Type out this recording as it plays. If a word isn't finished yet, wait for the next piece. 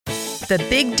The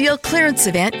Big Deal Clearance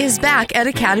Event is back at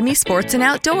Academy Sports and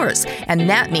Outdoors, and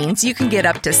that means you can get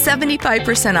up to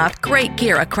 75% off great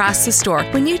gear across the store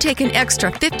when you take an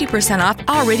extra 50% off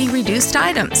already reduced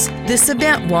items. This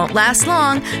event won't last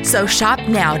long, so shop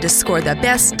now to score the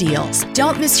best deals.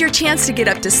 Don't miss your chance to get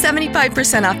up to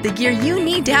 75% off the gear you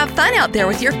need to have fun out there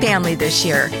with your family this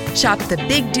year. Shop the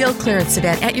Big Deal Clearance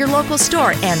Event at your local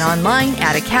store and online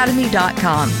at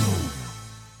academy.com.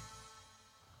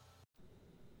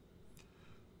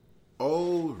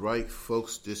 All right,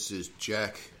 folks, this is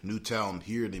Jack Newtown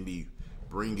here. Let me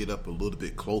bring it up a little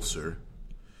bit closer.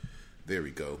 There we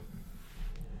go.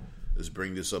 Let's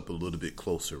bring this up a little bit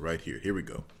closer right here. Here we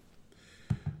go.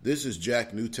 This is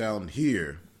Jack Newtown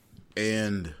here,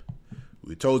 and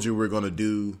we told you we're going to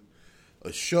do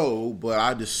a show, but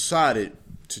I decided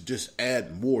to just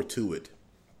add more to it.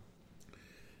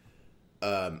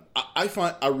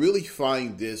 I really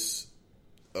find this.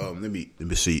 Let me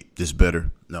see. This better?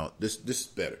 No, this is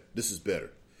better. This is better.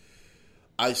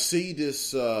 I see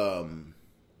this.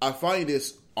 I find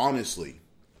this honestly.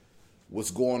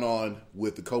 What's going on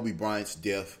with the Kobe Bryant's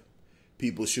death?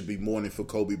 People should be mourning for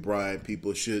Kobe Bryant.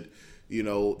 People should,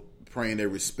 praying their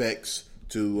respects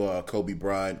to Kobe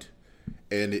Bryant.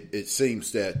 And it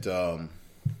seems that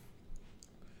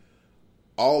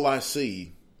all I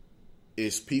see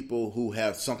is people who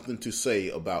have something to say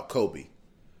about Kobe.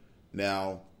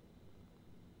 Now,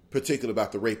 particularly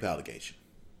about the rape allegation.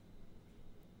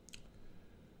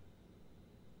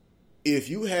 If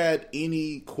you had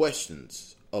any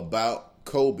questions about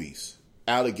Kobe's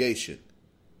allegation,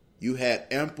 you had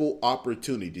ample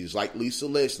opportunities, like Lisa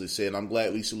Leslie said. I'm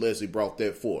glad Lisa Leslie brought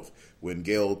that forth when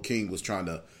Gayle King was trying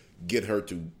to get her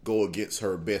to go against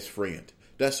her best friend.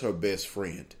 That's her best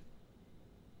friend.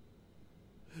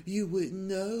 You wouldn't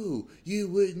know. You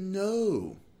wouldn't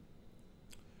know.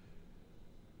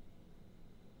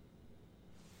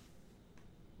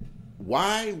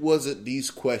 Why wasn't these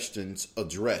questions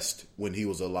addressed when he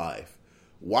was alive?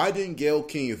 Why didn't Gayle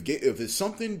King, if it's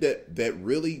something that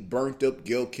really burnt up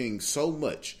Gayle King so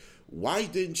much, why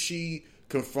didn't she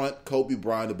confront Kobe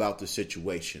Bryant about the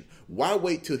situation? Why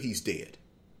wait till he's dead?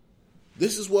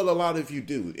 This is what a lot of you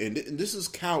do, and this is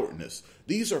cowardness.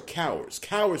 These are cowards.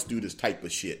 Cowards do this type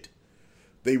of shit.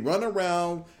 They run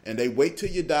around and they wait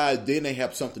till you die, then they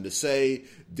have something to say.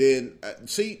 Then,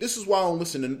 see, this is why I don't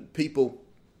listen to people.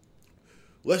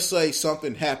 Let's say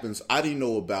something happens, I didn't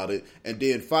know about it, and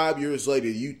then 5 years later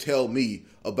you tell me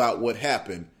about what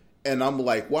happened, and I'm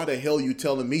like, why the hell are you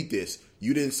telling me this?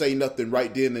 You didn't say nothing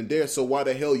right then and there, so why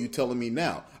the hell are you telling me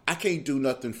now? I can't do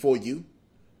nothing for you.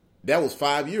 That was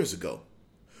 5 years ago.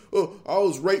 Oh, I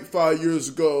was raped 5 years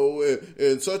ago,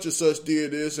 and such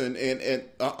did this, and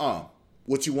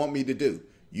what you want me to do?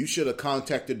 You should have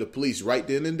contacted the police right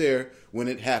then and there when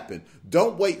it happened.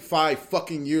 Don't wait 5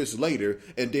 fucking years later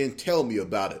and then tell me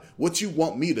about it. What you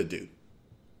want me to do?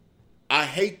 I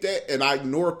hate that, and I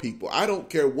ignore people. I don't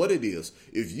care what it is.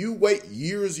 If you wait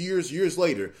years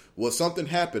later, well, something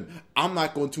happened, I'm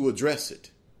not going to address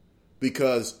it.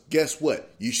 Because guess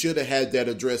what? You should have had that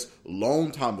address a long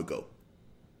time ago.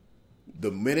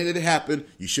 The minute it happened,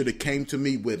 you should have came to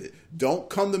me with it. Don't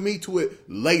come to me to it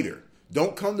later.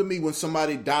 Don't come to me when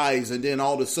somebody dies and then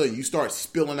all of a sudden you start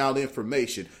spilling out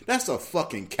information. That's a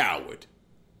fucking coward.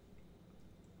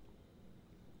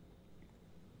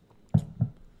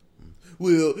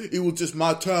 Well, it was just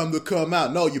my time to come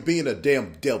out. No, you're being a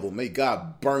damn devil. May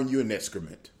God burn you in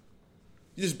excrement.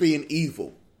 You're just being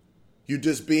evil. You're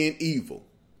just being evil.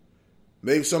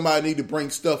 Maybe somebody need to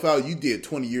bring stuff out you did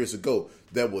 20 years ago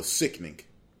that was sickening.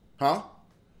 Huh?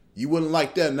 You wouldn't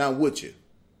like that now, would you?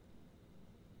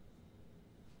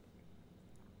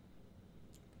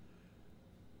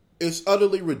 It's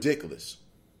utterly ridiculous.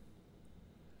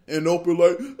 And Oprah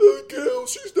like, oh, Gayle,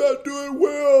 she's not doing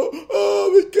well.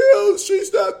 Oh, Gayle,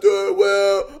 she's not doing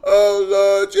well. Oh,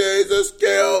 Lord Jesus,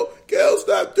 Gayle's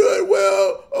not doing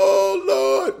well. Oh,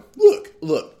 Lord.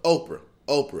 Look,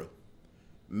 Oprah.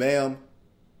 Ma'am,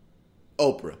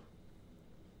 Oprah.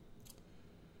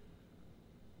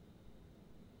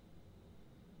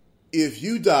 If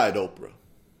you died, Oprah,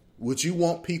 would you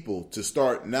want people to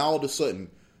start now all of a sudden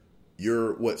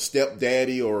your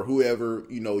stepdaddy or whoever,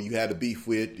 you had to beef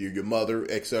with, your mother,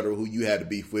 etc., who you had to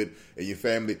beef with, and your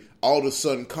family, all of a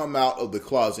sudden come out of the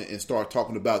closet and start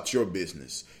talking about your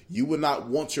business? You would not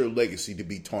want your legacy to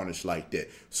be tarnished like that.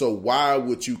 So why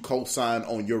would you co-sign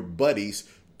on your buddies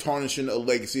tarnishing a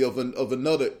legacy of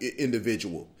another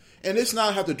individual? And it's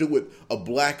not have to do with a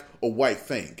black or white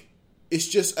thing. It's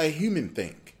just a human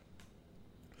thing.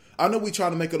 I know we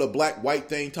trying to make it a black-white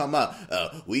thing, talking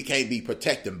about we can't be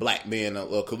protecting black men.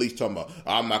 Khalees talking about,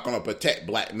 I'm not going to protect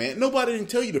black men. Nobody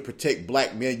didn't tell you to protect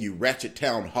black men, you ratchet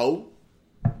town hoe.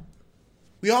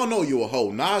 We all know you a hoe.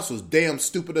 Nas was damn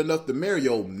stupid enough to marry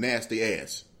your nasty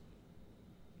ass.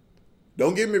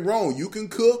 Don't get me wrong, you can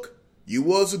cook. You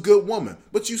was a good woman,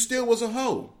 but you still was a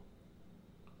hoe.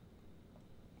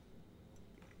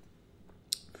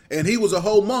 And he was a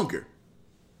hoe monger.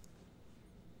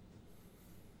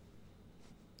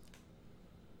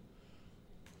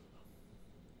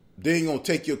 Then you gonna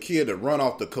take your kid and run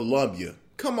off to Columbia.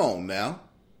 Come on now.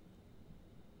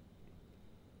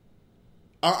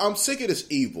 I'm sick of this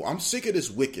evil. I'm sick of this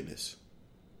wickedness.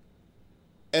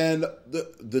 And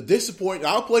the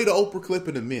disappointment, I'll play the Oprah clip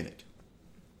in a minute.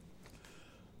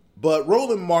 But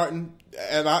Roland Martin,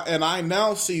 and I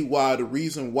now see why, the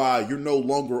reason why you're no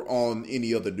longer on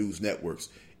any other news networks.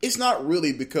 It's not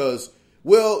really because,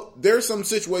 well, there's some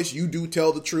situations you do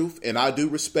tell the truth, and I do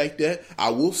respect that.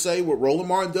 I will say what Roland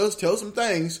Martin does, tell some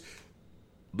things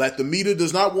that the media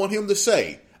does not want him to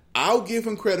say. I'll give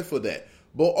him credit for that.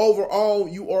 But overall,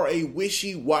 you are a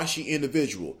wishy-washy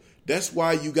individual. That's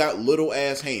why you got little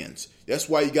ass hands. That's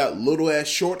why you got little ass,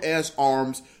 short ass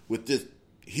arms with this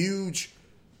huge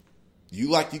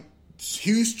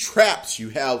traps you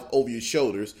have over your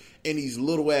shoulders and these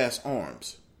little ass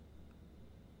arms.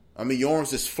 I mean, your arms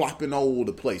just flopping all over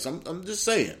the place. I'm just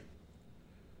saying.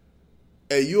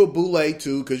 Hey, you a boule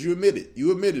too, because you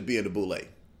admitted being a boule.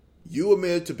 You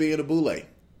admitted to being a boule.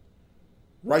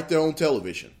 Right there on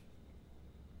television.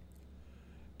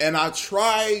 And I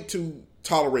try to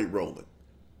tolerate Roland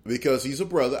because he's a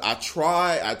brother. I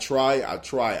try. I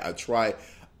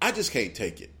just can't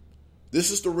take it.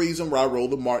 This is the reason why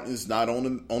Roland Martin is not on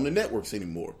the networks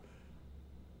anymore.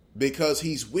 Because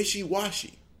he's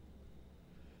wishy-washy.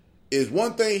 Is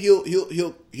one thing he'll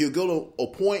go to a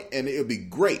point and it'll be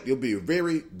great. It'll be a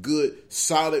very good,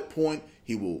 solid point.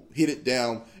 He will hit it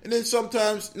down. And then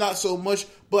sometimes not so much.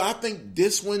 But I think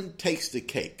this one takes the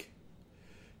cake.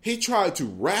 He tried to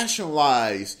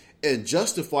rationalize and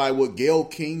justify what Gayle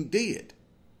King did.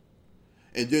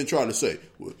 And then trying to say,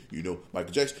 well,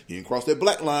 Michael Jackson, he didn't cross that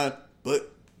black line,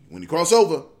 but when he crossed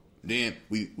over, then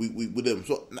we did him.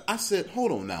 So I said,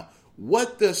 hold on now.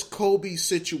 What does Kobe's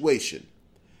situation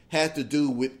have to do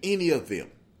with any of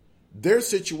them? Their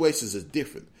situations are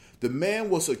different. The man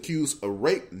was accused of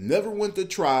rape, never went to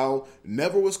trial,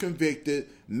 never was convicted,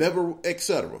 never,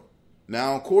 etc.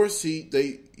 Now, of course, he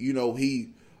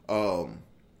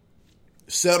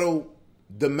settled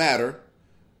the matter.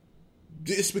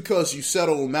 Just because you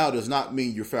settle them out does not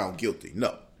mean you're found guilty.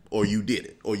 No. Or you did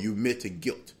it. Or you admit to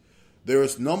guilt. There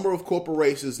is a number of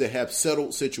corporations that have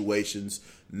settled situations,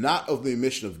 not of the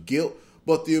admission of guilt,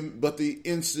 but the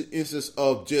instance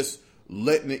of just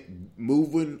letting it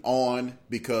moving on,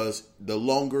 because the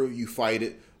longer you fight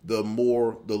it, the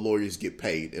more the lawyers get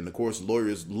paid. And of course,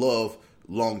 lawyers love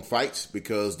long fights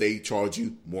because they charge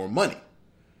you more money.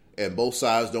 And both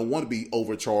sides don't want to be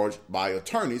overcharged by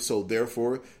attorneys, so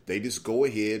therefore they just go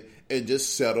ahead and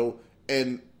just settle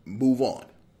and move on.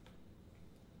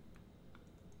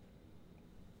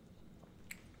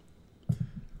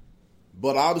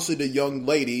 But obviously the young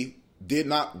lady did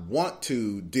not want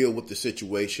to deal with the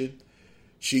situation.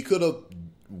 She could have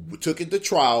took it to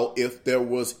trial if there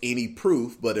was any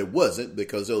proof, but it wasn't,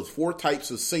 because there was 4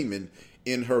 types of semen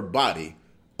in her body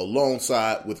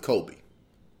alongside with Kobe.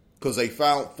 Because they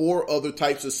found 4 other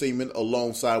types of semen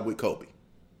alongside with Kobe.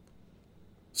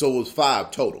 So it was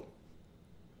 5 total.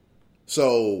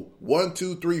 So 1,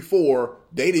 2, 3, 4,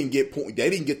 they didn't get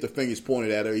the fingers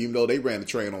pointed at her, even though they ran the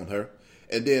train on her.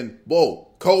 And then,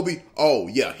 Kobe, oh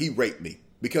yeah, he raped me.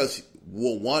 Because,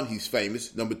 well, 1, he's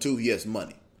famous. Number 2, he has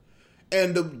money.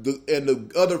 And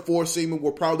the other 4 semen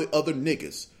were probably other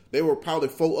niggas. They were probably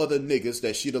 4 other niggas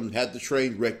that she done had the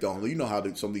train wrecked on. You know how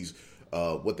some of these,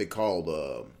 what they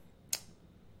call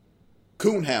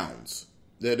coon hounds.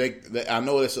 I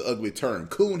know that's an ugly term.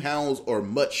 Coon hounds or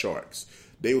mutt sharks.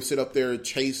 They will sit up there and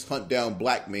hunt down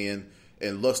black men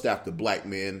and lust after black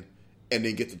men, and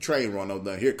then get the train run on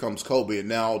them. Here comes Kobe, and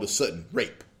now all of a sudden,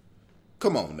 rape.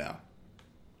 Come on now.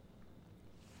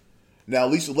 Now,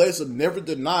 Lisa Leslie never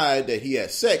denied that he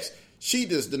had sex. She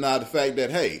just denied the fact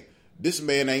that, hey, this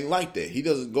man ain't like that. He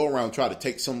doesn't go around trying to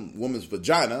take some woman's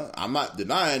vagina. I'm not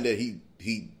denying that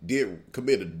he did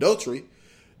commit adultery.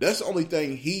 That's the only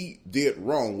thing he did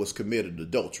wrong, was committed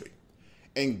adultery.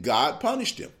 And God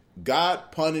punished him.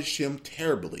 God punished him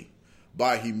terribly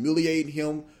by humiliating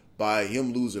him, by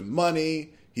him losing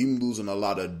money, him losing a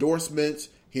lot of endorsements,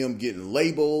 him getting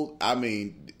labeled. I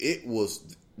mean, it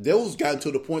was those gotten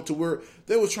to the point to where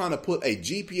they were trying to put a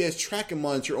GPS tracking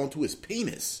monitor onto his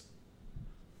penis.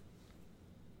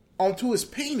 Onto his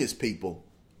penis, people.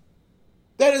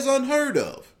 That is unheard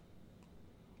of.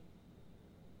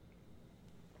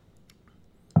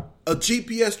 A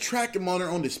GPS tracking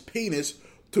monitor on his penis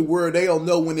to where they'll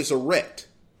know when it's erect.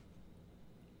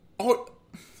 Or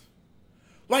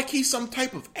like he's some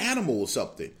type of animal or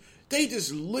something. They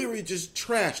just literally just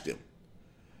trashed him.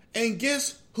 And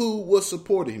guess who was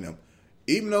supporting him?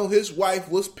 Even though his wife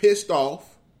was pissed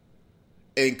off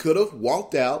and could have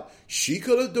walked out, she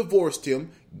could have divorced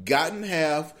him, gotten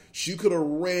half, she could have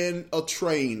ran a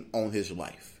train on his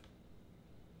life.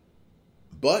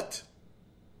 But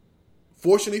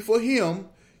fortunately for him,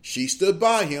 she stood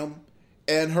by him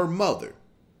and her mother.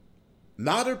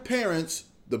 Not her parents.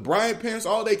 The Bryant parents,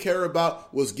 all they care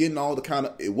about was getting all the kind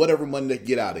of whatever money they could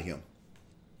get out of him.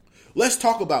 Let's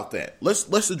talk about that.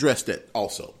 Let's address that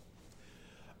also.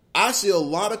 I see a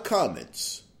lot of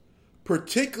comments,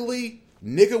 particularly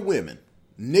nigger women,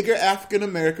 nigger African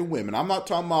American women. I'm not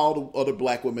talking about all the other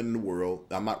black women in the world.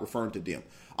 I'm not referring to them.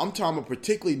 I'm talking about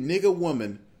particularly nigger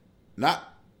women, not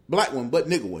black women, but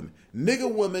nigger women.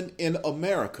 Nigger women in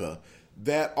America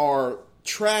that are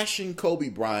trashing Kobe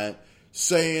Bryant,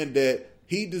 saying that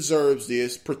he deserves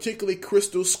this, particularly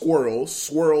Crystal Swirls,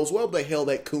 whatever the hell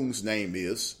that coon's name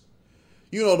is.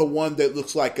 You know, the one that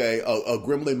looks like a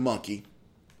gremlin monkey.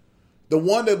 The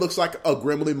one that looks like a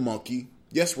gremlin monkey.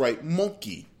 Yes, right,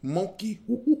 monkey.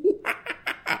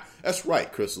 That's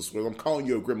right, Crystal Swirls. I'm calling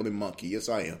you a gremlin monkey. Yes,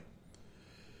 I am.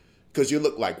 Because you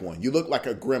look like one. You look like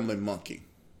a gremlin monkey.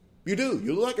 You do.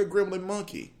 You look like a gremlin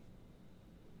monkey.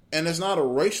 And it's not a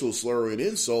racial slur or an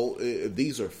insult.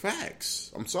 These are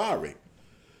facts. I'm sorry.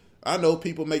 I know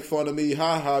people make fun of me.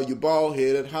 Ha ha, you bald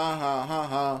headed. Ha ha ha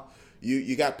ha.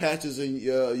 You got patches and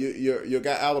you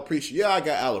got alopecia. Yeah, I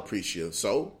got alopecia.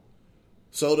 So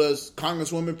does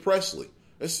Congresswoman Presley.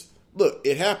 Look,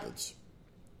 it happens.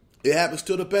 It happens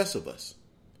to the best of us.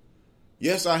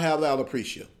 Yes, I have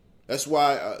alopecia. That's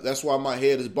why my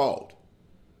head is bald.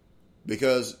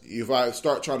 Because if I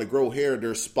start trying to grow hair,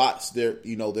 there's spots there.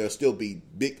 You know, there'll still be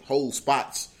big whole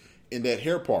spots in that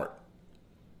hair part.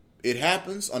 It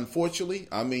happens, unfortunately.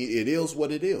 I mean, it is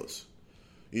what it is.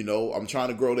 You know, I'm trying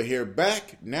to grow the hair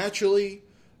back naturally.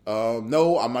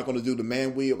 No, I'm not going to do the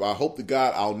man weave. I hope to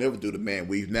God I'll never do the man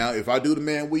weave. Now, if I do the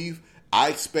man weave, I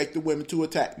expect the women to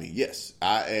attack me. Yes,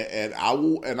 I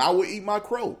will eat my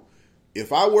crow.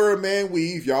 If I wear a man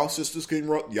weave, y'all sisters can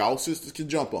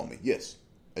jump on me. Yes,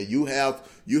 you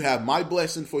have my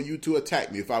blessing for you to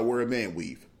attack me if I wear a man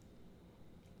weave,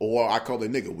 or I call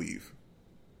it nigga weave.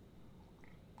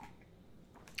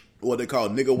 What they call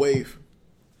nigga wave?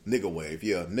 Nigga wave,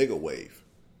 yeah, nigga wave.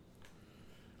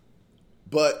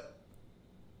 But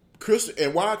Chris,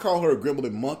 and why I call her a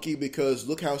gremlin monkey, because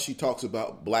look how she talks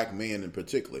about black men in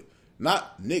particular.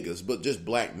 Not niggas, but just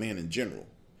black men in general.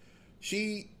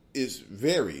 She is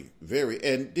very, very,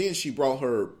 and then she brought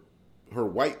her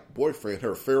white boyfriend,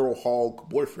 her feral hog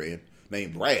boyfriend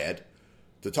named Brad,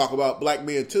 to talk about black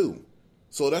men too.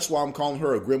 So that's why I'm calling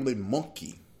her a gremlin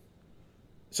monkey.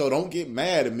 So don't get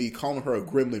mad at me calling her a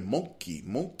gremlin monkey.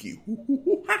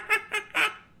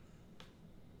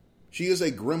 She is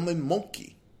a gremlin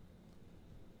monkey.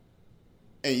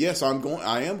 And yes, I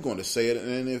am going to say it.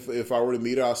 And if I were to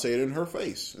meet her, I'll say it in her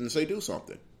face and say, do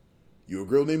something. You're a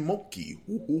gremlin monkey.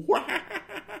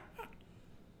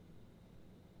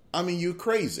 I mean, you're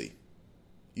crazy.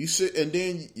 You sit and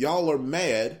then y'all are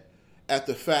mad at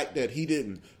the fact that he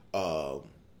didn't,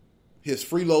 his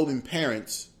freeloading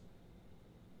parents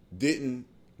didn't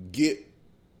get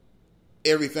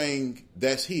everything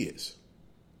that's his.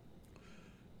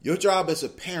 Your job as a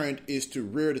parent is to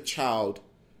rear the child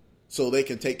so they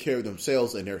can take care of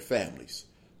themselves and their families,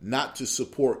 not to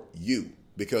support you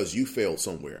because you failed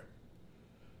somewhere.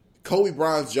 Kobe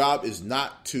Bryant's job is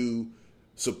not to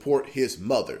support his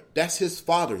mother. That's his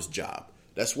father's job.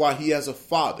 That's why he has a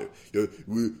father.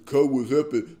 Kobe was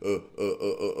helping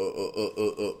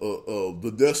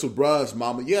Vanessa Bryant's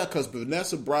mama. Yeah, because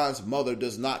Vanessa Bryant's mother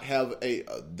does not have they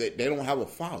don't have a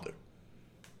father.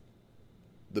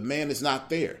 The man is not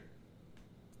there.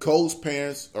 Cole's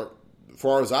parents, as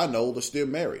far as I know, they're still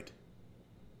married.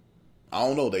 I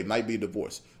don't know. They might be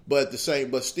divorced, but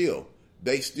still,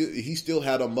 he still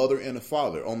had a mother and a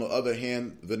father. On the other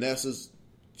hand, Vanessa's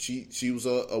she was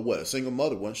a single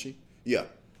mother, wasn't she? Yeah.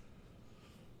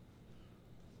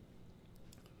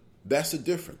 That's the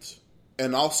difference.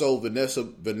 And also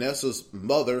Vanessa's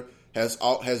mother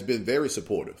has been very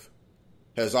supportive.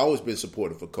 Has always been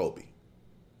supportive for Kobe.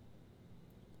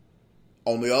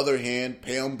 On the other hand,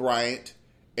 Pam Bryant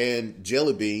and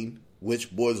Jelly Bean which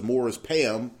was more as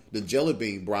Pam than Jelly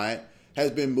Bean Bryant,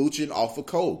 has been mooching off of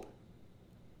Kobe.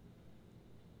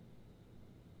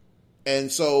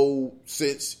 And so,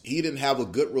 since he didn't have a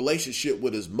good relationship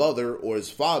with his mother or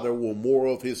his father, or more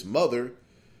of his mother,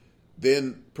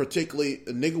 then particularly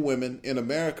nigger women in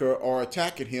America are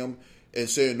attacking him and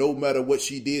saying, no matter what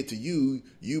she did to you,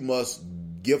 you must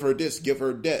give her this, give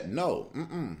her that. No.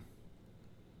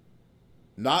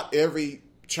 Not every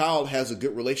child has a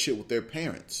good relationship with their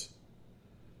parents.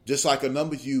 Just like a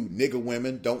number of you nigger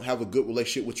women don't have a good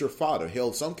relationship with your father. Hell,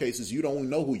 in some cases, you don't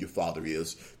know who your father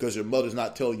is because your mother's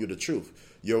not telling you the truth.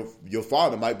 Your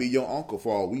father might be your uncle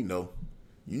for all we know.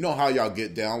 You know how y'all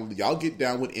get down. Y'all get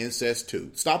down with incest too.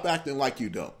 Stop acting like you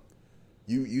don't.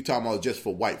 You talking about just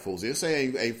for white folks. This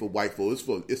ain't for white folks.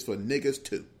 It's for niggas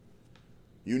too.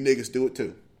 You niggas do it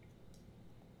too.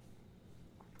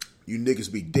 You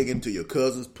niggas be digging to your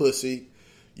cousin's pussy.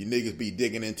 You niggas be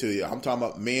digging into your, I'm talking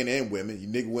about men and women. You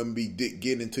nigga women be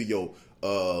getting into your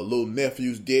little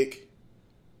nephew's dick.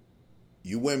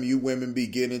 You women be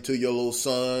getting into your little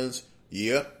sons.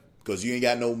 Yeah, because you ain't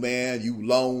got no man. You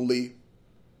lonely.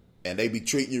 And they be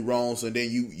treating you wrong. So then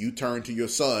you turn to your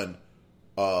son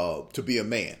to be a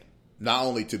man. Not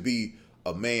only to be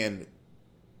a man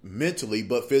mentally,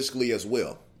 but physically as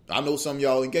well. I know some of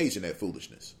y'all engage in that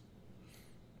foolishness.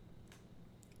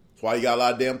 That's why you got a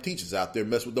lot of damn teachers out there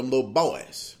mess with them little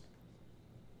boys.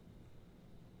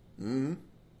 And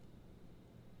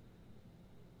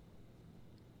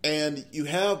you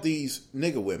have these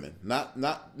nigger women, not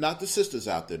the sisters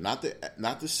out there, not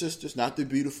the sisters, not the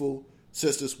beautiful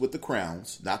sisters with the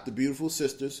crowns, not the beautiful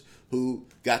sisters who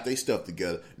got their stuff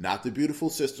together, not the beautiful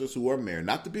sisters who are married,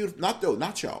 not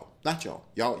y'all.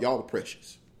 Y'all are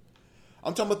precious.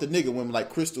 I'm talking about the nigger women like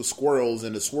Crystal Squirrels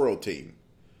and the Swirl Team.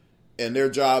 And their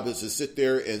job is to sit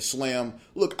there and slam.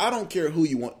 Look, I don't care who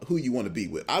you want to be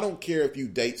with. I don't care if you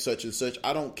date such and such.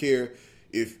 I don't care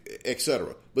if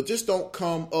etc. But just don't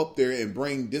come up there and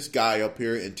bring this guy up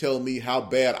here and tell me how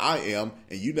bad I am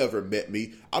and you never met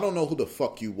me. I don't know who the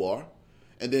fuck you are.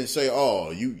 And then say, oh,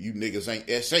 you niggas ain't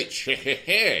SH.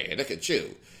 Look at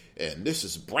you. And this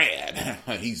is Brad.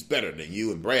 He's better than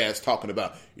you. And Brad's talking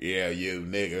about, yeah, you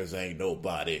niggas ain't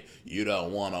nobody. You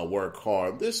don't want to work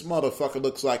hard. This motherfucker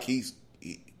looks like he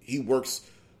works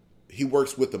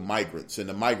with the migrants, and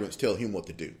the migrants tell him what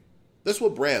to do. That's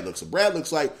what Brad looks like. Brad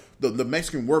looks like the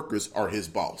Mexican workers are his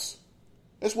boss.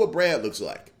 That's what Brad looks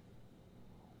like.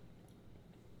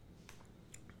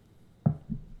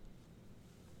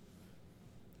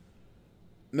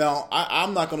 Now,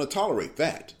 I'm not going to tolerate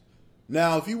that.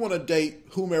 Now, if you want to date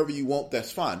whomever you want,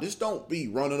 that's fine. Just don't be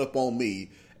running up on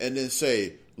me and then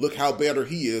say, look how better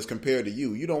he is compared to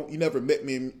you. You never met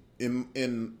me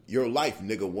in your life,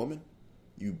 nigga woman.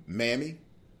 You mammy.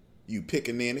 You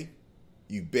pickaninny.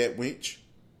 You bet wench.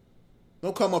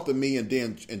 Don't come up to me and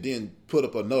then put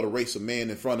up another race of man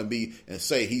in front of me and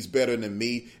say he's better than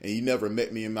me and you never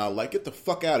met me in my life. Get the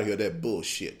fuck out of here, that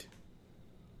bullshit.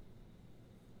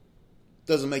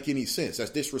 Doesn't make any sense.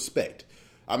 That's disrespect.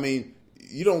 I mean,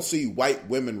 you don't see white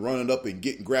women running up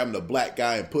and grabbing a black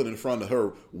guy and putting in front of her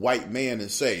white man and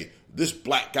say, this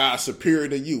black guy's superior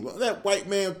to you. That white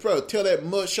man, bro, tell that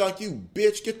mudshot, you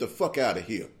bitch, get the fuck out of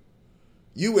here.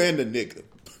 You and the nigga.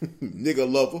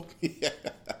 Nigga lover.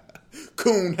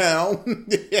 Coon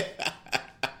hound.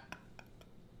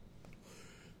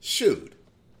 Shoot.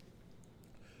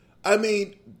 I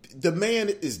mean, the man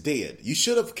is dead. You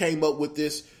should have came up with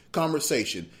this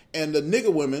conversation. And the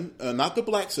nigger women, not the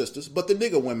black sisters, but the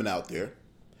nigger women out there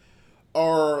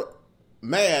are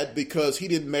mad because he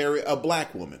didn't marry a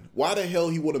black woman. Why the hell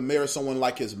he would have married someone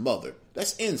like his mother?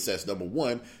 That's incest, number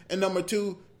one. And number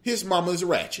two, his mama is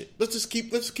ratchet. Let's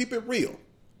keep it real.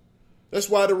 That's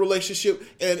why the relationship,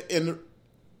 and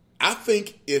I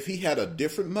think if he had a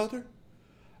different mother,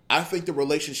 I think the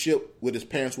relationship with his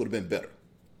parents would have been better.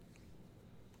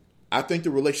 I think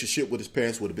the relationship with his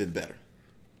parents would have been better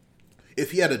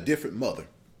if he had a different mother.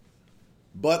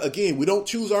 But again, we don't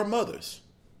choose our mothers.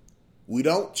 We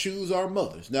don't choose our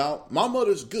mothers. Now, my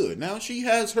mother's good. Now, she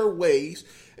has her ways,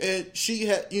 and she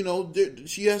had,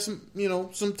 she has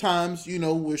some times,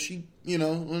 where she,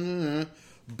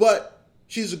 but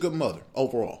she's a good mother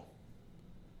overall.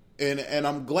 And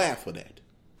I'm glad for that.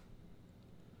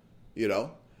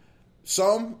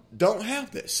 Some don't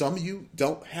have that. Some of you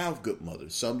don't have good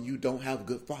mothers. Some of you don't have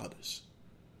good fathers.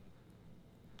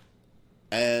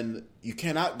 And you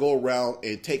cannot go around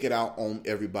and take it out on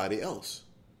everybody else.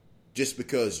 Just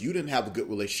because you didn't have a good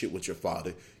relationship with your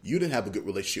father, you didn't have a good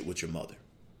relationship with your mother.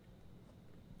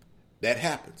 That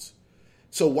happens.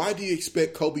 So why do you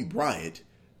expect Kobe Bryant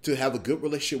to have a good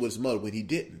relationship with his mother when he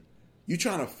didn't? You're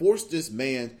trying to force this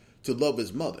man to love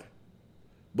his mother.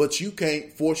 But you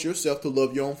can't force yourself to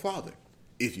love your own father.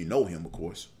 If you know him, of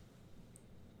course.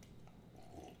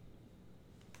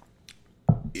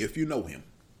 If you know him.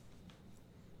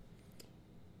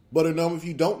 But enough if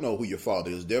you don't know who your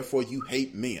father is, therefore you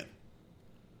hate men.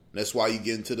 That's why you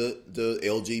get into the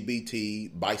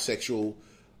LGBT, bisexual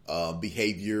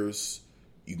behaviors.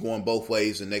 You're going both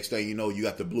ways, and next thing you know, you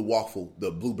got the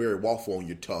blueberry waffle on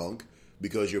your tongue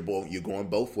because you're going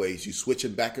both ways. You're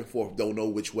switching back and forth, don't know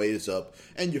which way is up,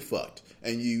 and you're fucked.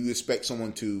 And you expect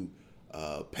someone to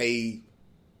pay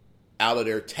out of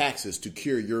their taxes to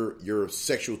cure your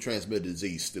sexual transmitted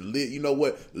disease. To live, you know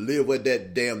what? Live with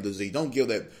that damn disease. Don't give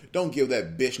that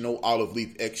bitch no olive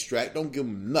leaf extract. Don't give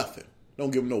them nothing.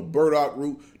 Don't give them no burdock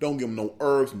root. Don't give them no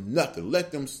herbs. Nothing.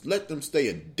 Let them stay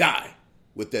and die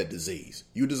with that disease.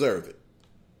 You deserve it.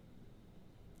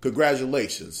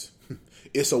 Congratulations.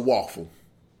 It's a waffle.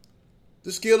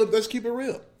 Let's keep it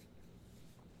real.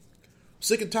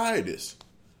 Sick and tired of this.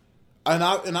 And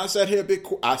I sat here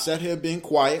being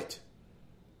quiet.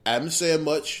 I haven't said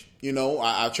much. You know,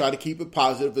 I try to keep it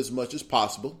positive as much as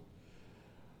possible.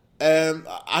 And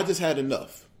I just had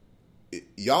enough.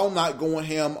 Y'all not going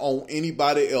ham on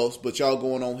anybody else, but y'all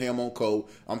going on ham on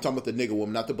Kobe. I'm talking about the nigger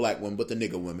women, not the black women, but the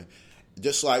nigger women.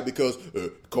 Just like because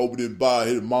Kobe didn't buy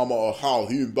his mama a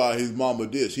house, he didn't buy his mama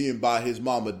this, he didn't buy his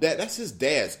mama that. That's his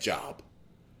dad's job.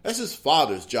 That's his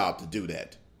father's job to do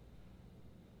that.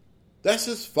 That's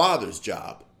his father's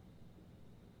job.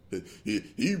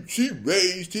 She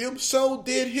raised him, so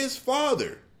did his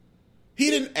father. He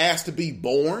didn't ask to be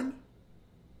born.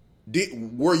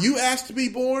 Were you asked to be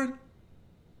born?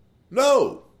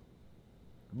 No.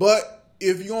 But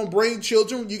if you're going to bring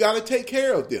children, you got to take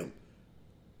care of them.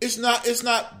 It's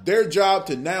not their job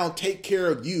to now take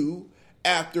care of you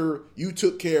after you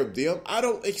took care of them. I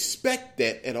don't expect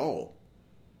that at all.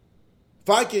 If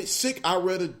I get sick, I'd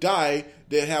rather die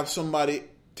than have somebody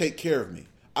take care of me.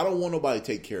 I don't want nobody to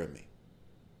take care of me.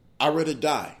 I'd rather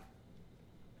die.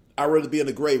 I'd rather be in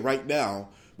the grave right now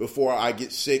before I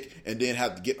get sick and then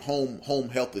have to get home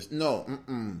helpless. No,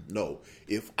 no.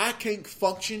 If I can't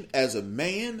function as a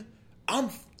man,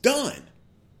 I'm done.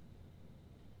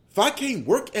 If I can't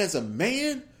work as a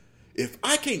man, if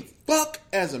I can't fuck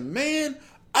as a man,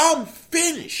 I'm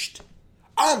finished.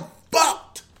 I'm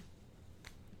fucked.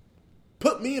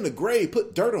 Put me in the grave,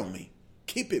 put dirt on me.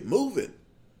 Keep it moving.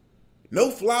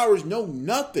 No flowers, no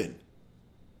nothing.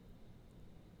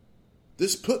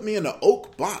 Just put me in an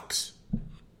oak box.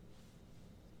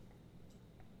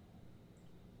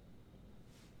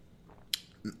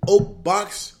 An oak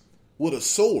box with a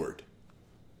sword.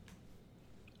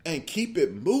 And keep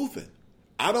it moving.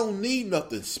 I don't need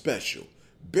nothing special.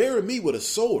 Bury me with a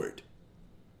sword.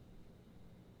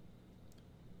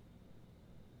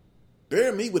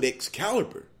 Bury me with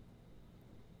Excalibur.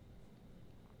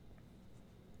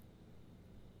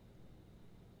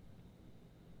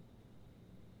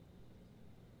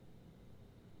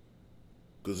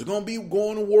 Because they're going to be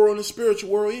going to war in the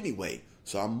spiritual world anyway.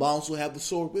 So I might also have the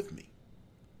sword with me.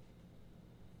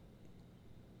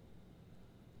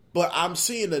 But I'm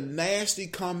seeing the nasty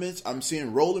comments. I'm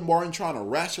seeing Roland Martin trying to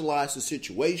rationalize the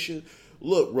situation.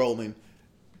 Look, Roland,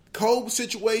 Kobe's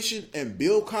situation and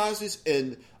Bill Cosby's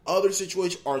and other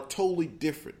situations are totally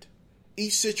different.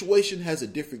 Each situation has a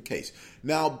different case.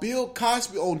 Now, Bill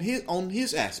Cosby on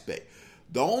his aspect,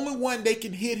 the only one they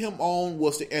can hit him on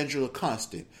was the Angela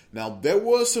Constant. Now, there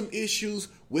were some issues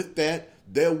with that.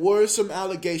 There were some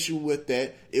allegations with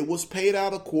that. It was paid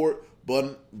out of court,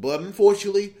 but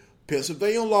unfortunately,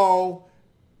 Pennsylvania law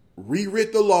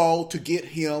rewrit the law to get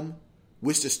him,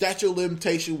 which the statute of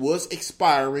limitation was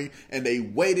expiring, and they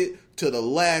waited to the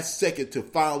last second to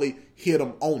finally hit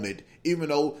him on it, even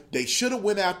though they should have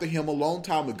went after him a long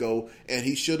time ago, and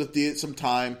he should have did some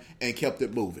time and kept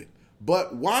it moving.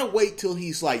 But why wait till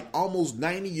he's like almost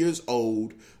 90 years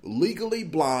old, legally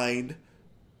blind,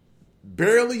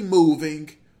 barely moving,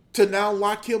 to now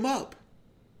lock him up?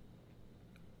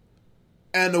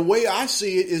 And the way I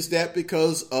see it is that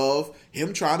because of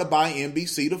him trying to buy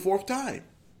NBC the fourth time.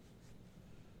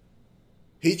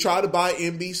 He tried to buy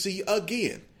NBC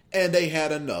again, and they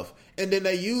had enough. And then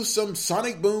they used some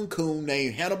sonic boom coon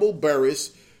named Hannibal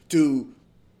Buress to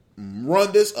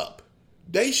run this up.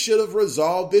 They should have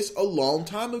resolved this a long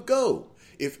time ago.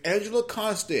 If Angela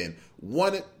Constant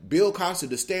wanted Bill Cosby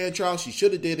to stand trial, she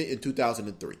should have did it in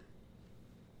 2003.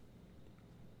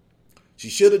 She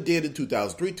should have did it in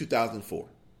 2003, 2004.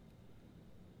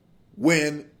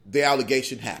 When the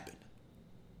allegation happened.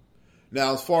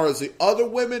 Now, as far as the other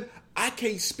women, I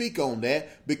can't speak on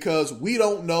that because we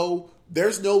don't know.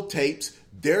 There's no tapes.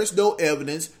 There's no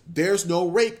evidence. There's no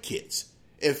rape kits.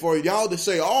 And for y'all to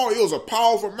say, oh, he was a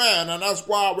powerful man and that's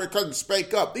why we couldn't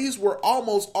speak up. These were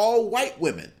almost all white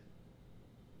women.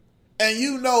 And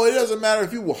you know, it doesn't matter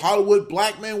if you were Hollywood,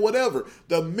 black man, whatever.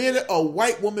 The minute a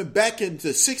white woman back in the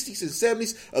 60s and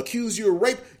 70s accused you of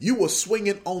rape, you were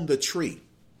swinging on the tree.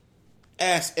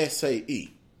 Ask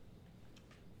SAE.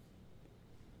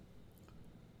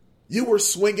 You were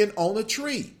swinging on a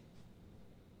tree.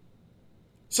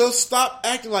 So stop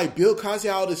acting like Bill Cosby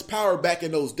had all this power back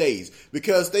in those days,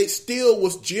 because they still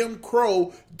was Jim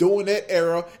Crow during that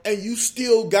era, and you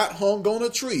still got hung on a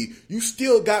tree. You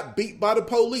still got beat by the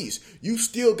police. You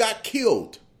still got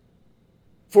killed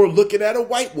for looking at a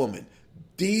white woman.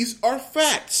 These are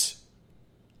facts.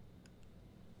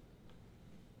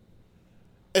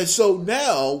 And so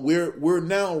now we're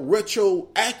now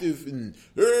retroactive and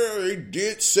he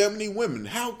did 70 women.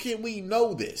 How can we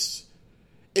know this?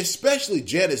 Especially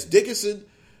Janice Dickinson.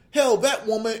 Hell, that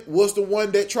woman was the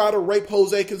one that tried to rape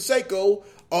Jose Canseco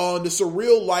on The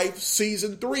Surreal Life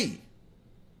Season 3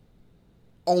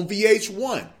 on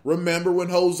VH1. Remember when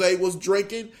Jose was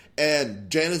drinking and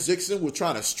Janice Dickinson was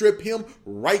trying to strip him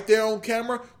right there on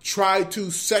camera? Tried to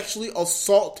sexually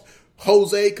assault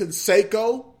Jose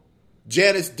Canseco?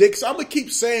 Janice Dickinson. I'm going to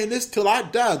keep saying this till I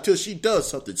die, until she does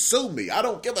something. Sue me. I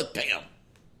don't give a damn.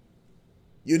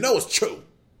 You know it's true.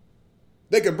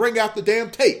 They can bring out the damn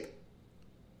tape.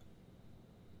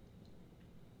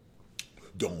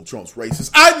 Donald Trump's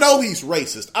racist. I know he's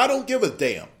racist. I don't give a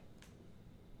damn.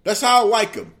 That's how I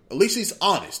like him. At least he's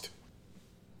honest.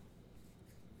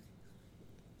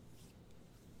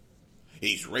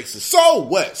 He's racist. So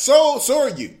what? So are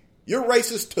you. You're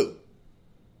racist too.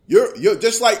 You're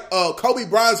just like Kobe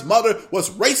Bryant's mother was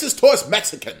racist towards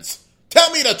Mexicans. Tell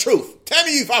me the truth. Tell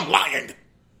me if I'm lying.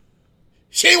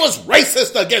 She was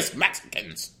racist against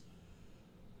Mexicans.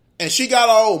 And she got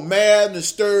all mad and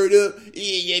stirred up.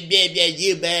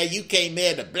 Yeah, man, you can't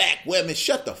marry the black women.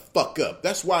 Shut the fuck up.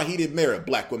 That's why he didn't marry a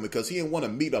black woman, because he didn't want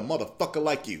to meet a motherfucker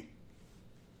like you.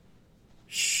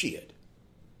 Shit.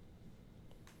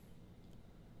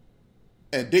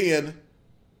 And then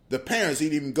the parents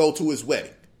didn't even go to his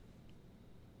wedding.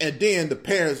 And then the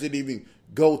parents didn't even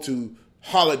go to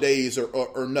holidays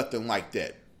or nothing like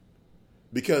that,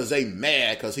 because they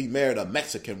mad because he married a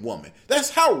Mexican woman.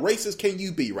 That's how racist can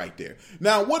you be right there.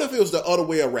 Now, what if it was the other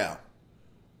way around?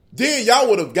 Then y'all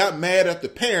would have got mad at the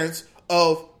parents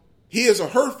of his or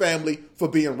her family for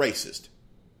being racist.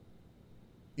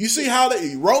 You see how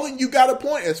Roland, you got a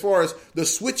point as far as the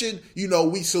switching,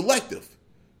 we selective.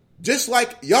 Just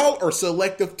like y'all are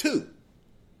selective too.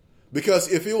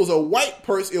 Because if it was a white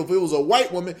person, if it was a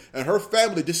white woman and her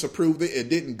family disapproved it and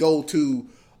didn't go to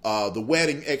the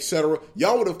wedding, etc.,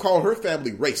 y'all would have called her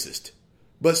family racist.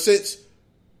 But since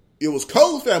it was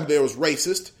Cole's family that was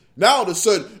racist, now all of a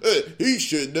sudden, he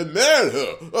shouldn't have married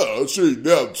her. She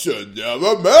should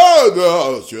never marry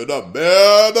her. Should have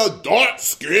married a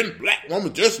dark-skinned black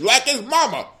woman just like his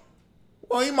mama.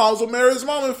 Well, he might as well marry his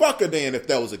mama and fuck her then if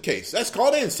that was the case. That's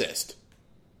called incest.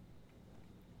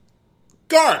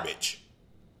 Garbage.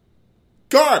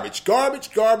 Garbage.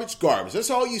 That's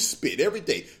all you spit every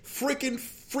day. Freaking,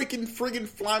 flaming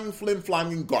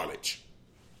garbage.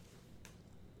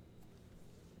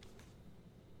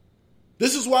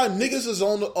 This is why niggas is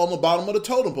on the bottom of the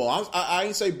totem pole. I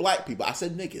ain't say black people. I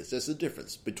said niggas. There's a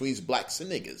difference between blacks and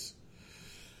niggas.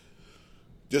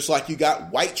 Just like you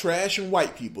got white trash and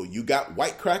white people. You got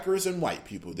white crackers and white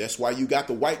people. That's why you got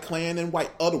the white Klan and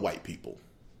other white people.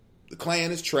 The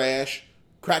Klan is trash.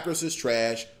 Crackers is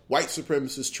trash. White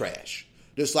supremacists trash.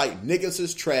 Just like niggas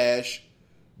is trash.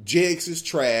 Jigs is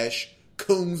trash.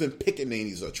 Coons and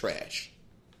pickaninnies are trash.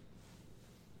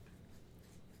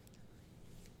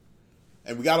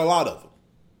 And we got a lot of them.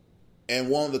 And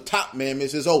one of the top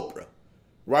mammies is Oprah.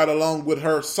 Right along with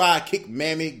her sidekick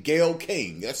mammy, Gayle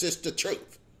King. That's just the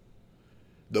truth.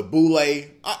 The boule,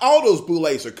 all those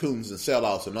boules are coons and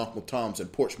sellouts and Uncle Toms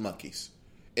and porch monkeys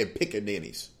and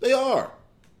pickaninnies. They are.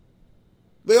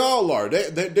 They all are.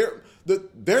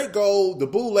 Their goal, the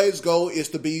boule's goal, is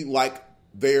to be like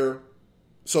their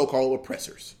so-called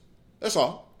oppressors. That's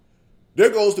all. Their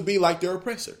goal is to be like their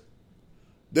oppressor.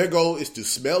 Their goal is to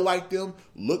smell like them,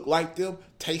 look like them,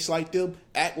 taste like them,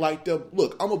 act like them.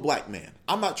 Look, I'm a black man.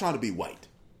 I'm not trying to be white.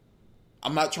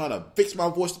 I'm not trying to fix my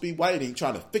voice to be white. I ain't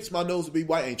trying to fix my nose to be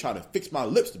white. I ain't trying to fix my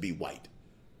lips to be white.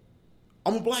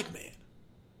 I'm a black man.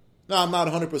 Now, I'm not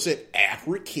 100%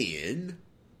 African,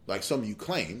 like some of you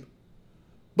claim,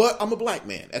 but I'm a black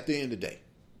man at the end of the day.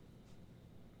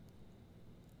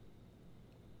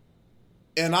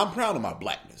 And I'm proud of my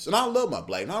blackness. And I love my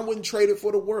blackness. And I wouldn't trade it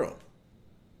for the world.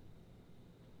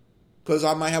 Because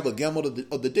I might have a gamut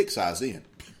of the dick size then.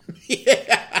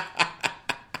 Yeah.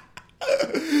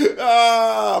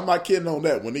 I'm not kidding on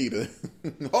that one either.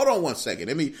 Hold on one second.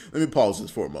 Let me pause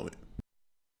this for a moment.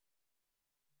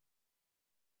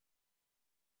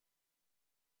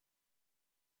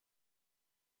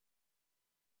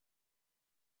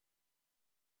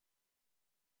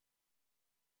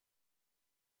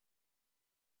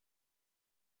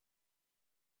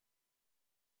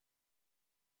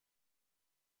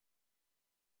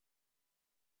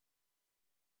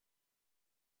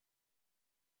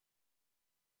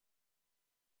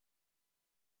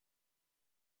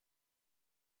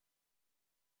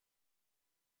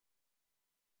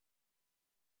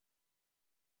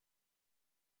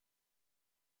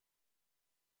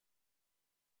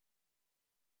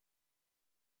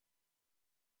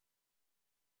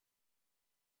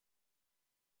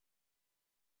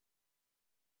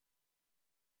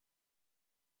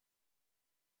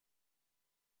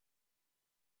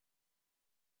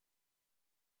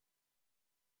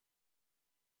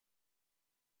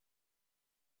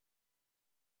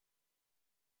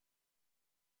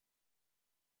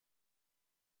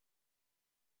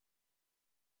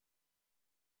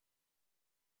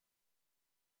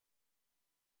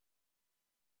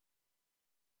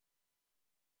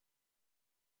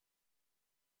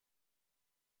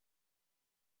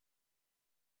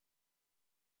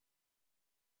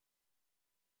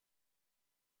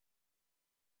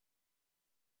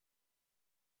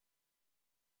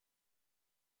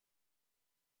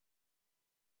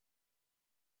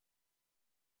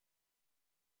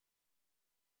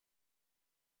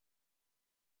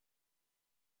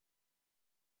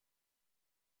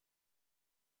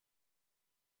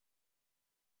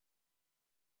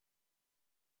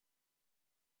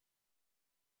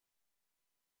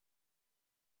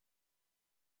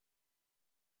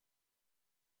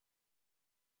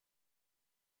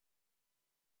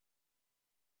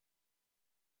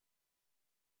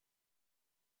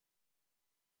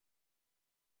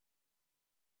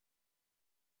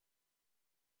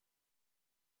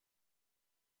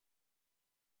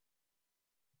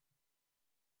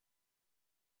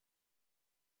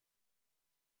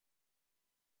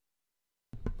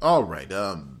 All right,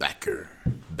 backer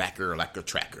like a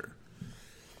tracker.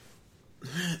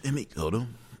 Let me hold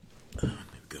on. There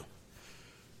we go.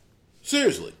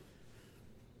 Seriously,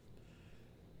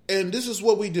 and this is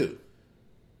what we do.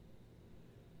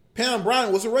 Pam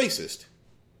Bryant was a racist,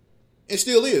 and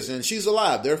still is, and she's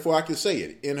alive. Therefore, I can say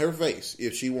it in her face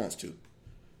if she wants to.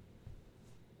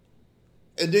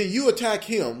 And then you attack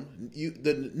him,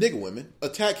 the nigger women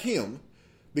attack him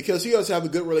because he doesn't have a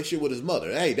good relationship with his mother.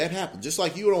 Hey, that happens. Just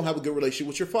like you don't have a good relationship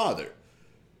with your father.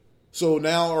 So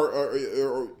now,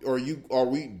 are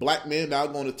we black men now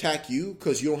going to attack you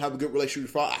because you don't have a good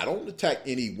relationship with your father? I don't attack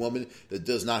any woman that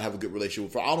does not have a good relationship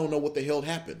with her father. I don't know what the hell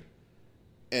happened.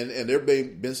 And there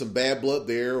been some bad blood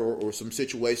there or some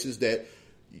situations that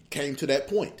came to that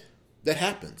point. That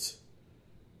happens.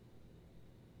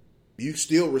 You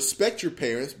still respect your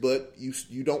parents, but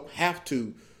you don't have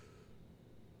to.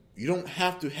 You don't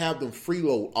have to have them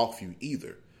freeload off you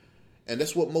either, and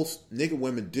that's what most nigger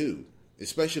women do,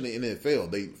 especially in the NFL.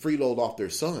 They freeload off their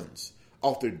sons,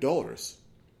 off their daughters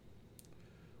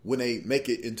when they make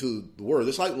it into the world.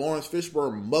 It's like Lawrence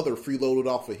Fishburne's mother freeloaded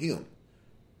off of him,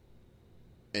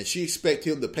 and she expect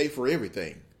him to pay for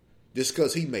everything just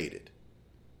because he made it.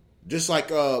 Just like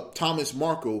Thomas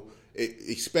Markle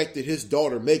expected his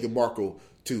daughter Meghan Markle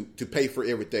to pay for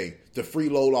everything, to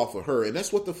freeload off of her, and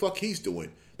that's what the fuck he's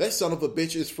doing. That son of a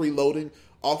bitch is freeloading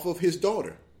off of his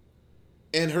daughter,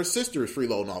 and her sister is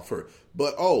freeloading off her.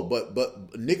 But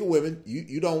nigger women,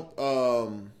 you don't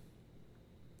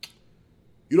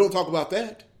talk about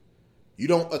that. You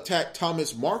don't attack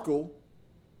Thomas Markle,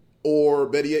 or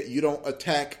better yet, you don't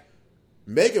attack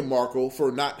Meghan Markle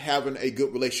for not having a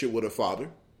good relationship with her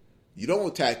father. You don't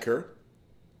attack her.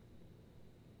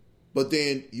 But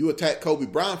then you attack Kobe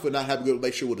Bryant for not having a good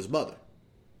relationship with his mother.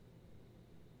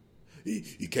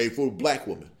 He came for a black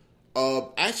woman.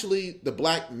 Actually, the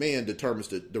black man determines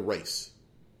the race.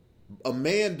 A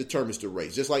man determines the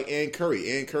race, just like Ann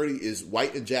Curry. Ann Curry is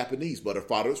white and Japanese, but her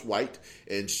father is white,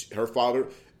 and her father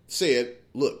said,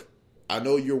 "Look, I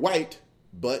know you're white,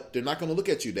 but they're not going to look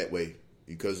at you that way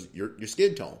because your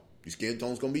skin tone. Your skin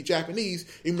tone is going to be Japanese,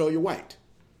 even though you're white."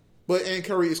 But Ann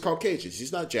Curry is Caucasian.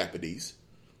 She's not Japanese.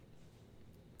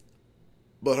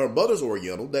 But her mother's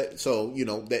Oriental,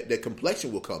 that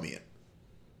complexion will come in.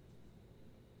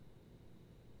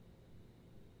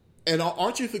 And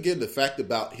aren't you forgetting the fact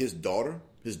about his daughter?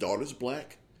 His daughter's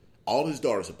black. All his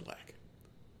daughters are black.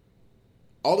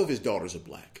 All of his daughters are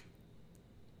black.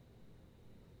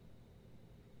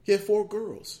 He had 4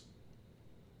 girls.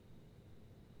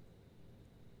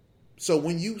 So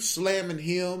when you slamming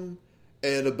him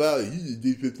and about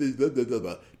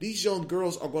these young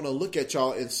girls are going to look at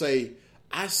y'all and say,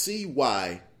 I see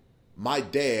why my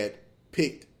dad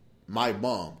picked my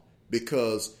mom,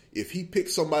 because if he picked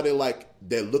somebody like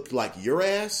that looked like your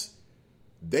ass,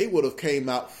 they would have came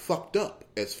out fucked up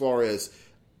as far as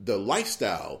the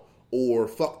lifestyle, or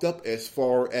fucked up as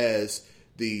far as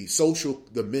the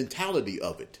mentality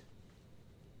of it.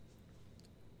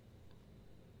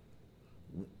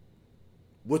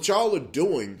 What y'all are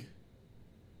doing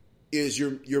is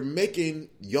you're making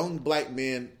young black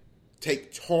men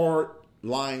take hard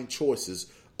line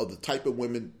choices of the type of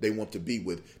women they want to be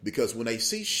with, because when they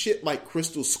see shit like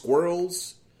Crystal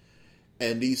Squirrels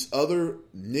and these other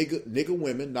nigga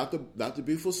women, not the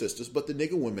beautiful sisters, but the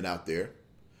nigga women out there,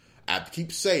 I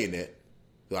keep saying that.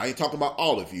 I ain't talking about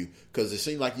all of you, because it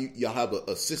seems like y'all have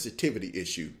a sensitivity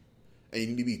issue,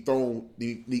 and you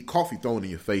need coffee thrown in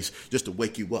your face just to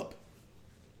wake you up.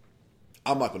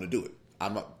 I'm not going to do it.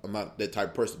 I'm not that type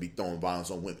of person to be throwing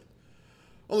violence on women.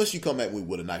 Unless you come at me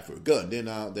with a knife or a gun, then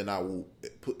I will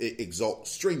exalt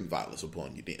extreme violence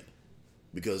upon you then.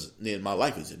 Because then my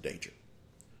life is in danger.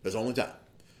 That's the only time.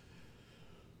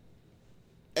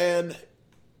 And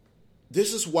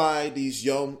this is why these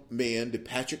young men, the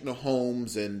Patrick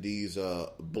Mahomes and these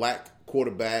black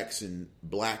quarterbacks and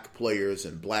black players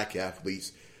and black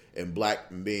athletes and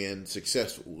black men,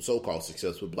 so-called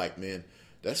successful black men,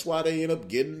 that's why they end up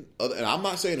getting other. And I'm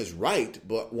not saying it's right,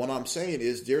 but what I'm saying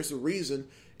is there's a reason.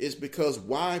 Is because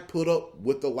why put up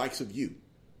with the likes of you?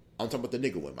 I'm talking about the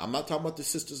nigga women. I'm not talking about the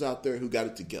sisters out there who got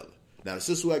it together. Now, the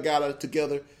sisters who got it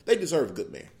together, they deserve a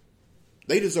good man.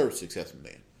 They deserve a successful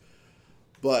man.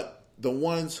 But the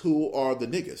ones who are the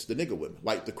niggas, the nigga women,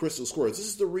 like the Crystal Squirrels, this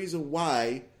is the reason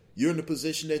why you're in the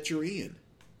position that you're in.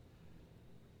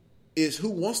 Is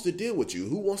who wants to deal with you?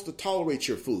 Who wants to tolerate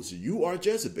your fools? You are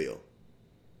Jezebel.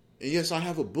 And yes, I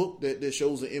have a book that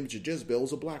shows the image of Jezebel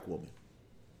as a black woman.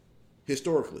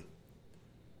 Historically.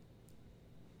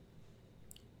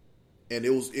 And it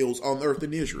was unearthed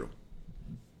in Israel.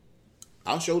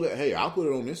 I'll show that. Hey, I'll put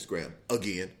it on Instagram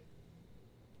again.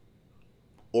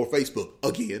 Or Facebook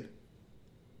again.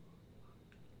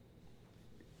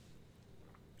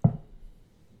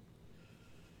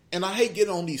 And I hate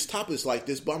getting on these topics like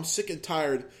this, but I'm sick and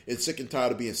tired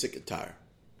of being sick and tired.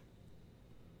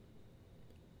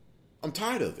 I'm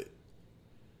tired of it.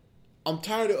 I'm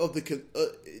tired of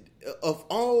of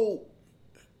all.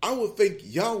 I would think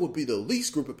y'all would be the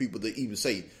least group of people to even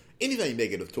say anything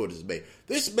negative toward this man.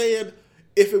 This man,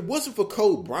 if it wasn't for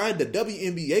Kobe Bryant, the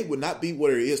WNBA would not be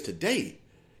where it is today.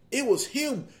 It was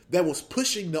him that was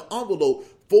pushing the envelope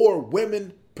for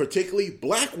women, particularly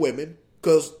black women,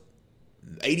 because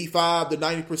 85 to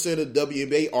 90% of the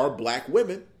WNBA are black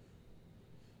women,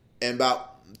 and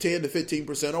about 10 to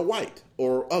 15% are white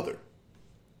or other.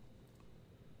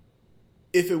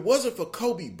 If it wasn't for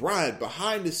Kobe Bryant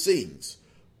behind the scenes,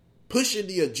 pushing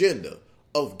the agenda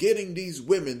of getting these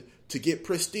women to get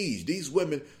prestige, these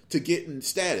women to get in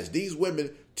status, these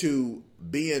women to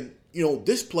being,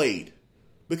 displayed,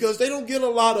 because they don't get a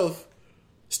lot of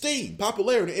steam,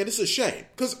 popularity, and it's a shame.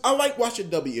 Because I like watching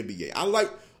WNBA. I like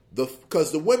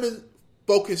because the women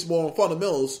focus more on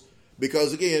fundamentals,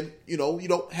 because again, you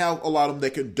don't have a lot of them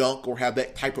that can dunk or have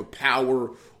that type of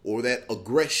power or that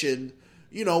aggression.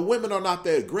 Women are not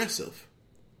that aggressive.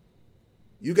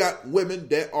 You got women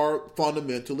that are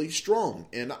fundamentally strong.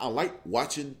 And I like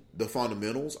watching the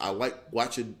fundamentals. I like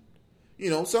watching,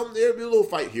 there'll be a little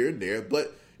fight here and there.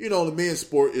 But, the men's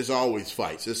sport is always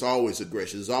fights. It's always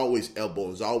aggression. It's always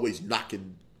elbows. It's always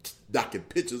knocking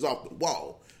pitches off the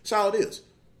wall. That's how it is.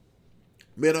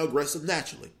 Men are aggressive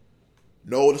naturally.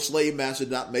 No, the slave master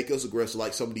did not make us aggressive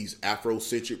like some of these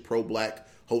Afrocentric, pro-black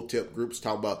Hotep groups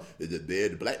talking about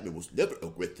the black man was never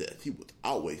aggressive. He was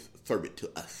always fervent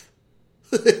to us.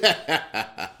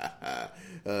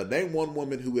 Name one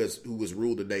woman who has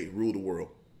ruled the world.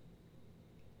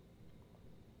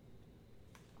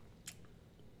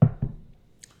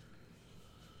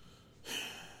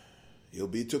 It'll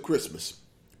be till Christmas.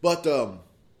 But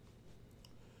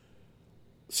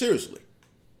seriously,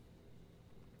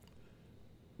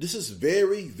 this is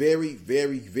very, very,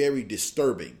 very, very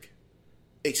disturbing.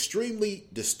 Extremely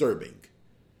disturbing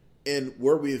in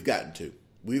where we've gotten to.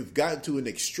 We've gotten to an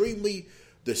extremely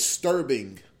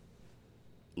disturbing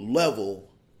level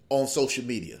on social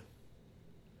media.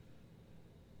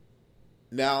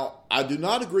 Now, I do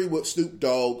not agree with Snoop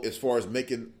Dogg as far as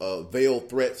making veiled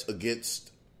threats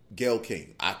against Gayle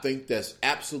King. I think that's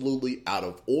absolutely out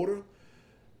of order.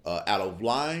 out of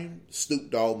line. Snoop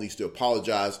Dogg needs to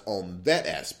apologize on that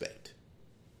aspect.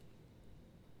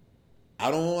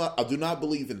 I do not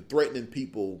believe in threatening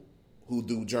people who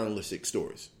do journalistic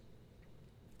stories.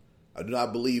 I do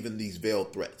not believe in these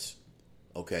veiled threats.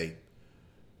 Okay?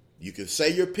 You can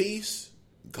say your piece,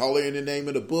 call it in the name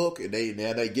of the book, and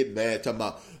they get mad talking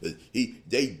about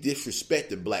they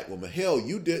disrespected black women. Hell,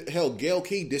 Gayle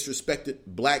King disrespected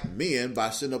black men by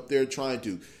sitting up there trying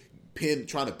to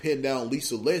pin down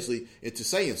Lisa Leslie into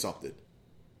saying something.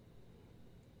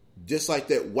 Just like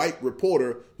that white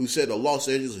reporter who said the Los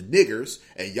Angeles niggers,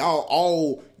 and y'all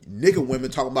all nigger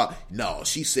women talking about, no,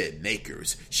 she said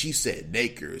niggers. She said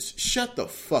niggers. Shut the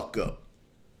fuck up.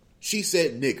 She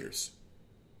said niggers.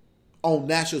 On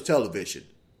national television.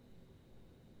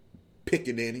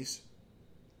 Pickaninnies.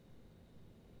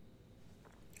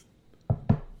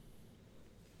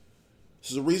 This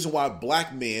is the reason why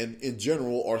black men in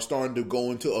general are starting to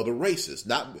go into other races.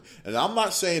 And I'm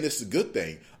not saying this is a good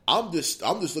thing. I'm just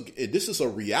looking. This is a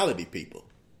reality, people.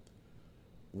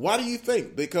 Why do you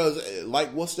think? Because,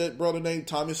 like, what's that brother named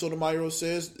Tommy Sotomayor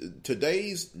says?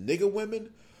 Today's nigger women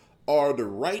are the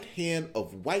right hand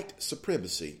of white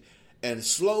supremacy. And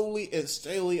slowly and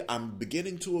steadily, I'm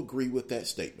beginning to agree with that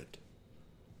statement.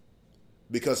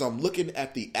 Because I'm looking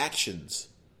at the actions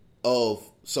of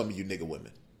some of you nigger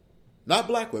women. Not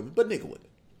black women, but nigger women.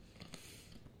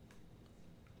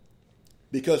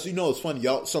 Because, it's funny,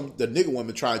 y'all, the nigger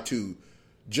women try to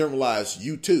generalize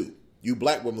you too. You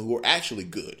black women who are actually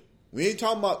good. We ain't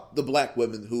talking about the black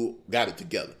women who got it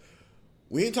together.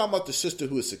 We ain't talking about the sister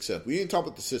who is successful. We ain't talking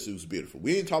about the sister who's beautiful.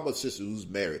 We ain't talking about the sister who's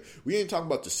married. We ain't talking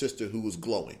about the sister who is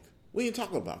glowing. We ain't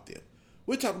talking about them.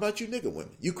 We're talking about you nigger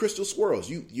women. You crystal squirrels.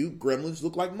 You gremlins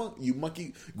look like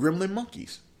gremlin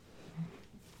monkeys.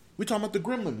 We're talking about the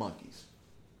gremlin monkeys.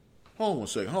 Hold on one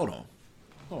second. Hold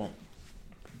on.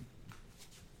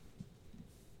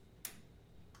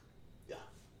 Yeah.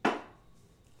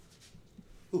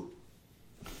 Ooh.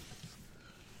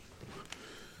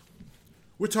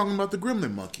 We're talking about the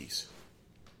gremlin monkeys.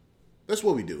 That's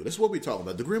what we do. That's what we're talking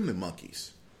about. The gremlin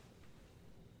monkeys.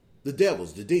 The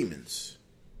devils, the demons.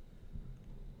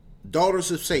 Daughters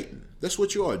of Satan. That's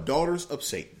what you are. Daughters of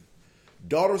Satan.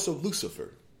 Daughters of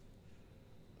Lucifer.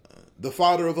 The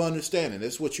father of understanding.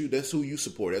 That's who you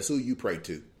support. That's who you pray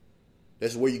to.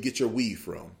 That's where you get your weave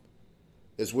from.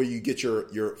 That's where you get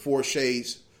your 4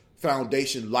 shades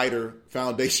foundation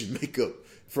makeup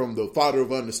from the father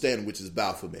of understanding, which is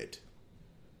Baphomet.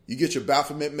 You get your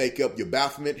Baphomet makeup, your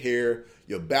Baphomet hair,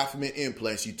 your Baphomet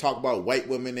implants. You talk about white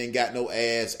women ain't got no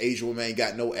ass, Asian women ain't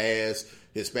got no ass,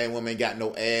 Hispanic women ain't got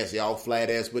no ass, y'all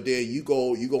flat ass. But then you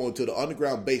go into the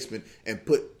underground basement and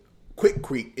put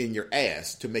Quikrete in your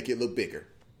ass to make it look bigger.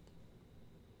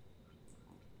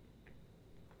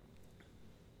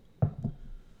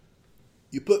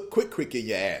 You put Quikrete in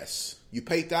your ass. You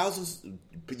pay thousands.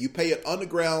 You pay it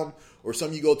underground, or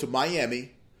some you go to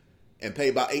Miami and pay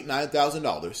about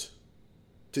 $8,000-9,000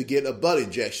 to get a butt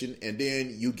injection, and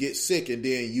then you get sick, and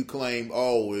then you claim,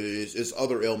 oh, it's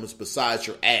other ailments besides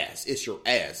your ass. It's your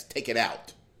ass. Take it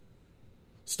out.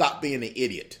 Stop being an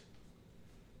idiot.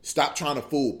 Stop trying to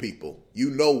fool people. You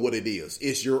know what it is.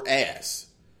 It's your ass.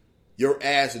 Your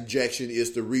ass injection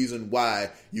is the reason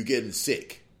why you're getting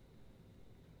sick.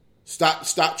 Stop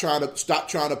trying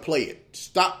to play it.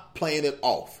 Stop playing it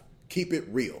off. Keep it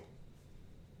real.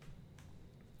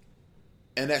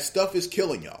 And that stuff is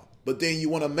killing y'all. But then you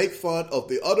want to make fun of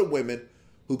the other women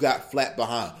who got flat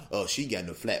behind. Oh, she got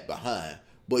no flat behind.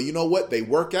 But you know what? They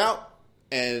work out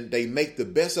and they make the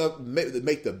best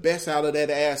out of that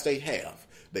ass they have.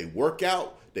 They work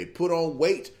out, they put on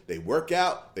weight, they work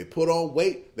out, they put on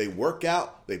weight, they work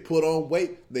out, they put on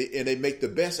weight, and they make the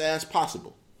best ass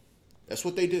possible. That's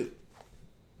what they do.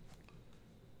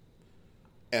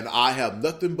 And I have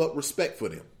nothing but respect for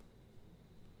them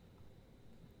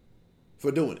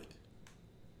for doing it.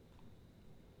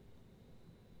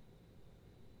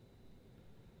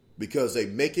 Because they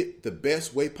make it the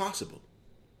best way possible.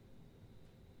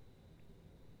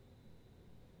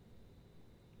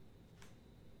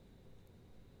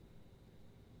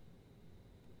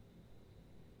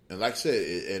 And like I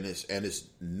said, and it's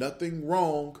nothing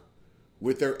wrong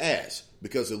with their ass,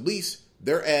 because at least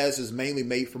their ass is mainly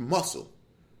made from muscle.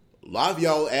 A lot of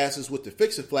y'all asses with the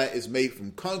fix-a-flat is made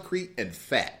from concrete and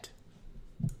fat.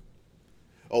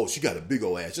 Oh, she got a big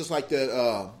old ass, just like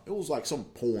that. It was like some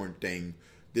porn thing.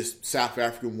 This South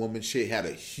African woman, she had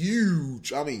a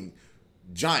huge,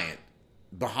 giant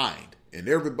behind, and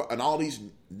everybody and all these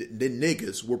the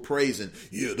niggas were praising.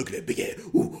 Yeah, look at that big ass.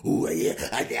 Ooh,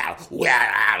 yeah,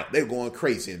 wow. They were going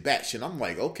crazy and batshit. I'm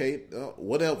like, okay,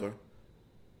 whatever.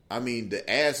 I mean, the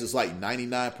ass is like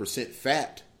 99%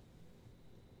 fat.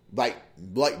 Like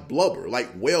blubber,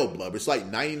 like whale blubber. It's like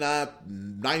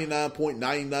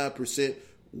 99.99%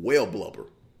 whale blubber.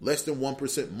 Less than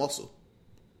 1% muscle.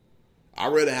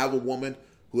 I'd rather have a woman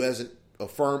who has a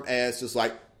firm ass that's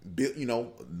like,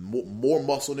 more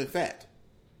muscle than fat.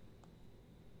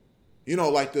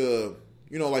 Like the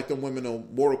women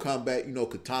on Mortal Kombat,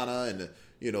 Katana and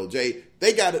Jay.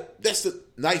 They got it. That's a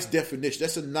nice definition.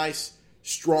 That's a nice,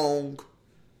 strong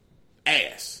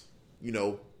ass.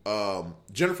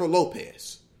 Jennifer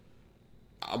Lopez.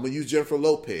 I'm gonna use Jennifer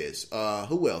Lopez.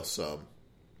 Who else?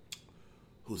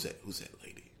 Who's that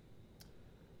lady?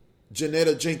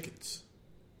 Janetta Jenkins.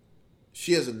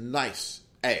 She has a nice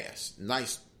ass,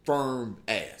 nice firm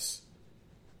ass.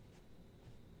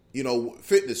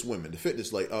 Fitness women, the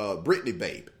fitness lady, Brittany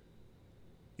Babe.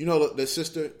 The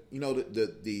sister,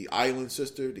 the island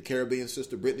sister, the Caribbean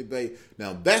sister, Brittany Babe.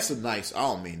 Now that's that's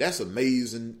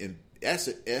amazing, and that's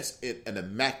an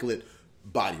immaculate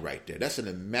body right there. That's an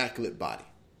immaculate body.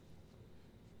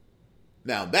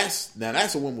 Now that's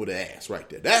a woman with an ass right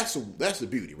there. That's a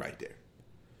beauty right there.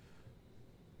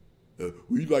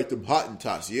 We like them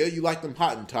Hottentots. Yeah, you like them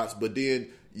Hottentots, but then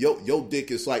your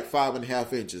dick is like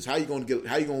 5.5 inches. How you gonna get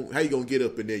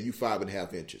up in there? You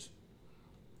 5.5 inches.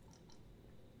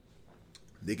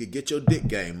 They could get your dick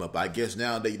game up. I guess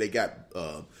now they got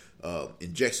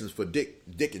injections for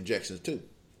dick injections too,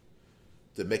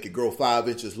 to make it grow 5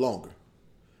 inches longer.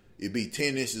 It'd be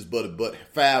 10 inches, but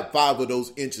five of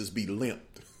those inches be limp.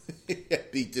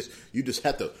 You just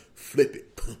have to flip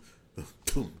it.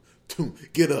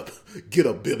 Get up,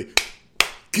 Billy.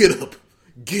 Get up.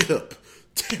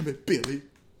 Damn it, Billy.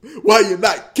 Why you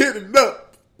not getting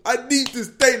up? I need this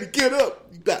thing to get up.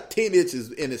 You got 10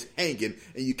 inches and it's hanging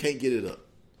and you can't get it up.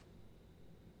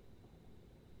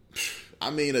 I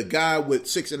mean, a guy with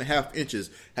 6.5 inches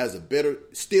has a better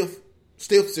stiff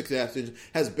 6.5 inches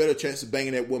has a better chance of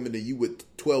banging that woman than you with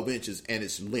 12 inches and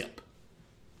it's limp.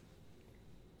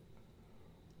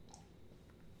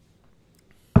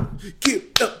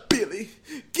 Get up, Billy.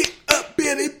 Get up,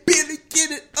 Billy. Billy,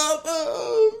 get it up.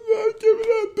 Oh, give it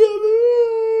up,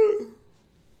 Billy.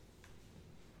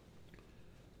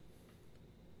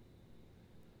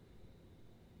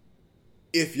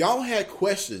 If y'all had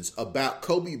questions about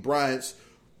Kobe Bryant's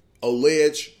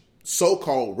alleged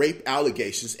so-called rape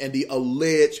allegations and the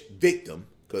alleged victim,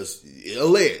 because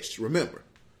alleged, remember,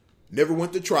 never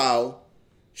went to trial.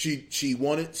 She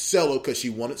wanted Cello because she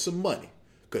wanted some money,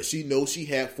 because she knows she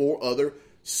had 4 other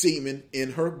semen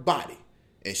in her body,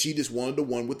 and she just wanted the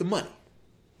one with the money.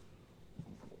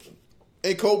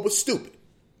 And Kobe was stupid,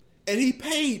 and he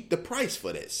paid the price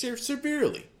for that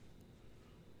severely.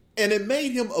 And it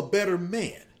made him a better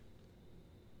man.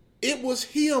 It was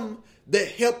him that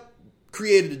helped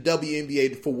create the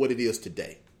WNBA for what it is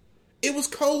today. It was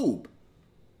Kobe.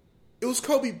 It was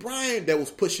Kobe Bryant that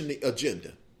was pushing the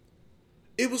agenda.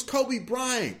 It was Kobe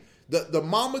Bryant. The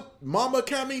Mama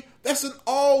Academy, that's an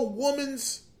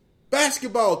all-women's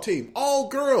basketball team. All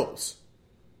girls.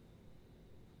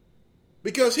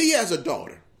 Because he has a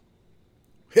daughter.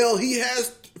 Hell, he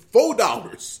has 4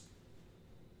 daughters.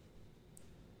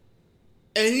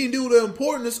 And he knew the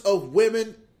importance of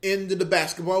women in the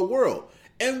basketball world.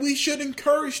 And we should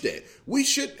encourage that. We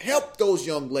should help those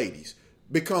young ladies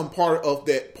become part of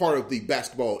the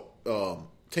basketball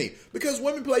team. Because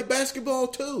women play basketball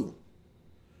too.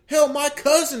 Hell, my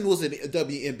cousin was in the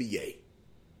WNBA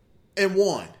and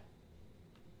won.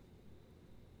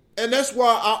 And that's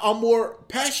why I'm more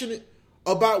passionate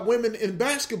about women in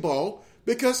basketball,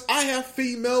 because I have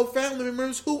female family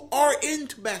members who are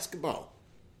into basketball.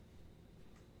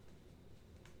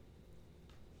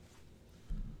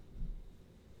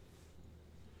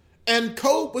 And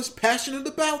Kobe was passionate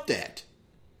about that.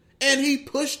 And he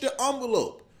pushed the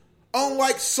envelope.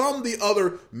 Unlike some of the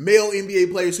other male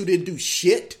NBA players who didn't do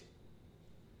shit.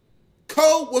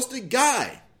 Kobe was the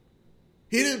guy.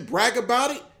 He didn't brag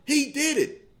about it. He did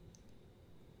it.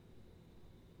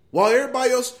 While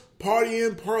everybody else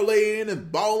partying, parlaying,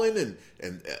 and balling,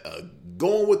 and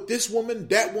going with this woman,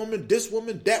 that woman, this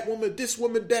woman, that woman, this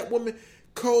woman, that woman,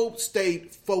 Kobe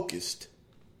stayed focused.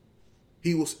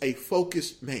 He was a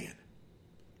focused man.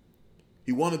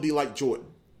 He wanted to be like Jordan.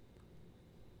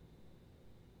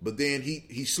 But then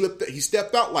he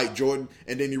stepped out like Jordan,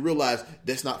 and then he realized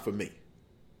that's not for me.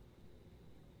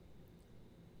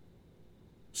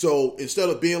 So instead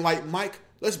of being like Mike,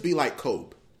 let's be like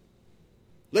Kobe.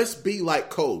 Let's be like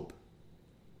Kobe.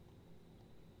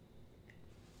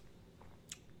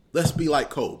 Let's be like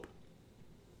Kobe.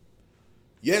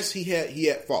 Yes, he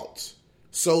had faults.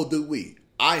 So do we.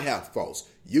 I have faults.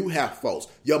 You have faults.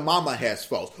 Your mama has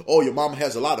faults. Oh, your mama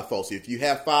has a lot of faults. If you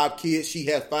have 5 kids, she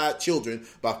has 5 children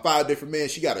by 5 different men.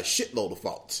 She got a shitload of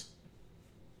faults.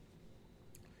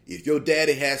 If your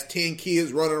daddy has 10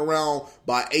 kids running around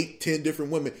by 8, 10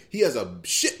 different women, he has a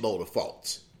shitload of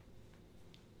faults.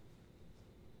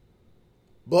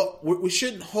 But we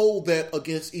shouldn't hold that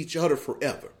against each other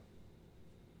forever.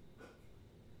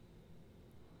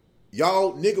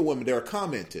 Y'all nigga women, they're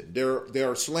commenting.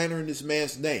 They're slandering this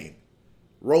man's name.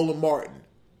 Roland Martin,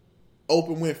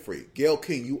 Oprah Winfrey, Gayle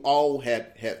King, you all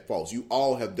had faults. You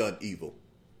all have done evil.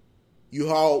 You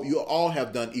all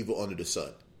have done evil under the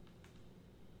sun.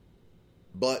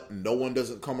 But no one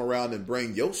doesn't come around and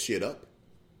bring your shit up.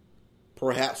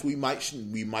 Perhaps we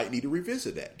might need to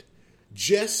revisit that.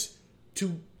 Just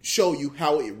to show you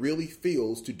how it really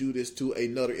feels to do this to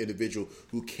another individual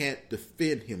who can't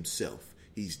defend himself.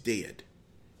 He's dead.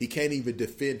 He can't even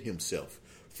defend himself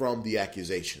from the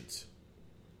accusations.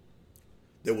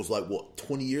 There was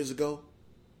 20 years ago?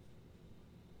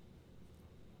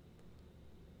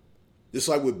 Just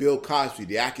like with Bill Cosby,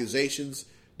 the accusations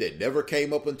that never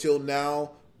came up until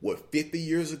now, 50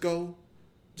 years ago?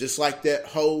 Just like that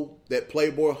hoe, that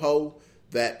Playboy hoe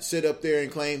that sit up there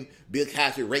and claimed Bill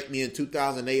Cosby raped me in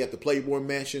 2008 at the Playboy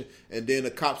Mansion, and then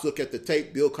the cops look at the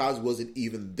tape, Bill Cosby wasn't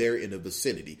even there in the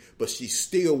vicinity. But she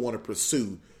still want to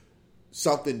pursue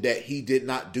something that he did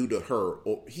not do to her,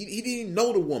 or he didn't even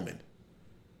know the woman.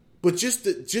 But just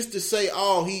to say,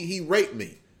 oh, he raped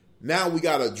me. Now we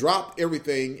got to drop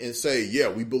everything and say, yeah,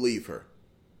 we believe her.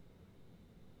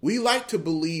 We like to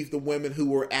believe the women who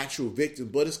were actual victims,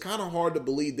 but it's kind of hard to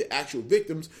believe the actual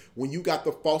victims when you got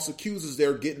the false accusers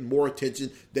there getting more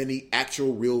attention than the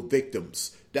actual real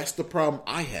victims. That's the problem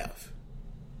I have.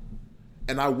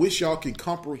 And I wish y'all can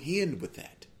comprehend with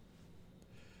that.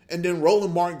 And then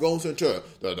Roland Martin goes into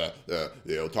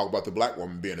talk about the black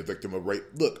woman being a victim of rape.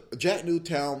 Look, Jack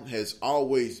Newtown has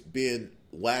always been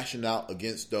lashing out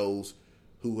against those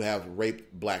who have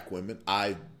raped black women.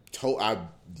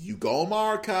 You go on my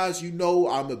archives, you know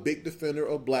I'm a big defender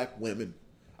of black women.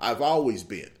 I've always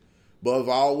been. But I've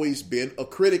always been a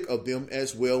critic of them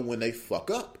as well when they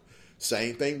fuck up.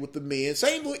 Same thing with the men.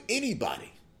 Same with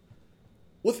anybody.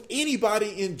 With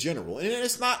anybody in general. And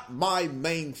it's not my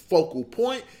main focal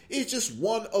point. It's just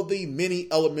one of the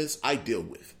many elements I deal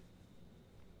with.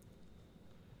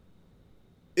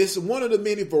 It's one of the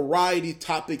many variety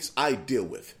topics I deal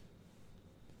with.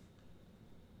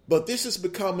 But this is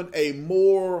becoming a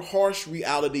more harsh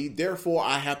reality. Therefore,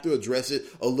 I have to address it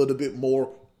a little bit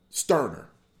more sterner.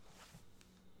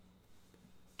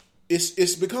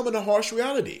 It's becoming a harsh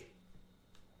reality.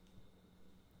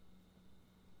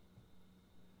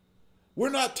 We're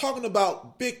not talking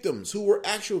about victims who were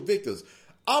actual victims.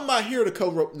 I'm not here to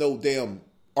cover up no damn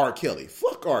R. Kelly.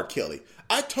 Fuck R. Kelly.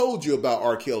 I told you about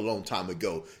R. Kelly a long time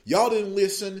ago. Y'all didn't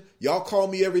listen. Y'all call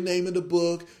me every name in the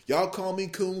book. Y'all call me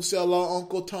Coon Seller,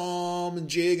 Uncle Tom, and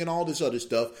Jig, and all this other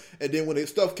stuff. And then when the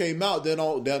stuff came out, then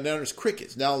there's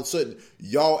crickets. Now all of a sudden,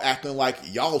 y'all acting like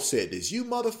y'all said this. You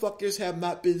motherfuckers have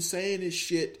not been saying this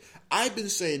shit. I've been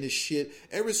saying this shit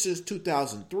ever since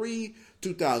 2003,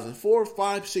 2004,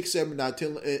 5, 6, 7, 9,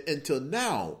 10, until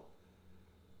now.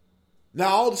 Now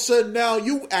all of a sudden now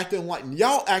y'all acting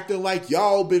like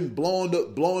y'all been blowing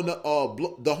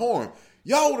the horn.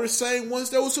 Y'all were the same ones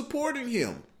that were supporting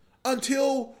him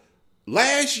until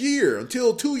last year,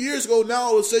 until 2 years ago. Now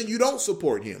all of a sudden you don't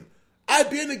support him. I've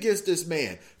been against this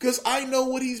man because I know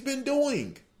what he's been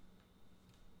doing.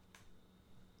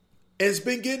 And it's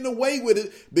been getting away with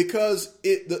it because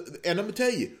and I'm gonna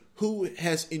tell you who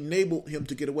has enabled him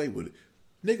to get away with it.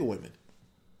 Nigga women.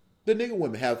 The nigga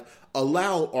women have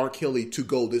allowed R. Kelly to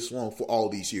go this long for all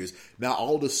these years. Now,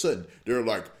 all of a sudden, they're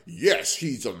like, yes,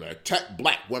 he's an attack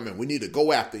black women. We need to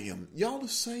go after him. Y'all the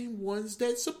same ones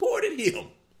that supported him.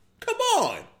 Come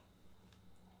on.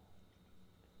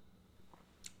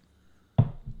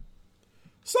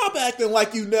 Stop acting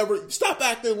like you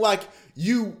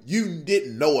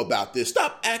didn't know about this.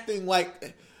 Stop acting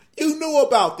like you knew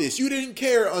about this. You didn't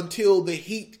care until the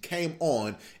heat came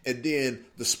on, and then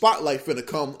the spotlight finna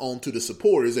come on to the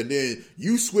supporters, and then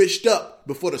you switched up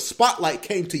before the spotlight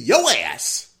came to your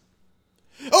ass.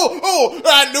 Oh,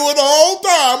 I knew it the whole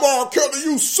time, R. Kelly,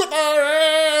 you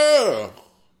sucker.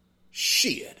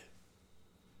 Shit.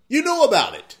 You knew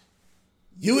about it.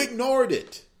 You ignored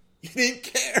it. You didn't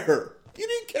care. You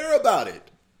didn't care about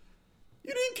it.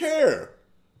 You didn't care.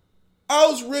 I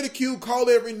was ridiculed, called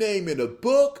every name in the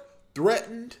book,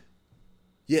 threatened.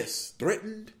 Yes,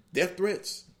 threatened, death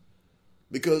threats.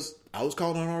 Because I was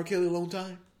called on R. Kelly a long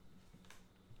time.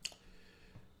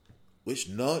 Which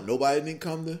nobody didn't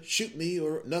come to shoot me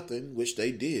or nothing, which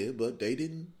they did, but they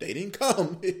didn't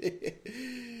come.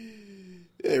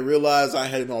 They realized I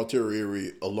had an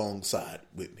artillery alongside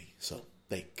with me, so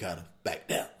they kind of backed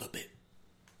down a bit.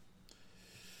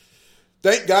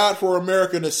 Thank God for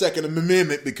America and the Second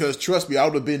Amendment, because trust me, I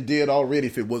would have been dead already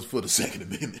if it wasn't for the Second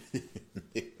Amendment.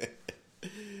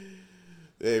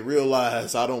 They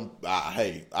realize I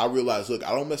realize, look,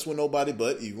 I don't mess with nobody,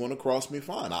 but you want to cross me,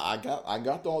 fine. I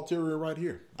got the artillery right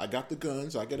here. I got the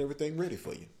guns. I got everything ready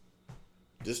for you.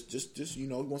 Just you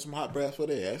want some hot brass for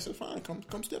that? I said, fine,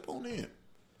 come step on in.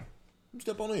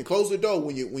 Step on in. Close the door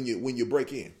when you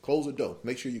break in. Close the door.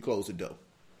 Make sure you close the door.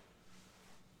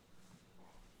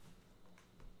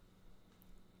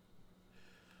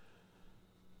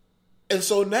 And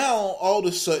so now, all of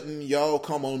a sudden, y'all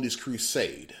come on this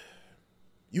crusade.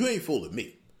 You ain't fooling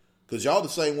me, because y'all the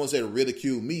same ones that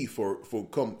ridicule me for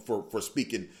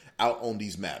speaking out on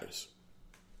these matters.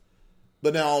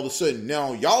 But now all of a sudden,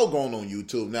 now y'all going on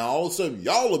YouTube. Now all of a sudden,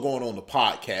 y'all are going on the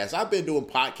podcast. I've been doing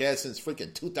podcasts since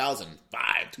freaking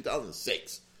 2005,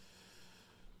 2006.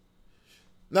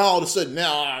 Now all of a sudden,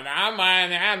 now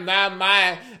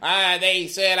they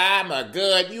said I'm a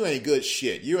good. You ain't good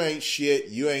shit. You ain't shit.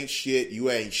 You ain't shit. You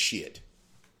ain't shit.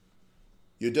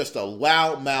 You're just a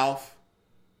loudmouth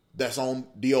that's on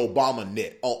the Obama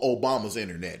net, on Obama's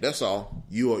internet. That's all.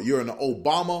 You're an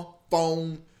Obama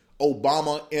phone,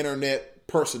 Obama internet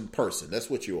person. That's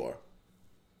what you are.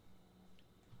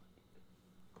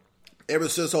 Ever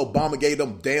since Obama gave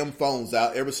them damn phones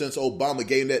out, ever since Obama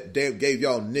gave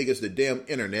y'all niggas the damn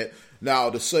internet, now all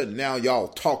of a sudden, now y'all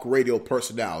talk radio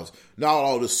personalities. Now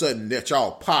all of a sudden that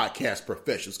y'all podcast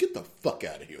professionals. Get the fuck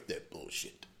out of here with that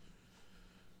bullshit.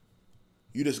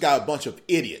 You just got a bunch of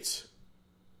idiots.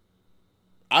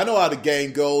 I know how the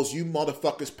game goes. You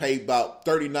motherfuckers pay about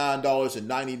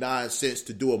 $39.99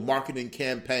 to do a marketing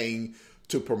campaign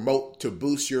to promote, to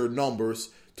boost your numbers,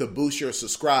 to boost your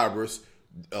subscribers.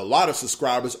 A lot of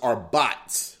subscribers are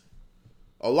bots.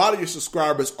 A lot of your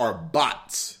subscribers are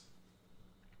bots.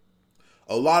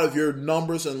 A lot of your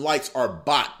numbers and likes are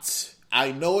bots.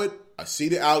 I know it. I see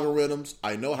the algorithms.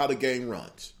 I know how the game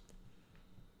runs.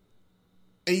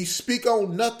 And you speak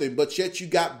on nothing, but yet you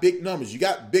got big numbers. You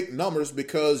got big numbers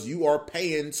because you are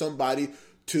paying somebody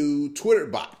to Twitter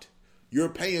bot. You're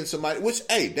paying somebody, which,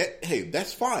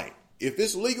 that's fine. If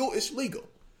it's legal, it's legal.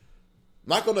 I'm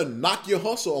not going to knock your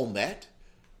hustle on that.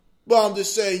 But I'm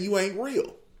just saying you ain't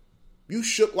real. You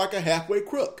shook like a halfway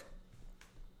crook.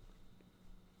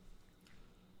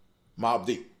 Mobb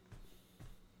Deep.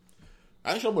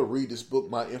 Actually, I'm going to read this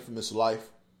book, My Infamous Life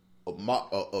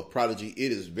of Prodigy.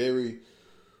 It is very...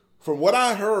 From what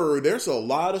I heard, there's a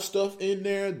lot of stuff in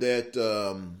there that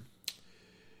a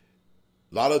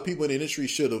lot of people in the industry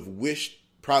should have wished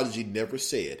Prodigy never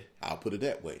said. I'll put it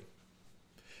that way.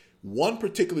 One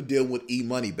particular deal with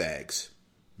E-Moneybags.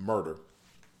 Murder.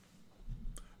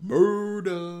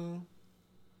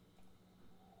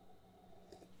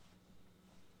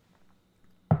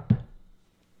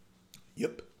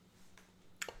 Yep.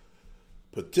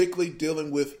 Particularly dealing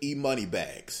with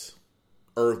E-Moneybags.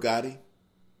 Irv Gotti.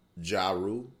 Ja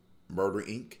Rule, Murder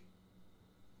Inc.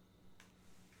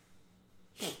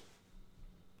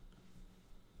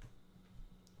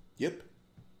 Yep.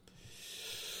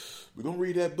 We're going to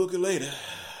read that book later.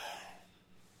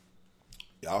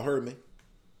 Y'all heard me.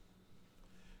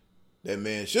 That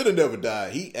man should have never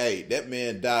died. That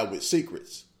man died with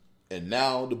secrets. And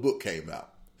now the book came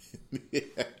out.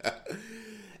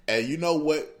 And you know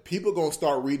what? People going to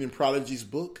start reading Prodigy's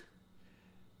book.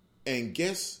 And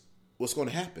guess what's going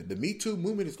to happen? The Me Too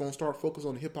movement is going to start focusing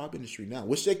on the hip-hop industry now,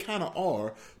 which they kind of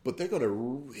are, but they're going to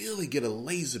really get a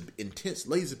intense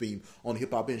laser beam on the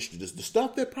hip-hop industry. The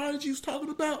stuff that Prodigy was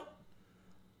talking about,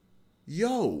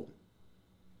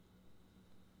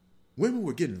 women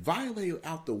were getting violated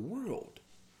out the world.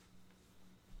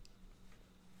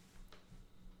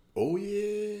 Oh,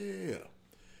 yeah.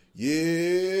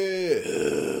 Yeah.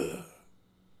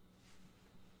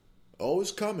 Oh,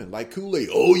 it's coming like Kool-Aid.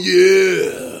 Oh,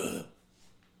 yeah.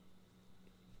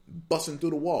 Busting through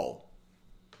the wall.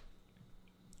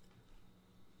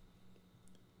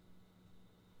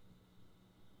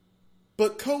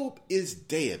 But Kobe is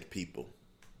dead, people.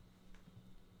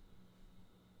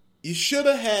 You should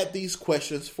have had these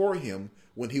questions for him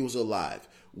when he was alive.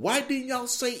 Why didn't y'all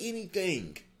say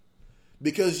anything?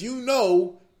 Because you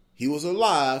know he was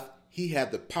alive, he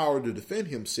had the power to defend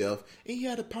himself, and he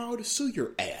had the power to sue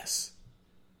your ass.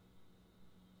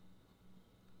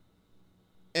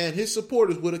 And his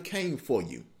supporters would have came for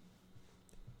you.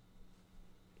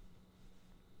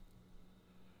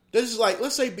 This is like,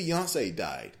 let's say Beyonce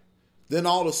died. Then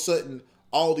all of a sudden,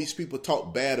 all these people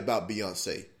talk bad about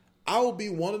Beyonce. I will be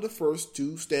one of the first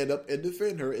to stand up and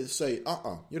defend her and say,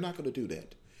 you're not going to do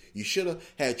that. You should have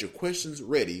had your questions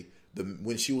ready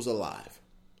when she was alive.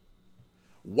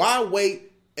 Why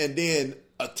wait and then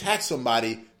attack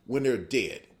somebody when they're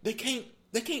dead? They can't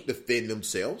defend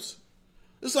themselves.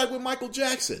 It's like with Michael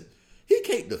Jackson. He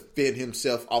can't defend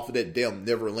himself off of that damn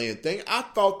Neverland thing. I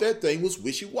thought that thing was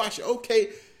wishy-washy. Okay,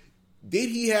 did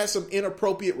he have some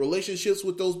inappropriate relationships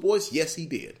with those boys? Yes, he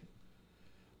did.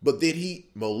 But did he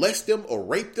molest them or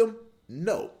rape them?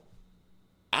 No.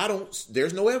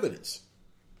 There's no evidence.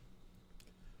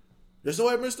 There's no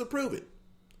evidence to prove it.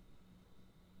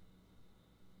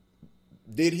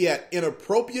 Did he have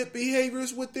inappropriate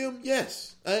behaviors with them?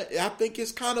 Yes. I think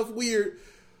it's kind of weird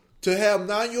to have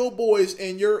 9-year-old boys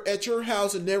and you're at your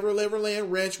house in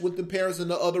Neverland Ranch with the parents in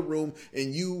the other room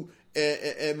and you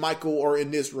and Michael are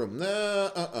in this room.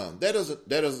 That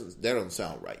doesn't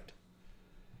sound right.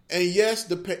 And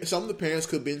yes, some of the parents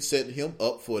could have been setting him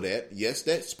up for that. Yes,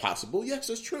 that's possible. Yes,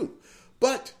 that's true.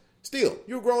 But still,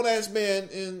 you're a grown-ass man,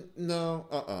 and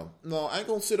no, I ain't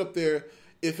gonna sit up there.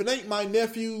 If it ain't my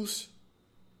nephews,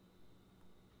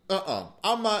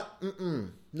 I'm not,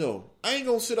 no. I ain't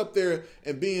gonna sit up there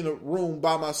and be in a room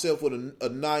by myself with a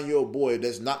 9-year-old boy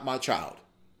that's not my child.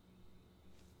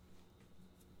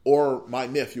 Or my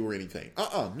nephew or anything.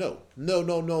 No.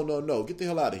 Get the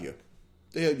hell out of here.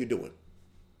 What the hell you doing?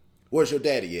 Where's your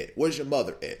daddy at? Where's your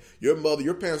mother at?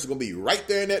 Your parents are going to be right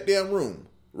there in that damn room.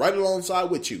 Right alongside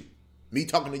with you. Me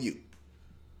talking to you.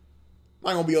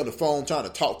 I'm not going to be on the phone trying to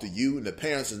talk to you and the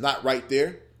parents is not right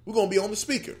there. We're going to be on the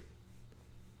speaker.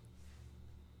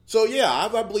 So yeah,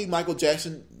 I believe Michael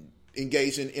Jackson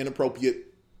engaged in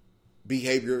inappropriate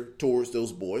behavior towards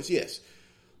those boys. Yes.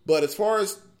 But as far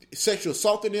as sexual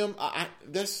assaulting them,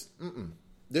 there's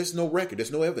no record.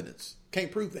 There's no evidence. Can't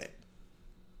prove that.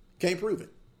 Can't prove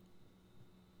it.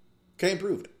 Can't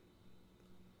prove it.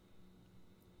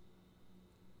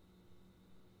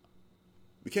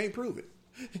 We can't prove it.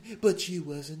 But you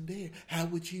wasn't there. How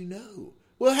would you know?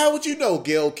 Well, how would you know,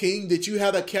 Gayle King? Did you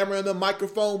have a camera and a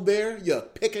microphone there? You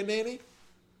pickaninny?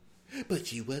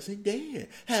 But you wasn't there.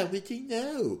 How would you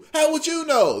know? How would you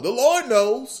know? The Lord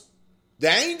knows. The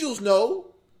angels know.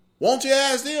 Won't you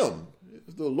ask them?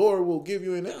 If the Lord will give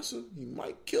you an answer, he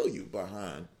might kill you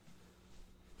behind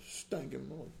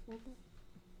stinking motherfucker.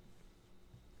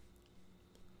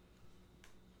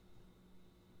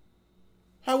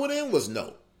 How would endless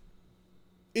know?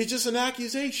 It's just an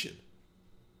accusation.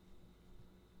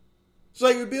 It's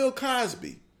like with Bill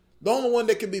Cosby. The only one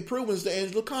that can be proven is the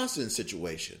Angela Constance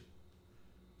situation.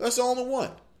 That's the only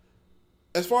one.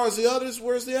 As far as the others,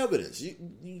 where's the evidence?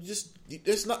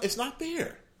 It's not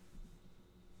there.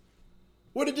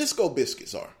 Where the disco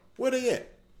biscuits are? Where they at?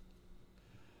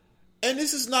 And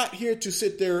this is not here to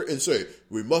sit there and say,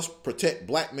 we must protect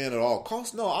black men at all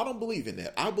costs. No, I don't believe in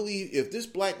that. I believe if this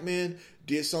black man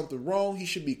did something wrong, he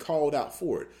should be called out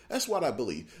for it. That's what I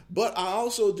believe. But I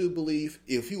also do believe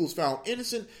if he was found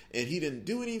innocent and he didn't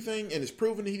do anything and it's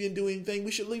proven he didn't do anything,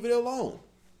 we should leave it alone.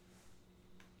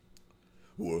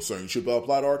 Well, saying should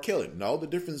apply to R. Kelly. No, the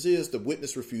difference is the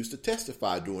witness refused to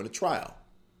testify during the trial.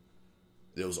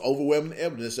 There was overwhelming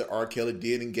evidence that R. Kelly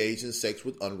did engage in sex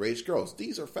with underage girls.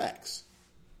 These are facts.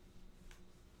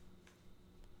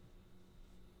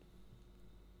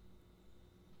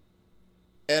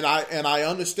 And I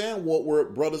understand where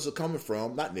brothers are coming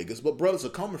from, not niggas, but brothers are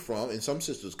coming from, and some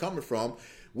sisters coming from,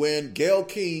 when Gayle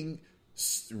King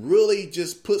really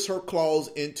just puts her claws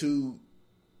into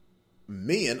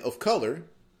men of color,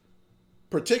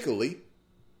 particularly,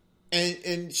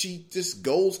 and she just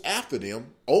goes after them.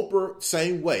 Oprah,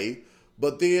 same way.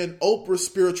 But then Oprah's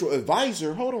spiritual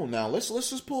advisor, hold on now, let's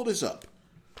just pull this up.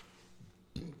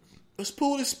 Let's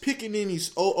pull this Pickaninny's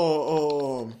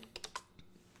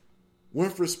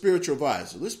Winfrey spiritual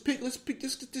advisor. Let's pick this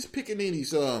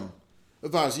Pickaninny's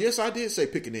advisor. Yes, I did say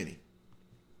Pickaninny.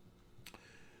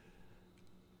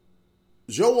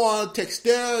 Joan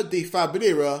Texter de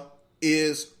Fabrera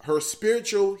is her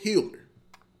spiritual healer.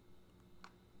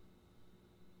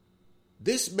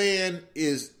 This man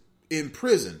is in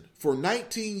prison for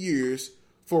 19 years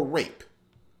for rape.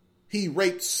 He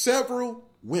raped several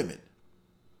women,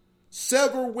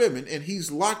 and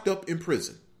he's locked up in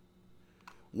prison.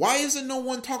 Why isn't no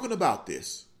one talking about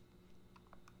this?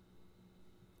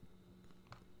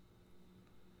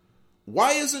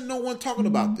 Why isn't no one talking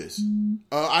about this?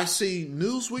 I see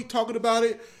Newsweek talking about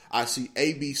it. I see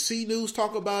ABC News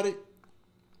talk about it.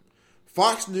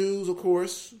 Fox News, of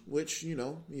course, which,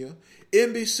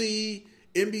 NBC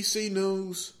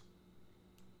News.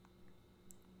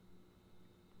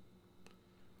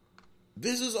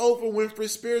 This is Oprah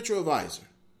Winfrey's spiritual advisor.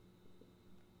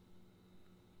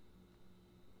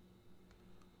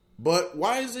 But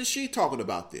why isn't she talking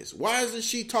about this? Why isn't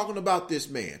she talking about this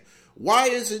man? Why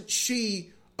isn't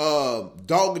she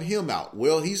dogging him out?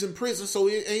 Well, he's in prison, so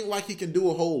it ain't like he can do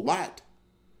a whole lot.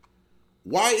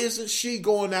 Why isn't she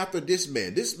going after this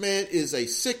man? This man is a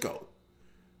sicko.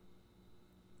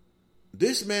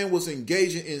 This man was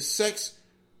engaging in sex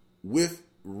with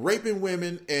raping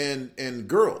women and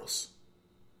girls.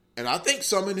 And I think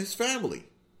some in his family,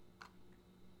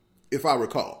 if I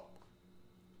recall.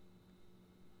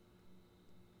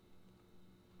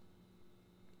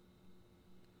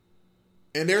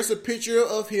 And there's a picture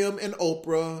of him and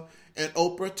Oprah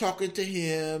talking to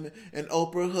him, and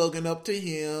Oprah hugging up to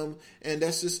him, and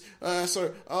that's just,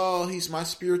 oh, he's my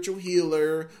spiritual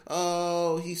healer.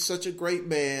 Oh, he's such a great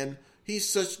man. He's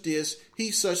such this,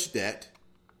 he's such that.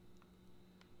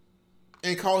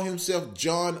 And call himself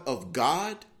John of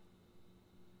God.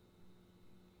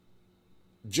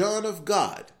 John of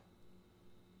God.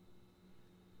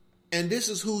 And this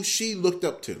is who she looked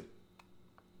up to.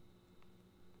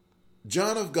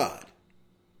 John of God.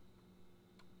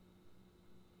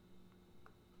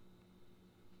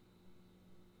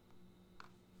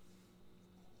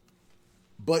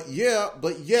 But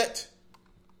yet,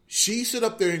 she stood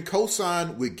up there and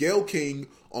co-signed with Gayle King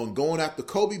on going after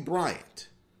Kobe Bryant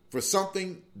for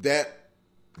something that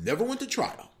never went to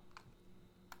trial.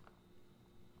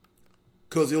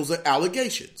 Because it was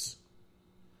allegations.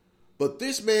 But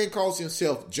this man calls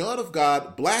himself John of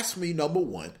God, blasphemy number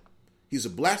 1. He's a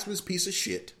blasphemous piece of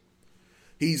shit.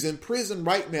 He's in prison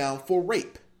right now for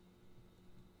rape.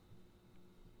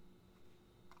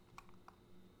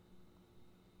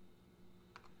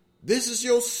 This is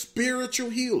your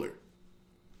spiritual healer.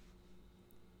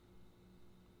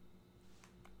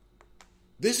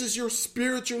 This is your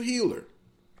spiritual healer,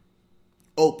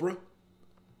 Oprah.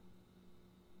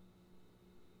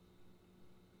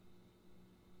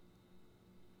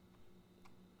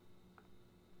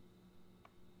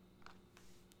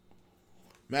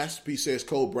 Masterpiece says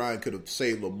Kobe Bryant could have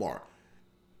saved Lamar.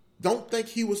 Don't think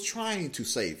he was trying to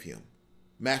save him.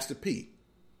 Master P.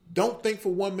 Don't think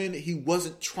for 1 minute he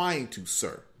wasn't trying to,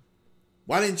 sir.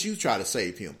 Why didn't you try to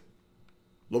save him?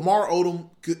 Lamar Odom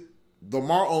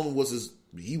was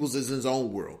in his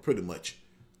own world, pretty much.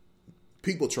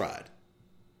 People tried.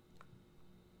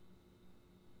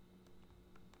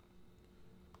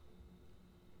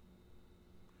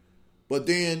 But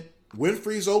then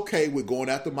Winfrey's okay with going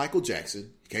after Michael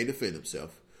Jackson. He can't defend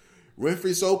himself.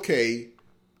 Winfrey's okay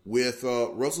with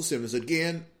Russell Simmons.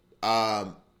 Again,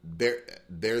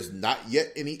 there's not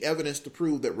yet any evidence to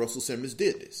prove that Russell Simmons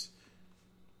did this.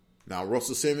 Now,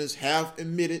 Russell Simmons have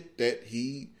admitted that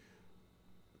he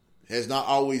has not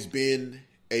always been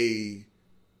a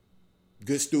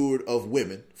good steward of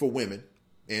women,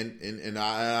 and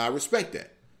I respect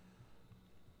that.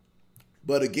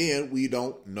 But again, we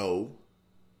don't know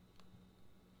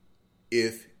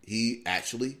if he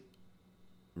actually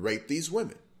raped these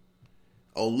women,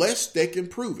 unless they can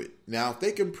prove it. Now, if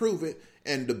they can prove it,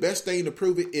 and the best thing to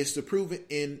prove it is to prove it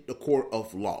in the court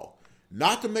of law.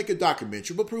 Not to make a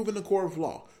documentary, but prove in the court of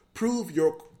law. Prove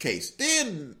your case.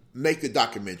 Then make the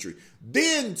documentary.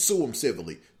 Then sue them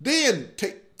civilly. Then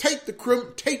take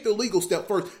the legal step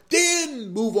first.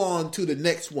 Then move on to the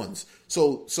next ones.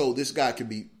 So this guy can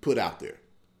be put out there.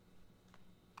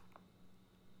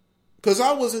 Because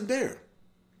I wasn't there.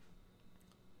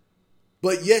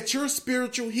 But yet your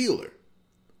spiritual healer,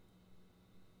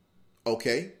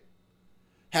 okay,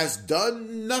 has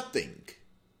done nothing.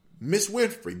 Miss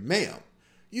Winfrey, ma'am,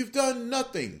 you've done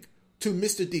nothing to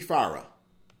Mr. DeFara.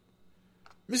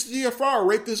 Mr. DeFara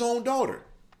raped his own daughter.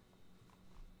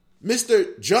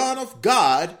 Mr. John of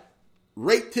God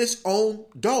raped his own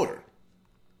daughter.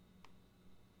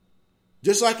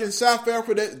 Just like in South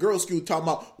Africa, that girls' school talking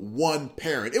about one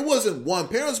parent. It wasn't one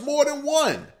parent, it was more than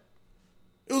one.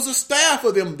 It was a staff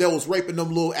of them that was raping them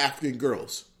little African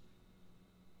girls.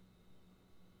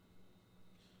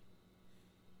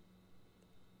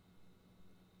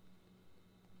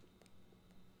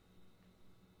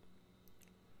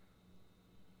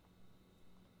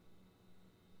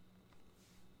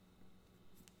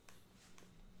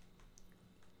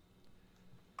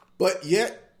 But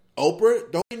yet,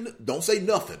 Oprah don't say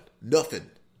nothing.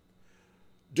 Nothing.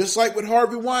 Just like with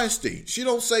Harvey Weinstein. She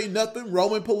don't say nothing.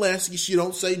 Roman Polanski, she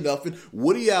don't say nothing.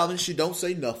 Woody Allen, she don't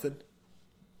say nothing.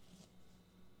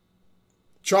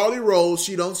 Charlie Rose,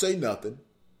 she don't say nothing.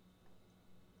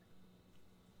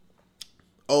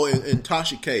 Oh, and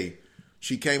Tasha K,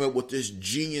 she came up with this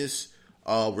genius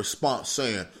response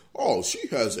saying, "Oh, she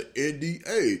has an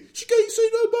NDA. She can't say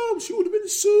nothing about him. She would have been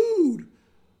sued."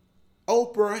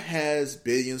 Oprah has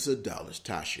billions of dollars,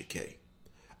 Tasha K.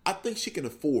 I think she can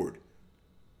afford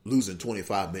losing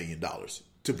 $25 million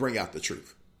to bring out the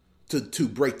truth, to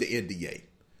break the NDA.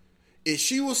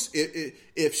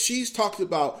 If she's talking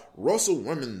about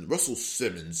Russell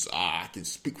Simmons, I can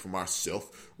speak for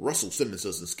myself. Russell Simmons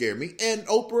doesn't scare me. And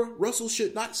Oprah, Russell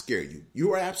should not scare you.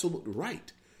 You are absolutely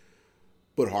right.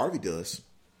 But Harvey does.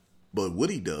 But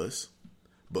Woody does.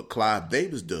 But Clive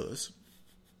Davis does.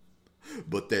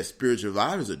 But that spiritual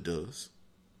advisor does.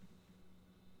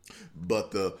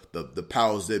 But the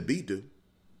powers that be do.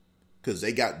 Because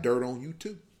they got dirt on you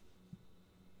too.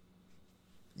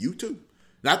 You too.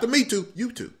 Not the Me Too,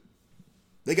 you too.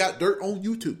 They got dirt on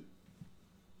you too.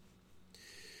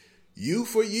 You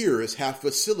for years have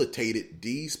facilitated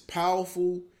these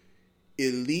powerful,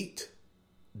 elite,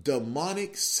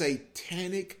 demonic,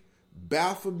 satanic,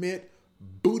 Baphomet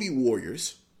booty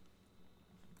warriors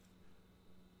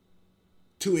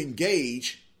to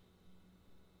engage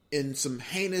in some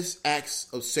heinous acts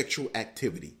of sexual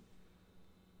activity.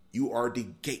 You are the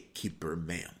gatekeeper,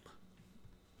 ma'am.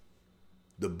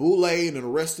 The Boule and the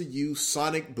rest of you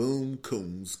sonic boom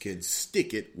coons can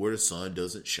stick it where the sun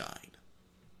doesn't shine.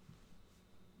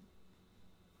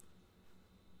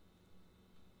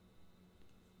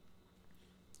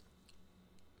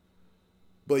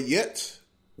 But yet,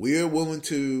 we are willing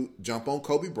to jump on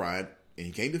Kobe Bryant, and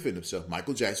he can't defend himself.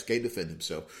 Michael Jackson can't defend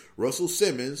himself. Russell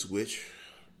Simmons, which,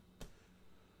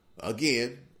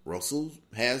 again, Russell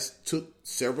has took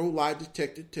several lie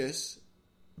detector tests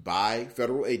by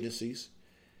federal agencies,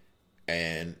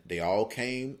 and they all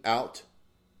came out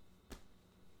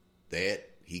that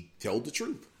he told the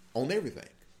truth on everything.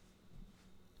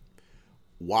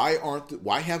 Why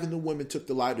haven't the women took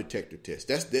the lie detector test?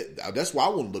 That's why I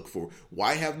want to look for.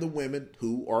 Why haven't the women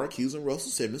who are accusing Russell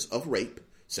Simmons of rape,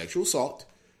 sexual assault,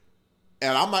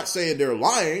 and I'm not saying they're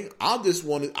lying. I just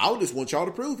want y'all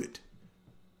to prove it.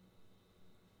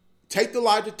 Take the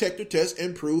lie detector test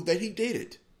and prove that he did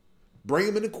it. Bring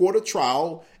him in a court of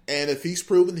trial, and if he's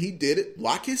proven he did it,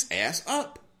 lock his ass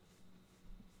up.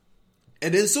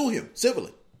 And then sue him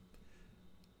civilly.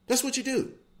 That's what you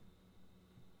do.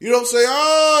 You don't say,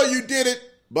 "Oh, you did it,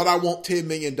 but I want $10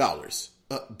 million.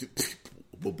 What?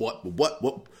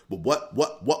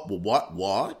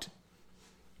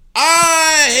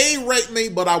 He raped me,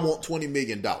 but I want $20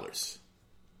 million.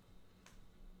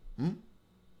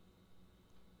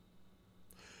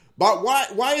 But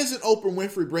why isn't Oprah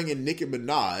Winfrey bringing Nicki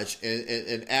Minaj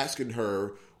and asking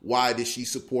her why did she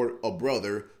support a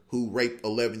brother who raped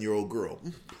 11-year-old girl?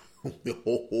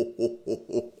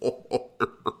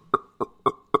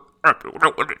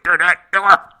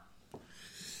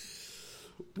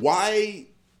 Why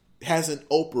hasn't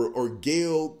Oprah or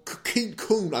Gayle King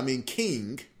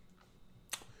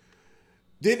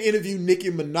didn't interview Nicki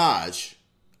Minaj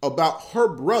about her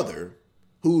brother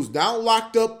who's now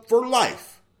locked up for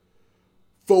life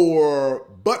for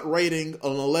butt rating an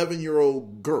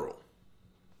 11-year-old girl?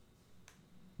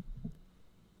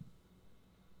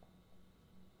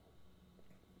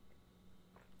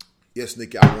 Yes,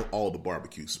 Nikki, I want all the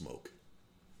barbecue smoke.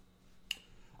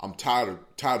 I'm tired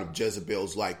of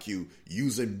Jezebels like you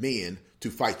using men to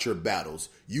fight your battles,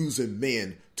 using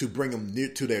men to bring them near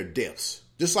to their deaths.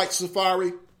 Just like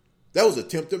Safari, that was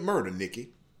attempted murder, Nikki.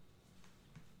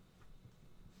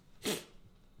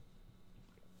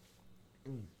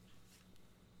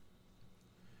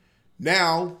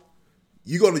 Now,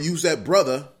 you're going to use that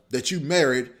brother that you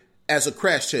married as a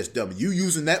crash test dummy. You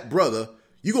using that brother,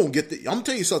 you're going to get I'm going to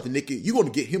tell you something, Nikki, you're going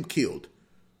to get him killed.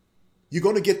 You're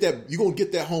going to get that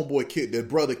homeboy killed, that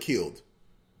brother killed.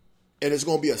 And it's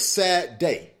going to be a sad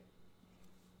day.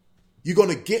 You're going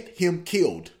to get him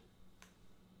killed.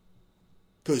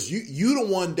 Because you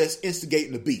the one that's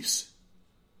instigating the beefs.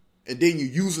 And then you're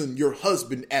using your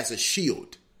husband as a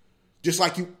shield. Just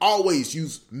like you always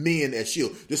use men as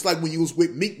shield. Just like when you was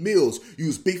with Meek Mills, you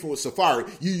was beefing with Safari.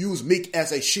 You use Meek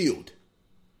as a shield.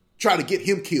 Try to get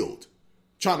him killed.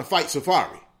 Trying to fight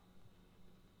Safari.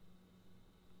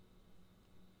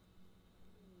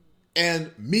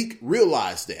 And Meek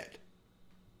realized that.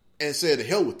 And said, "The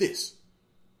hell with this.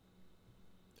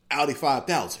 Audi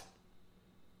 5000.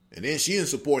 And then she didn't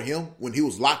support him when he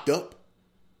was locked up.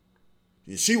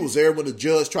 And she was there when the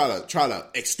judge tried to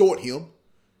extort him.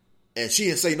 And she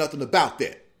didn't say nothing about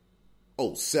that.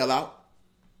 Oh, sellout.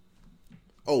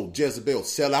 Oh, Jezebel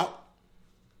sellout.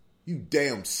 You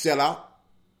damn sellout.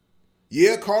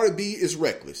 Yeah, Cardi B is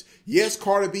reckless. Yes,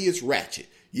 Cardi B is ratchet.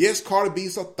 Yes, Cardi B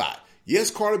is a thought.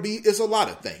 Yes, Cardi B is a lot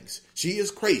of things. She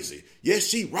is crazy. Yes,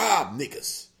 she robbed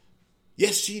niggas.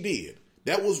 Yes, she did.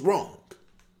 That was wrong.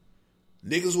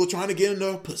 Niggas were trying to get in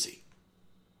her pussy.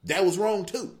 That was wrong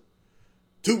too.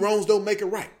 Two wrongs don't make it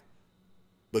right.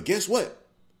 But guess what?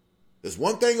 There's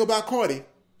one thing about Cardi.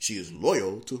 She is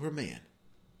loyal to her man.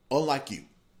 Unlike you.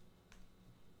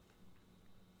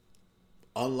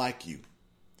 Unlike you.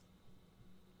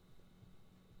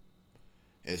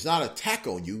 And it's not an attack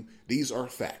on you. These are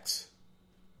facts.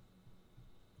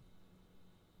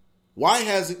 Why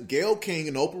hasn't Gayle King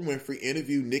and Oprah Winfrey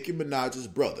interviewed Nicki Minaj's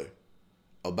brother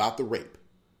about the rape?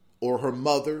 Or her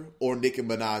mother or Nicki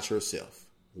Minaj herself?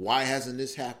 Why hasn't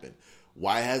this happened?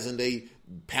 Why hasn't they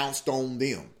pounced on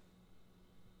them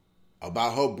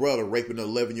about her brother raping an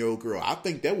 11-year-old girl? I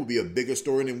think that would be a bigger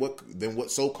story than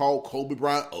what so-called Kobe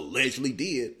Bryant allegedly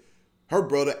did. Her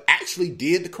brother actually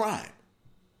did the crime.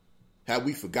 Have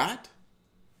we forgot?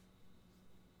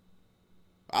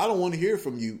 I don't want to hear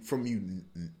from you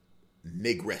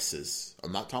negresses.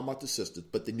 I'm not talking about the sisters,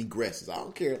 but the negresses. I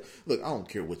don't care. Look, I don't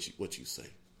care what you say.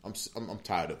 I'm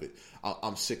tired of it.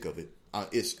 I'm sick of it.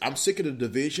 I'm sick of the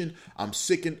division. I'm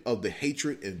sick of the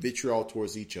hatred and vitriol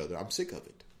towards each other. I'm sick of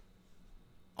it.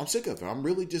 I'm sick of it. I'm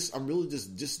really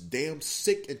just damn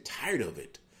sick and tired of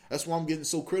it. That's why I'm getting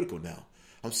so critical now.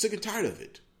 I'm sick and tired of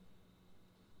it.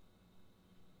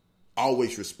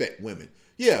 Always respect women.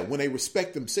 Yeah, when they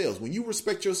respect themselves. When you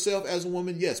respect yourself as a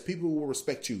woman, yes, people will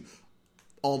respect you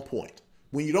on point.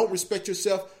 When you don't respect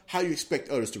yourself, how do you expect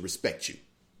others to respect you?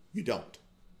 You don't.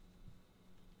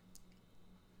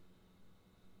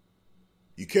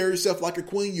 You carry yourself like a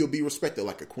queen, you'll be respected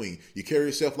like a queen. You carry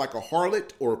yourself like a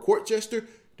harlot or a court jester,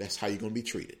 that's how you're going to be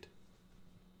treated.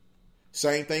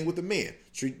 Same thing with the man.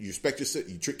 You respect yourself.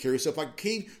 You carry yourself like a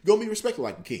king. You're going to be respected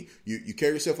like a king. You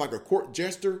carry yourself like a court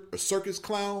jester, a circus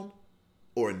clown,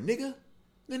 or a nigga,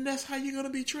 then that's how you're going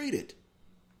to be treated.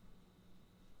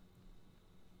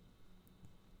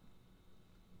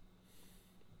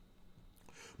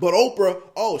 But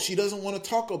Oprah, she doesn't want to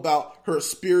talk about her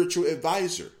spiritual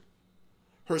advisor.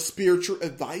 Her spiritual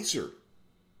advisor.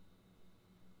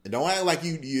 And don't act like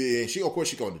and she, of course,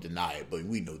 she's going to deny it, but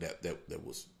we know that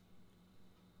was.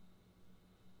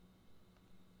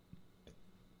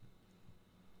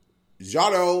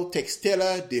 Jaro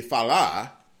Textela de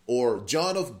Fala, or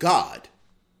John of God,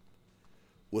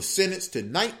 was sentenced to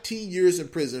 19 years in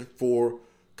prison for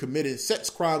committing sex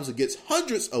crimes against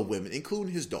hundreds of women,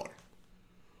 including his daughter.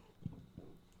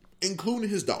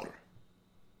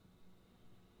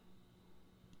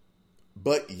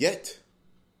 But yet,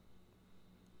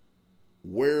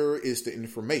 where is the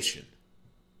information,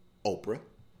 Oprah?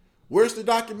 Where's the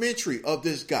documentary of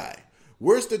this guy?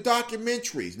 Where's the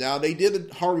documentaries? Now, they did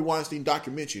the Harvey Weinstein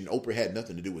documentary, and Oprah had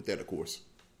nothing to do with that, of course.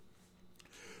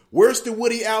 Where's the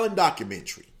Woody Allen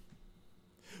documentary?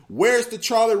 Where's the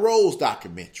Charlie Rose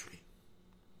documentary?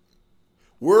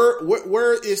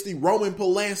 Where is the Roman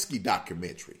Polanski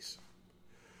documentaries?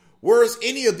 Where's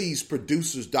any of these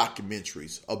producers'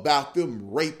 documentaries about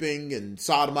them raping and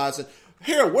sodomizing?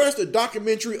 Here, where's the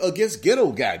documentary against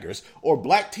ghetto gaggers or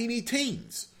black teeny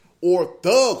teens or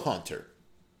Thug Hunter?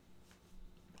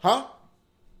 Huh?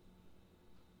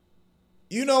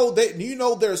 You know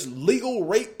there's legal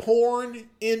rape porn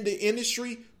in the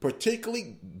industry,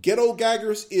 particularly ghetto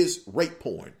gaggers is rape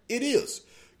porn. It is.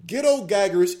 Ghetto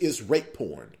gaggers is rape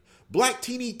porn. Black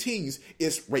teeny teens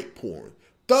is rape porn.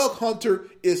 Thug Hunter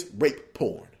is rape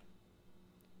porn.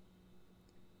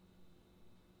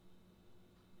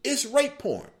 It's rape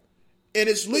porn. And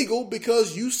it's legal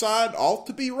because you signed off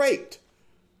to be raped.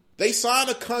 They sign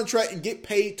a contract and get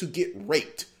paid to get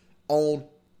raped on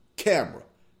camera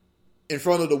in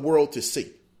front of the world to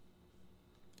see.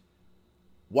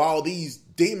 While these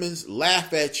demons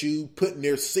laugh at you, putting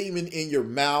their semen in your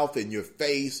mouth and your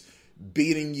face,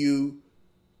 beating you,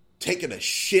 taking a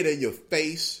shit in your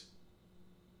face,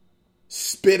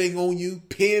 spitting on you,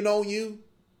 peeing on you.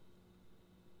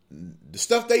 The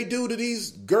stuff they do to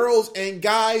these girls and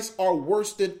guys are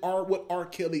worse than what R.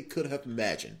 Kelly could have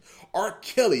imagined. R.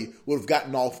 Kelly would have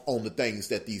gotten off on the things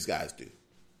that these guys do.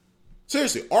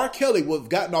 Seriously, R. Kelly would have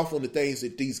gotten off on the things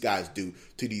that these guys do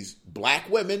to these black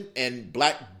women and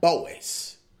black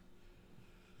boys.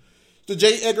 The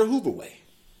J. Edgar Hoover way.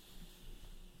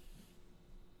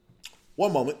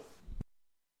 One moment.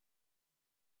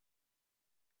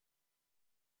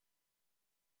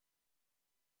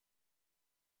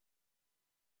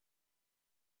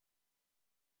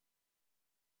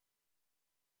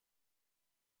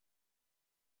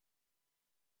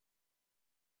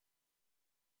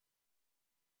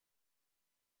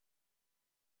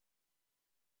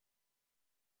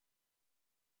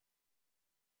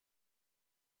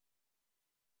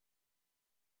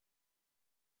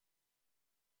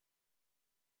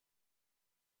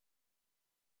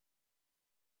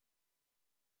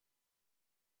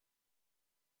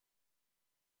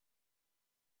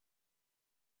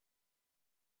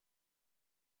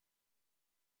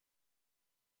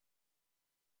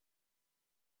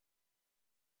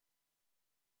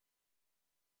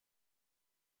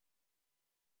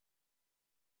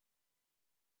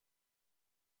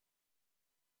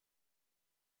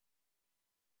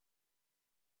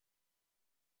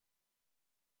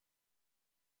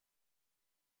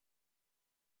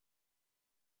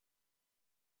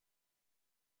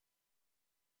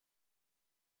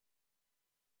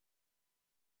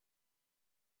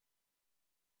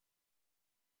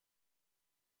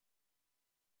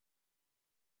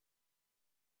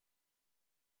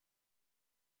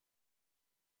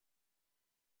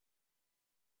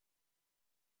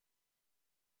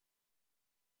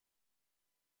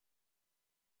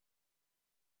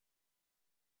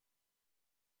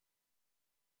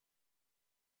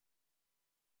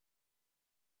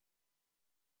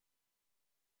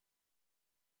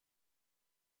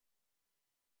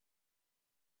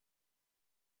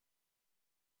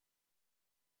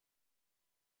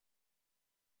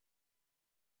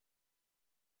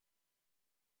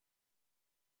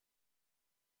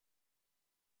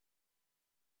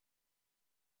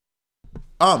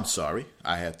 I'm sorry.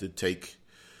 I have to take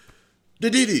the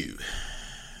doo-doo.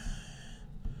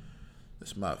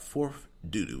 That's my fourth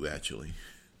doo-doo, actually.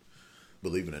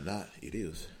 Believe it or not, it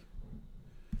is.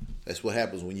 That's what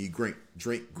happens when you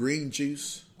drink green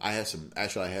juice. I had some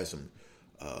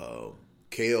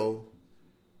kale,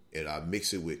 and I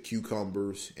mix it with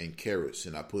cucumbers and carrots,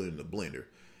 and I put it in the blender.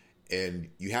 And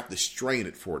you have to strain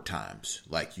it 4 times.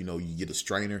 Like, you get a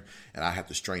strainer, and I have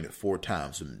to strain it 4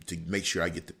 times to make sure I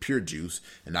get the pure juice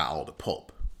and not all the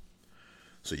pulp.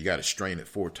 So you got to strain it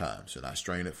 4 times. And I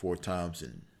strain it 4 times,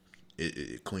 and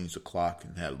it cleans the clock.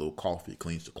 And had a little coffee, it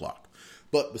cleans the clock.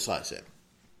 But besides that,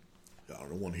 I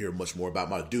don't want to hear much more about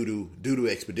my doo-doo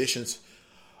expeditions.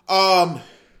 And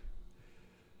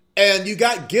you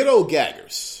got ghetto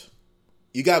gaggers.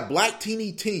 You got black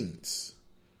teeny teens.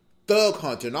 Thug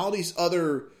Hunter, and all these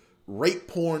other rape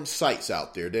porn sites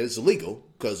out there that is illegal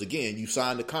because, again, you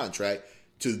signed a contract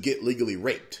to get legally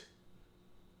raped.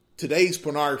 Today's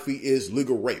pornography is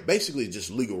legal rape. Basically, just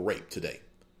legal rape today.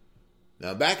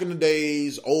 Now, back in the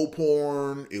days, old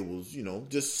porn, it was,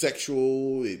 just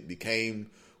sexual. It became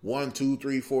 1, 2,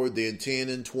 3, 4, then 10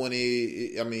 and 20.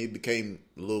 It became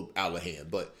a little out of hand.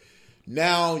 But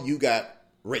now you got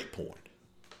rape porn.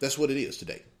 That's what it is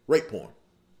today. Rape porn.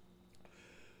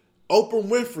 Oprah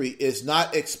Winfrey is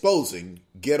not exposing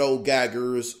ghetto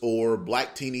gaggers or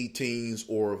black teeny teens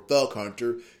or Thug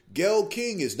Hunter. Gayle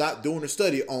King is not doing a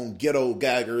study on ghetto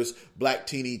gaggers, black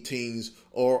teeny teens,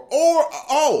 or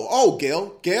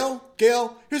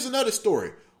Gayle. Here's another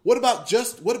story. What about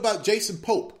Jason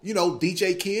Pope?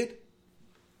 DJ Kid,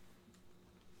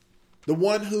 the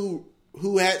one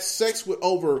who had sex with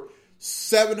over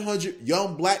 700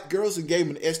 young black girls and gave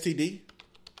them an STD.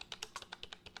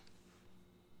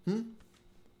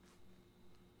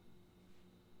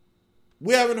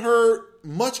 We haven't heard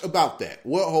much about that.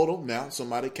 Well, hold on. Now,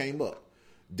 somebody came up.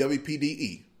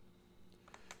 WPDE.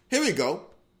 Here we go.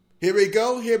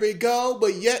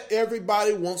 But yet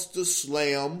everybody wants to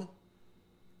slam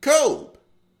Kobe.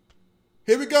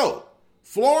 Here we go.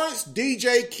 Florence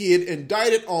DJ Kid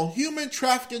indicted on human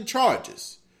trafficking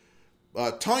charges.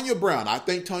 Tanya Brown. I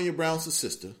think Tanya Brown's the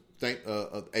sister.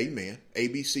 Amen.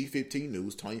 ABC 15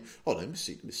 News. Tanya. Hold on. Let me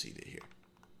see that here.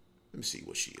 Let me see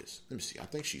what she is. Let me see. I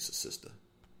think she's a sister.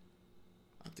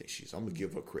 I'm going to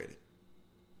give her credit.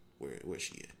 Where's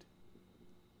she at?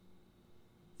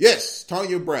 Yes,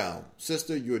 Tanya Brown.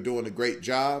 Sister, you're doing a great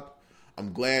job.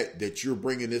 I'm glad that you're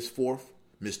bringing this forth.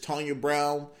 Miss Tanya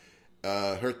Brown,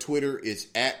 her Twitter is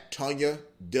at Tanya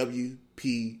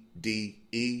WPDE.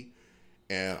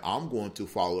 And I'm going to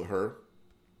follow her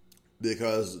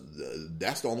because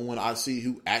that's the only one I see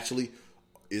who actually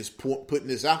is putting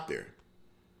this out there.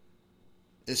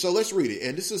 And so let's read it.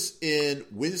 And this is in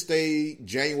Wednesday,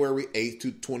 January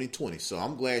 8th, 2020. So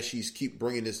I'm glad she's keep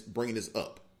bringing this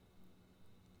up.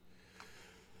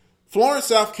 Florence,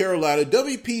 South Carolina,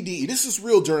 WPD. This is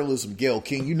real journalism, Gayle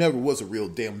King. You never was a real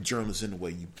damn journalist in the way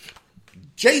you.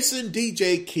 Jason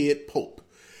DJ Kid Pope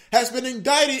has been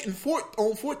indicted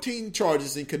on 14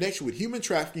 charges in connection with human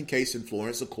trafficking case in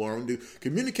Florence, according to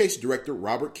Communications Director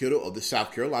Robert Kittle of the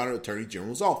South Carolina Attorney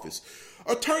General's Office.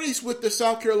 Attorneys with the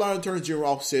South Carolina Attorney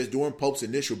General Office says during Pope's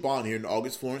initial bond hearing in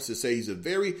August, Florence to say he's a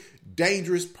very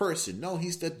dangerous person. No,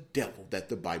 he's the devil that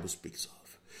the Bible speaks of.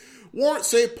 Warrants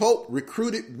say Pope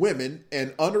recruited women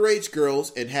and underage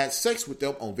girls and had sex with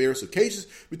them on various occasions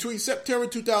between September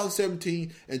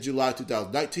 2017 and July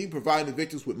 2019, providing the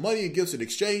victims with money and gifts in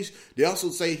exchange. They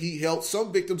also say he held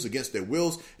some victims against their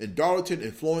wills in Darlington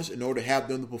and Florence in order to have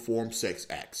them to perform sex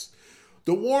acts.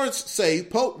 The warrants say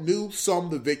Pope knew some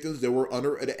of the victims that were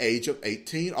under the age of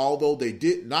 18, although they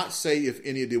did not say if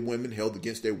any of the women held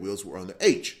against their wills were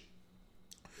underage.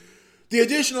 The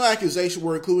additional accusations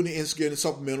were included in investigative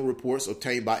supplemental reports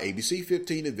obtained by ABC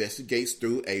 15 investigates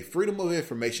through a Freedom of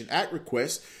Information Act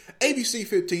request. ABC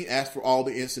 15 asked for all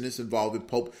the incidents involving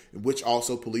Pope, in which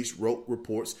also police wrote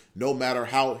reports. No matter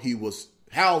how he was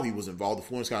involved, the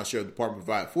Florence County Sheriff's Department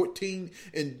provided 14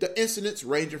 incidents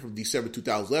ranging from December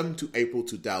 2011 to April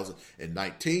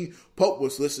 2019. Pope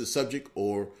was listed as subject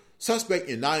or suspect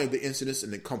in 9 of the incidents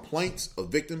and the complaints of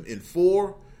victim in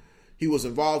 4. He was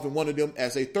involved in one of them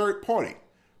as a third party.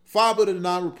 5 of the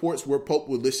 9 reports where Pope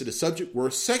was listed as subject were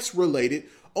sex-related.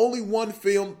 Only one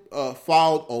film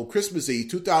filed on Christmas Eve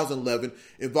 2011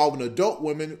 involving adult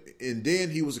women, and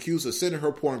then he was accused of sending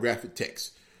her pornographic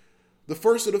texts. The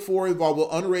first of the four involving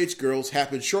underage girls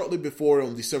happened shortly before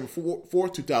on December 4,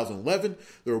 2011.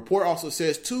 The report also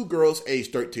says two girls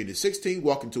aged 13 and 16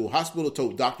 walked into a hospital,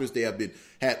 told doctors they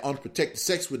had unprotected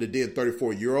sex with a then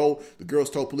 34-year-old. The girls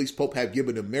told police Pope had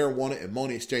given them marijuana and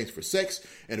money in exchange for sex.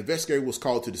 An investigator was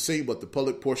called to the scene, but the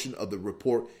public portion of the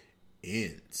report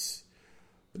ends.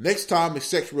 The next time a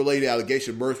sex-related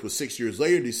allegation emerged was 6 years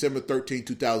later, December 13,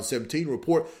 2017.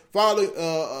 Report filed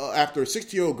after a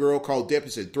 60-year-old girl called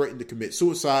deputies and threatened to commit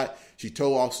suicide. She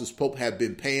told officers Pope had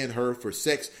been paying her for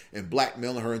sex and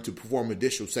blackmailing her into performing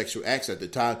additional sexual acts. At the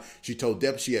time, she told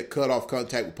deputies she had cut off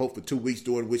contact with Pope for 2 weeks,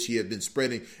 during which he had been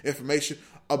spreading information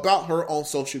about her on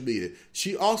social media.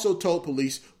 She also told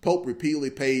police Pope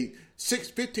repeatedly paid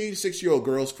 15 6-year-old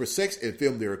girls for sex and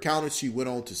filmed their encounters. She went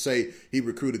on to say he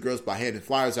recruited girls by handing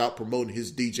flyers out promoting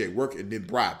his DJ work and then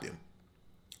bribed them.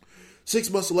 6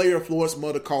 months later, Floyd's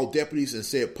mother called deputies and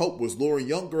said Pope was luring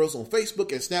young girls on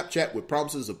Facebook and Snapchat with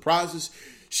promises of prizes.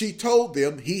 She told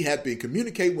them he had been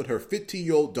communicating with her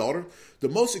 15-year-old daughter. The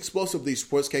most explosive of these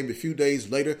reports came a few days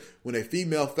later when a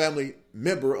female family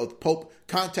member of Pope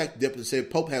contacted deputies and said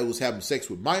Pope was having sex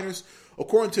with minors.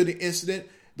 According to the incident,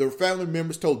 the family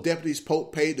members told deputies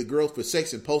Pope paid the girls for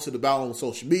sex and posted about it on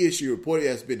social media. She reported it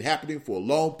has been happening for a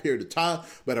long period of time,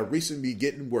 but had recently been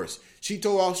getting worse. She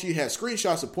told all she had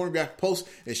screenshots of pornographic posts,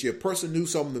 and she personally knew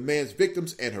some of the man's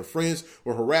victims, and her friends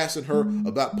were harassing her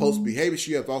about Pope's behavior.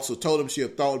 She had also told them she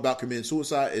had thought about committing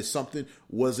suicide if something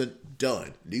wasn't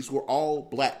done. These were all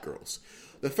black girls.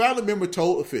 The family member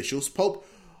told officials Pope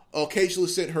occasionally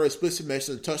sent her explicit messages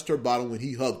and touched her bottom when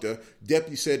he hugged her.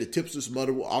 Deputy said the tipster's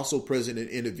mother was also present in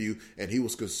the interview, and he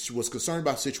was concerned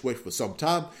about the situation for some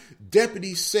time.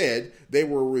 Deputies said they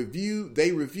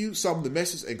reviewed some of the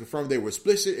messages and confirmed they were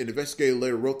explicit. An investigator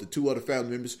later wrote the two other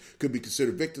family members could be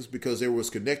considered victims because they were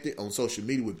connected on social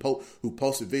media with Pope, who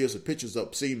posted videos and pictures of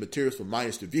obscene materials for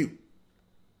minors to view.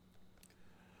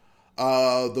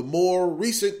 The more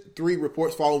recent 3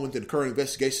 reports following the current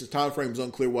investigation's time frame is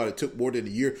unclear why it took more than a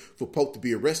year for Pope to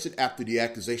be arrested after the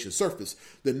accusation surfaced.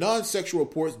 The non-sexual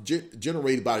reports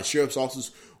generated by the sheriff's offices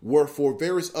were for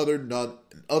various other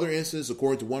incidents.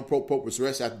 According to one Pope was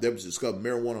arrested after deputies discovered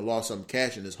marijuana and lost some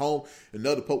cash in his home.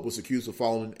 Another Pope was accused of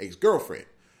following an ex-girlfriend.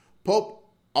 Pope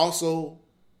also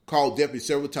called deputies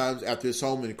several times after his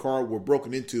home and car were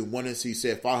broken into. In one instance, he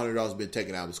said $500 had been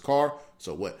taken out of his car.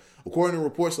 So what? According to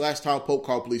reports, last time Pope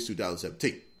called police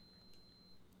 2017.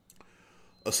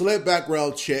 A select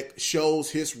background check shows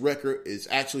his record is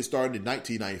actually starting in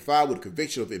 1995 with a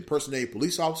conviction of impersonating a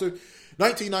police officer.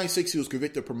 1996, he was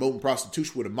convicted of promoting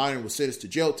prostitution with a minor and was sentenced to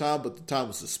jail time, but the time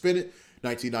was suspended.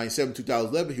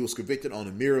 1997-2011, he was convicted on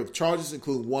a myriad of charges,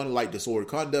 including one like disorderly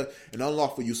conduct and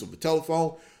unlawful use of a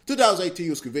telephone. 2018,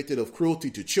 he was convicted of cruelty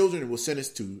to children and was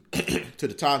sentenced to to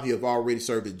the time he had already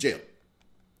served in jail.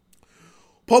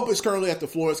 Pope is currently at the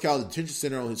Florence County Detention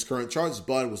Center on his current charges.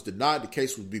 Bond was denied. The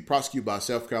case would be prosecuted by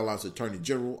South Carolina's Attorney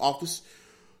General Office.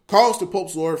 Calls to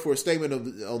Pope's lawyer for a statement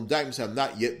on indictments have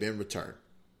not yet been returned.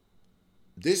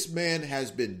 This man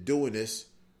has been doing this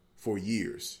for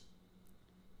years.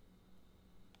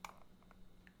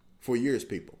 For years,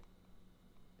 people.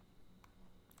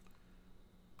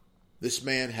 This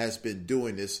man has been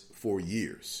doing this for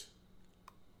years.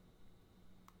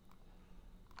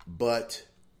 But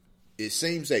it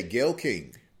seems that Gayle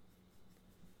King,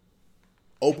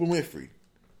 Oprah Winfrey,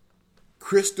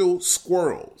 Crystal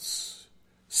Squirrels,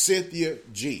 Cynthia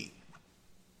G,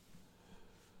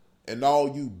 and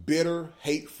all you bitter,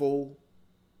 hateful,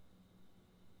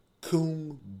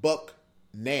 coon buck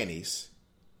nannies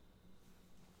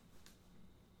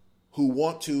who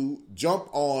want to jump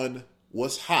on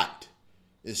what's hot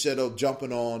instead of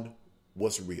jumping on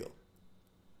what's real.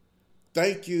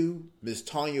 Thank you, Ms.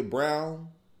 Tanya Brown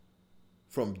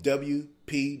from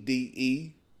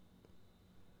WPDE,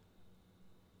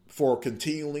 for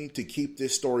continuing to keep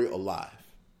this story alive.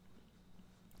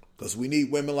 Because we need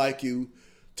women like you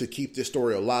to keep this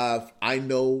story alive. I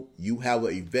know you have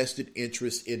a vested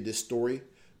interest in this story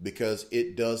because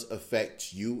it does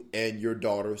affect you and your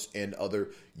daughters and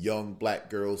other young black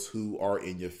girls who are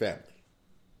in your family.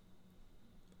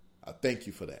 I thank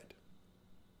you for that.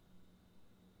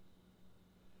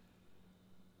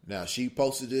 Now, she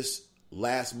posted this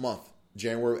last month,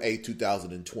 January 8,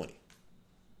 2020.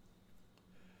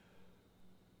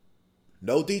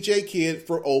 No DJ Kid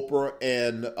for Oprah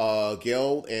and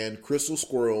Gayle and Crystal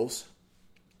Squirrels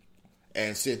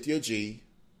and Cynthia G.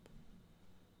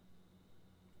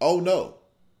 Oh no,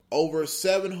 over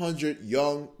 700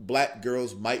 young black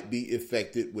girls might be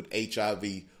infected with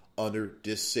HIV under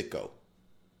this sicko.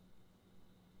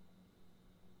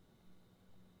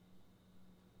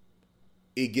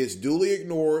 It gets duly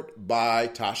ignored by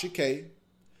Tasha K.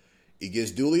 It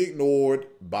gets duly ignored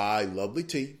by Lovely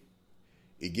T.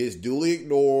 It gets duly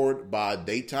ignored by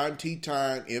Daytime Tea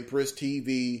Time, Empress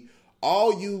TV,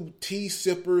 all you tea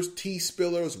sippers, tea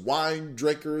spillers, wine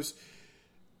drinkers.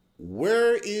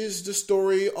 Where is the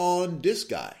story on this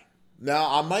guy?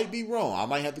 Now, I might be wrong. I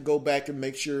might have to go back and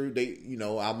make sure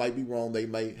I might be wrong. They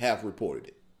may have reported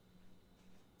it.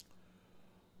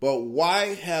 But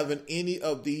why haven't any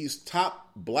of these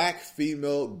top black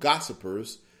female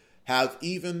gossipers have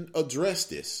even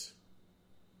addressed this?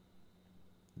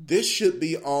 This should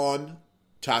be on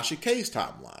Tasha K's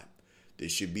timeline.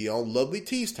 This should be on Lovely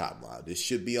T's timeline. This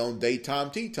should be on Daytime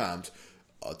Tea Time's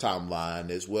timeline,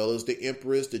 as well as the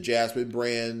Empress, the Jasmine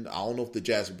Brand. I don't know if the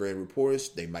Jasmine Brand reports.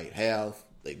 They might have.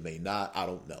 They may not. I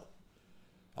don't know.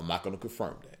 I'm not going to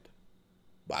confirm that.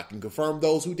 But I can confirm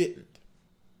those who didn't.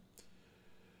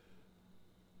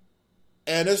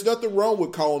 And there's nothing wrong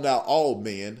with calling out all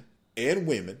men and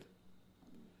women.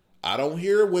 I don't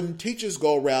hear when teachers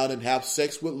go around and have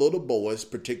sex with little boys,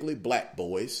 particularly black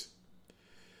boys.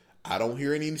 I don't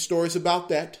hear any stories about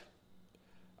that.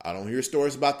 I don't hear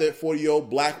stories about that 40-year-old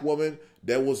black woman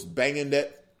that was banging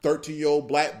that 13-year-old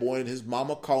black boy and his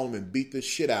mama called him and beat the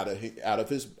shit out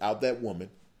of that woman.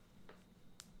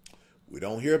 We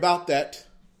don't hear about that.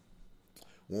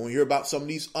 We don't hear about some of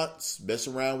these aunts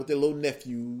messing around with their little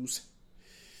nephews.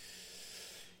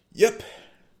 Yep.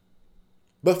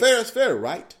 But fair is fair,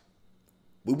 right?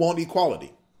 We want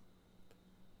equality.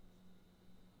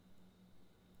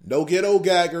 No ghetto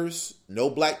gaggers, no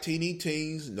black teeny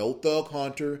teens, no thug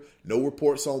hunter, no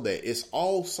reports on that. It's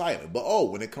all silent. But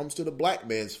when it comes to the black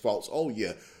man's faults,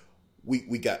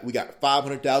 we got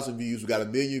 500,000 views, we got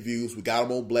 1 million views, we got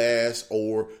them on blast,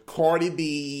 or Cardi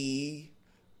B.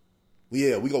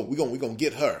 Yeah, we gonna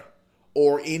get her.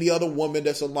 Or any other woman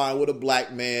that's aligned with a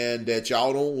black man that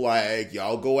y'all don't like,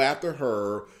 y'all go after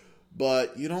her,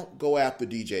 but you don't go after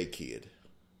DJ Kid.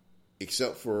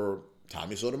 Except for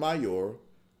Tommy Sotomayor,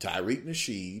 Tyreek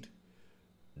Nasheed,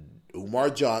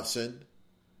 Umar Johnson,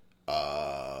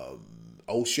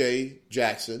 O'Shea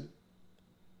Jackson.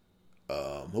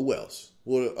 Who else?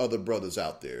 What are other brothers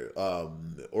out there?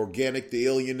 Organic the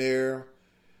Illionaire.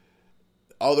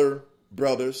 Other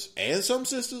brothers and some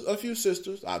sisters, a few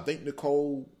sisters. I think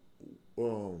Nicole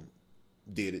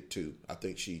did it too. I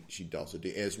think she also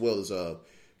did, as well as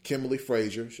Kimberly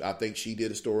Frazier. I think she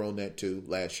did a story on that too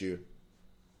last year.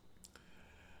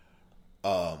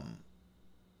 And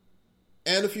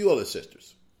a few other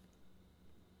sisters.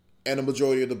 And a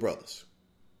majority of the brothers.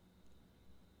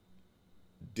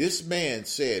 This man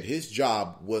said his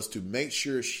job was to make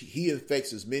sure he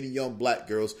infects as many young black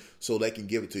girls so they can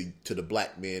give it to the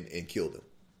black men and kill them.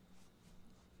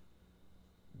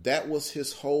 That was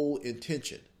his whole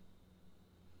intention.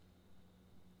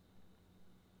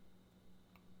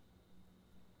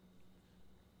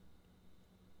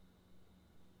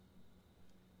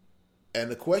 And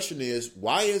the question is,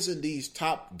 why isn't these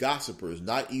top gossipers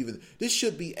not even... This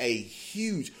should be a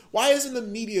huge... Why isn't the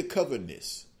media covering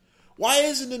this? Why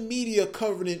isn't the media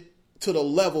covering it to the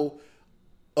level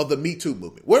of the Me Too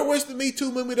movement? Where's the Me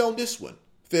Too movement on this one,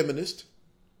 feminist?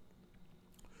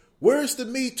 Where's the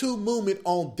Me Too movement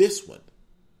on this one?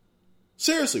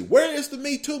 Seriously, where is the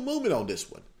Me Too movement on this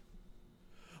one?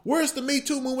 Where's the Me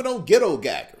Too movement on ghetto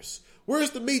gaggers?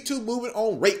 Where's the Me Too movement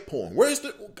on rape porn?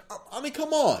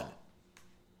 Come on.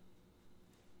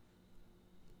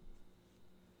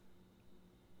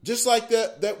 Just like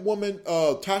that woman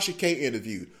Tasha K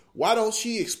interviewed. Why don't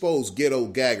she expose ghetto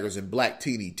gaggers and black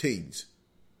teeny teens?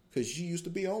 Because she used to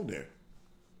be on there.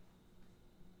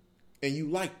 And you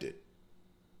liked it.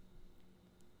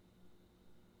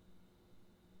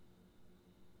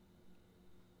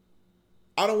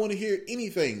 I don't want to hear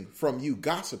anything from you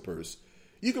gossipers.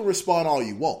 You can respond all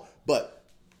you want. But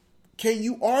can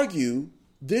you argue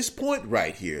this point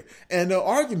right here? And the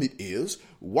argument is,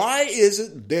 why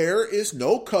isn't there is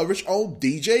no coverage on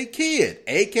DJ Kid,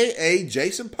 a.k.a.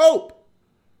 Jason Pope?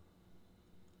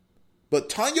 But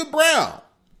Tanya Brown,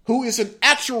 who is an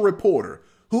actual reporter,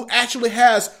 who actually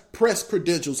has press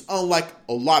credentials, unlike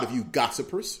a lot of you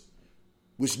gossipers,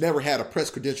 which never had a press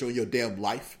credential in your damn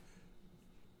life.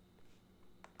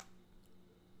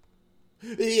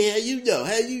 Yeah, you know,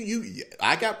 hey,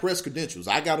 I got press credentials.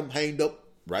 I got them hanged up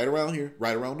right around here,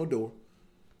 right around the door.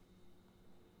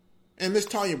 And Miss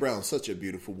Tanya Brown is such a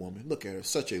beautiful woman. Look at her,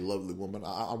 such a lovely woman.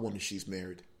 I wonder if she's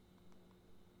married.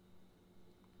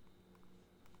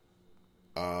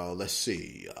 Let's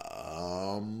see.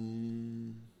 Oh,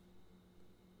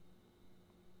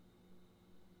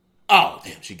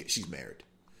 damn, she's married.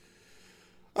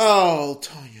 Oh,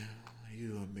 Tanya,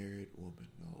 you a married woman.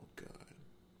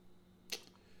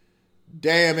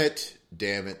 Damn it.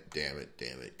 Damn it. Damn it.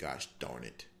 Damn it. Gosh darn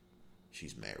it.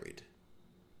 She's married.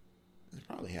 It's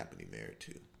probably happily married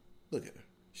too. Look at her.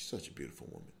 She's such a beautiful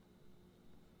woman.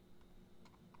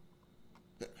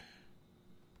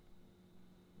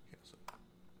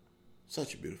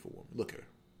 Such a beautiful woman. Look at her.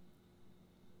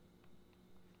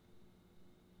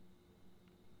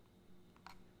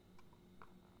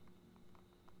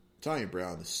 Tanya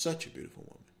Brown is such a beautiful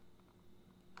woman.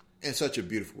 And such a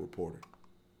beautiful reporter.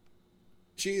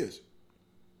 She is.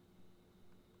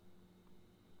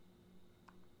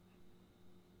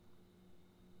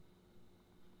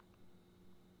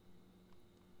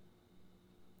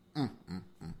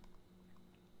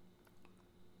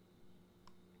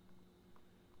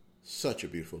 Such a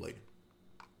beautiful lady.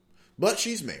 But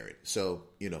she's married, so,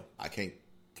 I can't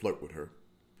flirt with her.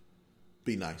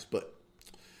 Be nice, but...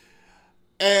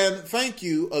 And thank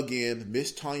you again,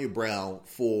 Miss Tanya Brown,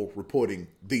 for reporting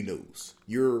the news.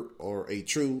 You are a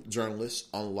true journalist,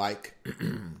 unlike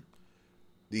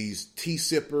these tea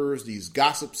sippers, these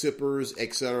gossip sippers,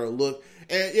 etc. Look,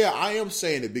 and yeah, I am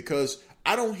saying it because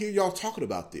I don't hear y'all talking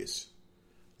about this.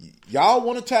 Y'all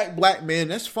want to attack black men,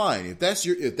 that's fine. If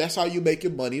that's how you make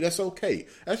your money, that's okay.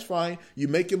 That's fine. You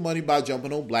make your money by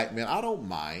jumping on black men. I don't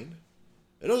mind.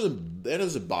 It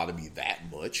doesn't bother me that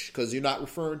much because you're not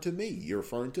referring to me. You're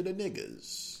referring to the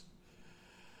niggas.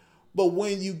 But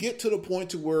when you get to the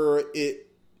point to where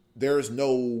there's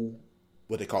no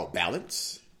what they call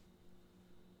balance,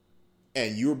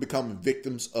 and you're becoming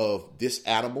victims of this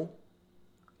animal,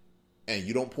 and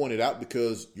you don't point it out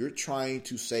because you're trying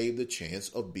to save the chance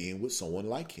of being with someone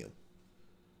like him.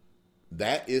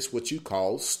 That is what you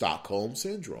call Stockholm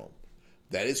Syndrome.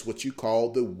 That is what you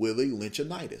call the Willie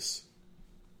Lynchinitis.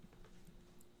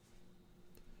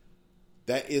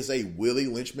 That is a Willie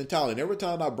Lynch mentality. And every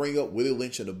time I bring up Willie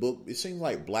Lynch in the book, it seems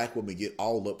like black women get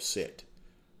all upset.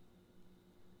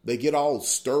 They get all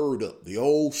stirred up. They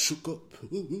all shook up.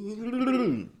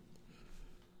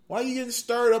 Why are you getting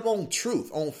stirred up on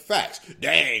truth, on facts?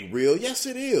 Dang, real. Yes,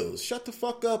 it is. Shut the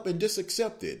fuck up and just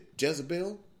accept it,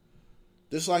 Jezebel.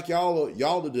 Just like y'all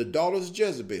are the daughters of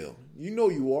Jezebel. You know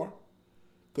you are.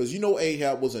 Because you know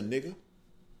Ahab was a nigga.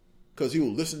 Because he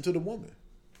would listen to the woman.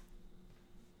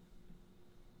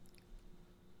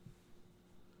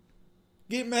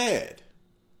 Get mad.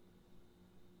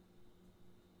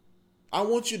 I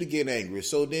want you to get angry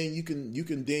so then you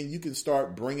can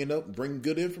start bring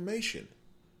good information.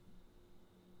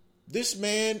 This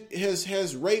man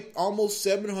has raped almost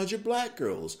 700 black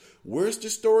girls. Where's the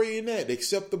story in that?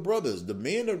 Except the brothers. The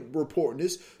men are reporting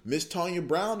this. Miss Tanya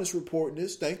Brown is reporting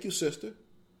this. Thank you, sister.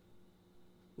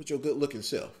 With your good looking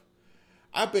self.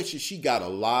 I bet you she got a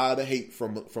lot of hate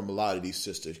from a lot of these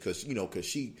sisters because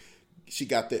she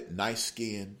got that nice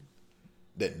skin,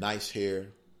 that nice hair,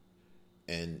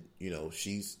 and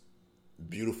she's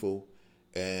beautiful,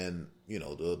 and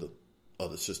the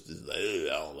other sisters I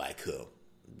don't like her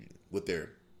with their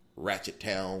ratchet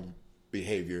town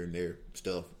behavior and their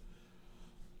stuff.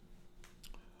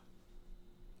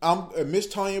 Miss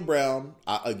Tanya Brown,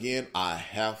 I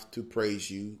have to praise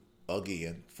you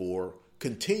again for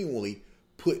continually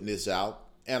putting this out.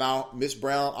 And Miss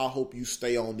Brown, I hope you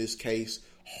stay on this case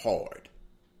hard.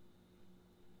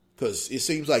 Because it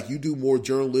seems like you do more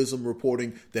journalism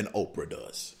reporting than Oprah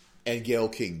does. And Gayle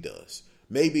King does.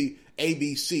 Maybe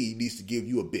ABC needs to give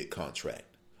you a big contract.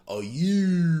 A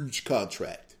huge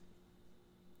contract.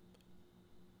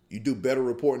 You do better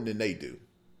reporting than they do.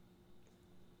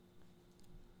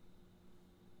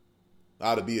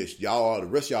 The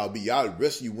rest of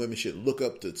you women should look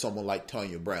up to someone like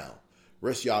Tanya Brown. The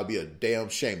rest of y'all be a damn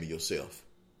shame of yourself.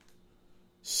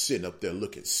 Sitting up there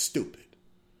looking stupid.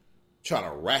 Trying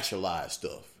to rationalize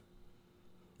stuff.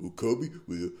 Kobe,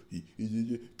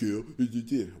 Gayle,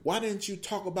 why didn't you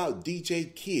talk about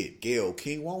DJ Kid, Gayle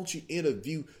King? Why don't you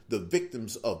interview the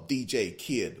victims of DJ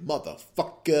Kid,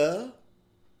 motherfucker?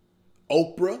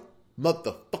 Oprah,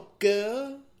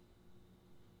 motherfucker?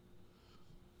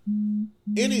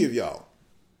 Any of y'all?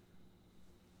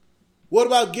 What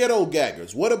about ghetto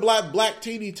gaggers? What about black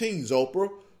teeny teens,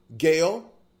 Oprah?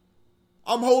 Gayle?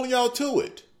 I'm holding y'all to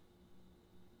it.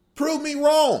 Prove me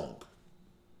wrong.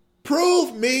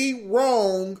 Prove me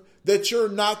wrong that you're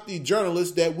not the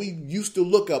journalist that we used to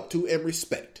look up to and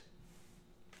respect.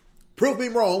 Prove me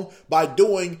wrong by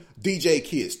doing DJ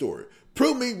Kid story.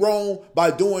 Prove me wrong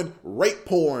by doing rape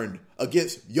porn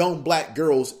against young black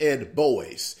girls and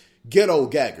boys. Ghetto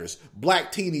gaggers,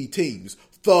 black teeny teens,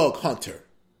 thug hunter.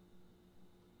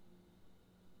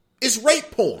 It's rape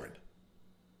porn.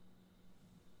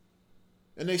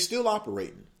 And they still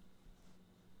operating.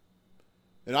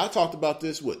 And I talked about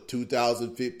this,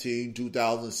 2015,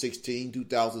 2016,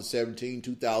 2017,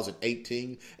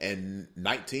 2018, and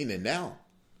 19, and now.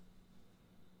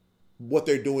 What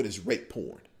they're doing is rape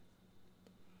porn.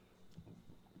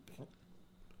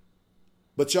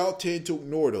 But y'all tend to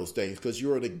ignore those things because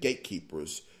you're the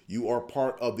gatekeepers. You are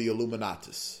part of the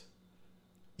Illuminatus.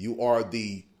 You are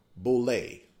the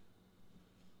Boule.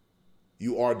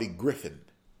 You are the Griffin.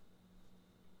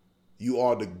 You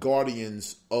are the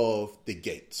guardians of the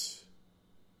gates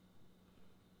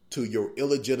to your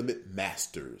illegitimate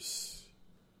masters,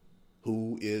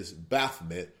 who is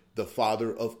Baphomet, the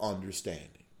father of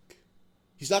understanding.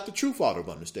 He's not the true father of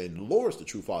understanding. The Lord is the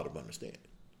true father of understanding.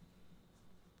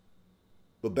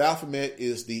 But Baphomet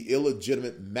is the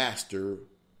illegitimate master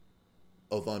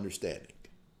of understanding.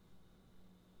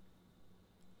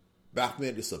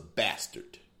 Baphomet is a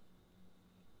bastard.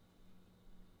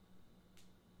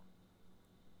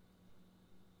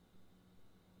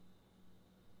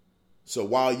 So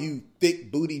while you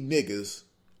thick booty niggas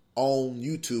on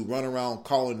YouTube run around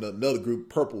calling another group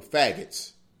purple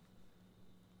faggots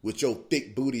with your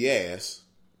thick booty ass,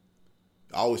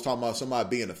 I always talking about somebody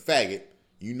being a faggot.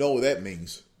 You know what that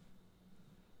means.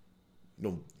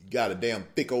 You got a damn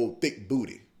thick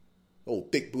booty.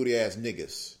 Old thick booty ass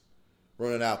niggas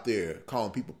running out there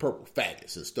calling people purple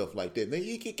faggots and stuff like that. Man,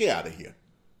 you get out of here.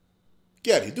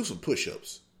 Get out of here. Do some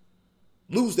push-ups.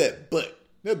 Lose that butt.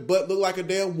 That butt look like a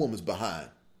damn woman's behind.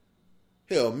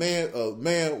 Hell,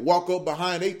 man walk up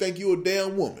behind, they think you a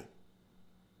damn woman.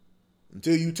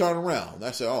 Until you turn around. I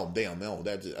say, oh, damn, man,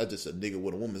 that's just a nigga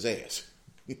with a woman's ass.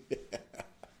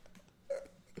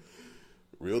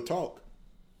 Real talk.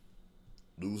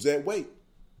 Lose that weight.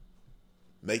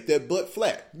 Make that butt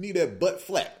flat. You need that butt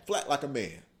flat. Flat like a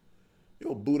man.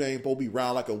 Your booty ain't supposed to be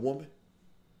round like a woman.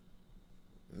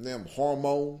 And them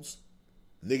hormones.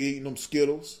 Nigga eating them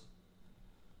Skittles.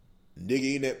 Nigga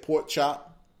eating that pork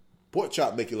chop. Pork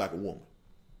chop make you like a woman.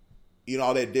 Eating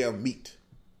all that damn meat.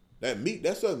 That meat,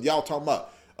 that's something y'all talking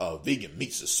about. Vegan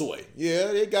meats is soy. Yeah,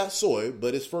 they got soy,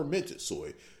 but it's fermented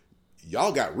soy.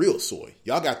 Y'all got real soy.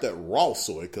 Y'all got that raw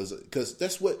soy because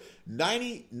that's what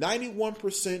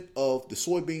 91% of the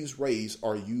soybeans raised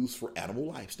are used for animal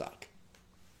livestock.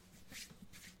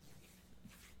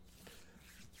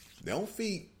 They don't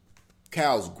feed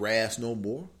cows grass no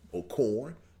more or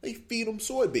corn. They feed them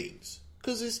soybeans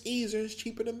because it's easier and it's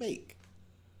cheaper to make.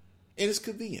 And it's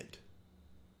convenient.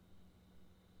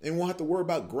 And won't have to worry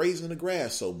about grazing the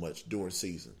grass so much during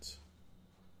seasons.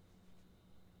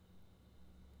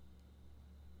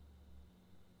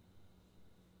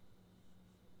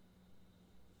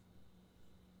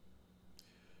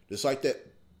 Just like that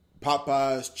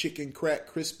Popeye's chicken crack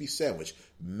crispy sandwich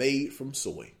made from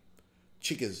soy.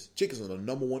 Chickens are the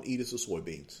number one eaters of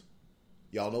soybeans.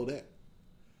 Y'all know that.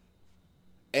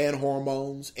 And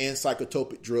hormones and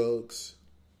psychotropic drugs.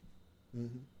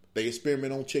 Mm-hmm. They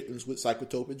experiment on chickens with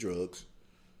psychotropic drugs.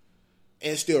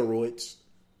 And steroids.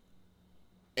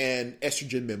 And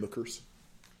estrogen mimickers.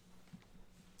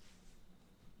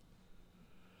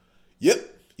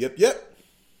 Yep.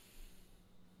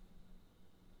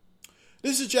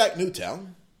 This is Jack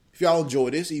Newtown. If y'all enjoy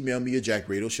this, email me at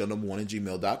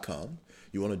jackradioshow1@gmail.com.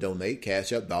 You want to donate,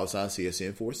 Cash App,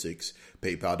 $CSN46,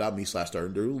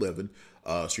 PayPal.me/3011,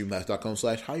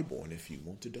 Streamlabs.com/highborn if you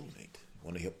want to donate.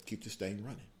 Want to help keep this thing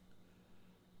running.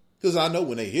 Because I know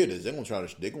when they hear this, they're going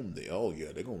to they're going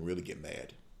to really get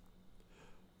mad.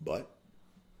 But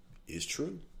it's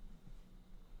true.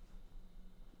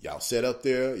 Y'all sit up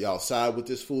there, y'all side with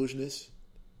this foolishness.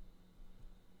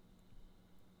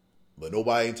 But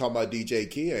nobody ain't talking about DJ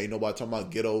Kid. Ain't nobody talking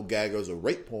about ghetto gaggers or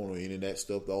rape porn or any of that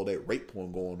stuff. All that rape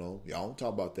porn going on. Y'all don't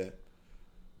talk about that.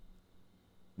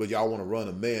 But y'all want to run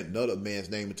another man's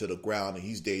name into the ground and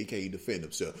he's dead. He can't defend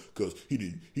himself because he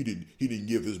didn't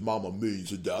give his mama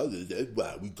millions of dollars. That's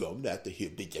why we going after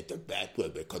him. They get the back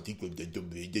because he could let's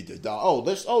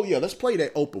play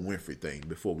that Oprah Winfrey thing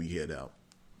before we head out.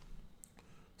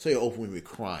 Say Oprah Winfrey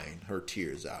crying her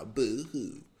tears out. Boo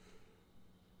hoo.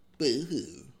 Boo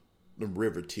hoo. Them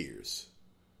river tears.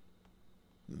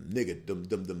 Them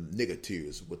nigga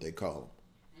tears, what they call them.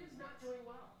 She's not doing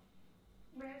well.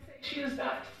 May I say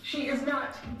she is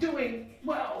not doing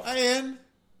well.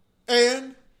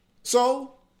 And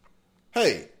so,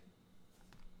 hey,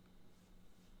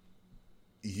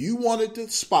 you wanted the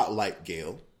spotlight,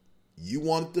 Gail. You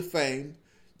wanted the fame.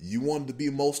 You wanted to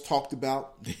be most talked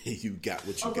about. You got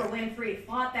what you got. Oprah Winfrey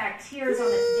fought back tears on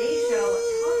the Today Show,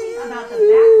 talking about the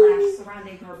backlash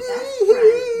surrounding her best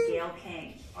friend, Gayle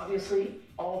King. Obviously,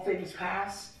 all things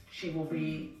pass. She will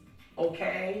be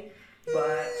okay.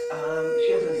 but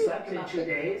she hasn't slept in 2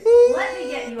 days. Let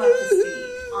me get you up to speed.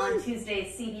 On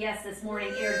Tuesday, CBS This Morning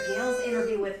aired Gail's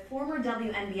interview with former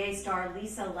WNBA star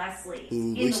Lisa Leslie.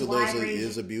 Who Lisa Leslie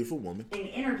is a beautiful woman. In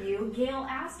the interview, Gail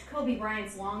asked Kobe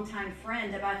Bryant's longtime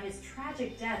friend about his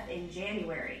tragic death in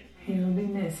January. He will be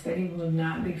missed, but he will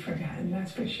not be forgotten,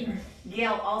 that's for sure.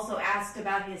 Gail also asked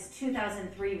about his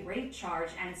 2003 rape charge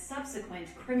and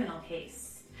subsequent criminal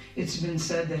case. It's been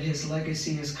said that his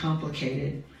legacy is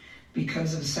complicated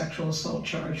because of the sexual assault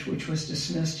charge, which was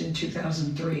dismissed in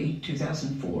 2003,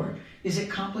 2004. Is it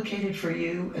complicated for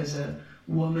you as a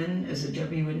woman, as a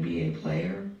WNBA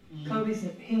player? Kobe's,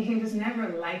 he was never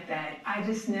like that. I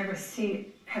just never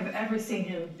have ever seen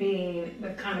him being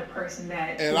the kind of person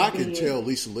that... And I can tell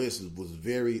Lisa Leslie was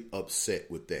very upset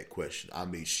with that question. I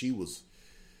mean,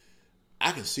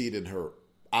 I can see it in her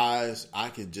eyes. I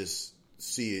can just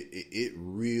see it. It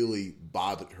really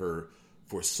bothered her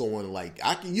for someone like...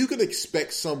 You can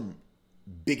expect some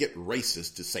bigot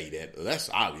racist to say that. That's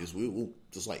obvious. We'll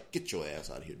just like, get your ass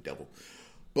out of here, devil.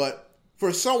 But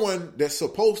for someone that's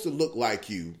supposed to look like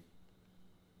you,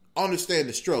 understand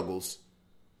the struggles,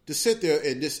 to sit there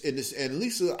and and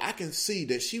Lisa, I can see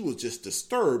that she was just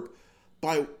disturbed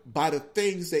by the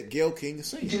things that Gayle King is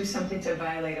saying. Do something to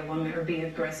violate a woman or be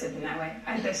aggressive in that way.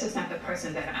 That's just not the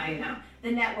person that I know.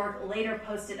 The network later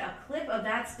posted a clip of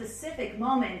that specific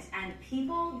moment, and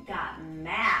people got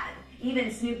mad.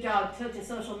 Even Snoop Dogg took to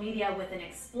social media with an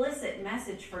explicit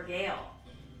message for Gayle.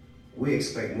 We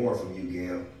expect more from you,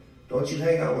 Gayle. Don't you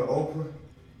hang out with Oprah?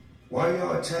 Why are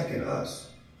y'all attacking us?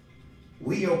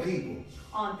 We your people.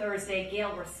 On Thursday,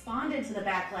 Gayle responded to the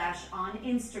backlash on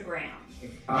Instagram.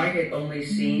 If I had only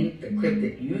seen the clip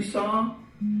that you saw,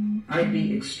 I'd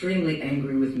be extremely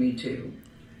angry with me too.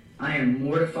 I am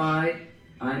mortified.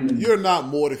 You're not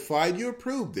mortified. You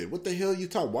approved it. What the hell are you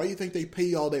talking? Why do you think they pay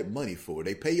you all that money for?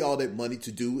 They pay you all that money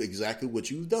to do exactly what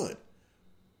you've done.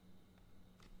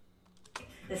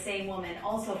 The same woman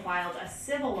also filed a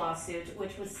civil lawsuit,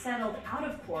 which was settled out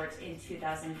of court in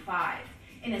 2005.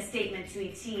 In a statement to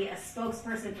ET, a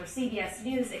spokesperson for CBS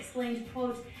News explained,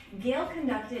 quote, Gayle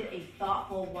conducted a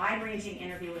thoughtful, wide-ranging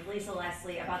interview with Lisa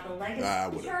Leslie about the legacy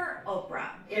of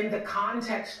Oprah. In the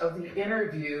context of the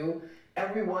interview,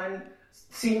 everyone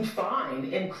seemed fine,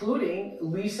 including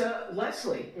Lisa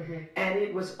Leslie. Mm-hmm. And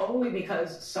it was only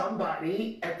because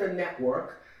somebody at the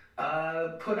network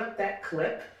put up that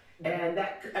clip. And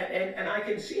I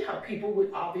can see how people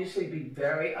would obviously be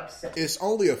very upset. It's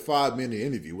only a 5-minute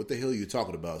interview. What the hell are you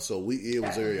talking about? So it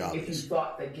was very obvious. If you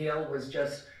thought that Gayle was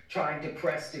just trying to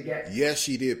press to get... Yes,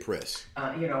 she did press.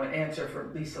 An answer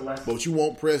for Lisa Leslie. But you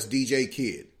won't press DJ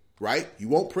Kid, right? You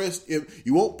won't press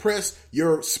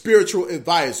your spiritual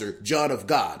advisor, John of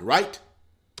God, right?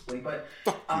 But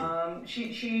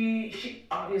she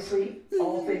obviously,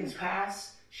 all things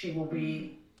pass. She will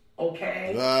be...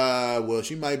 okay. Well,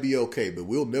 she might be okay, but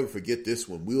we'll never forget this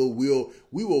one. We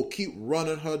will keep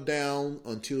running her down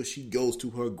until she goes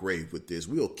to her grave with this.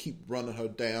 We'll keep running her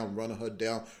down.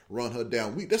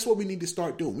 That's what we need to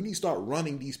start doing. We need to start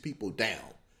running these people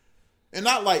down. And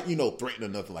not like, threatening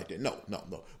or nothing like that. No.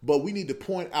 But we need to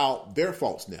point out their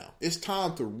faults now. It's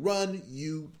time to run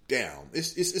you down.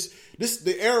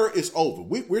 The era is over.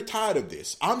 We're tired of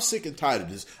this. I'm sick and tired of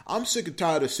this. I'm sick and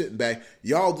tired of sitting back.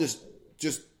 Y'all just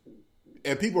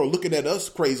and people are looking at us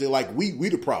crazy like we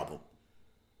the problem.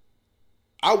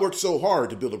 I worked so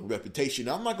hard to build up a reputation.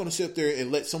 I'm not going to sit there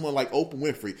and let someone like Oprah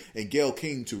Winfrey and Gayle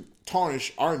King to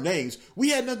tarnish our names. We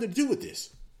had nothing to do with this.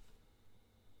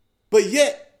 But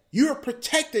yet, you're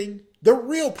protecting the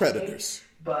real predators.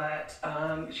 But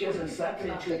she hasn't slept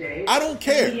in 2 days. I don't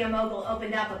care. The media mogul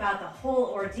opened up about the whole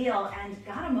ordeal and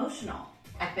got emotional.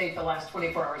 I think the last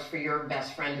 24 hours for your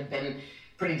best friend have been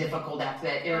pretty difficult after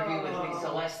that interview with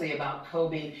Lisa Leslie about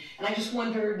Kobe. And I just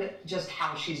wondered just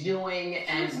how she's doing.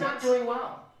 And she's not doing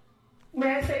well.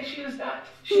 May I say she is not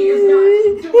doing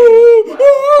well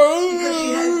because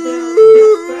she has been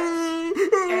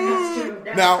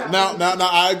death threats. Now,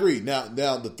 I agree. Now,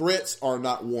 the threats are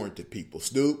not warranted, people.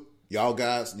 Snoop, y'all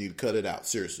guys need to cut it out.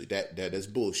 Seriously, that's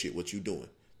bullshit what you doing.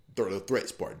 The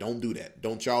threats part. Don't do that.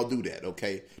 Don't y'all do that,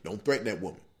 okay? Don't threaten that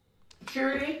woman.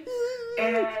 Security.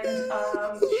 And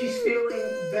she's feeling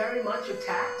very much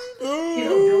attacked.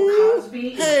 Bill Cosby.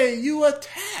 Hey, you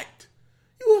attacked.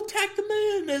 You attacked the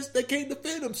man that can't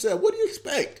defend himself. What do you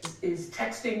expect? Is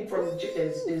texting from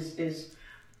is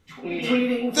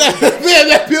tweeting. Man,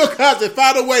 that Bill Cosby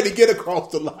found a way to get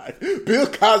across the line. Bill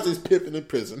Cosby's pimping in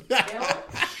prison.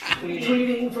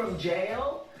 Tweeting from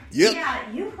jail. Yep.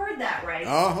 Yeah, you heard that right.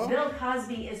 Uh-huh. Bill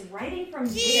Cosby is writing from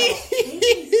jail,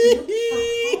 thanking Snoop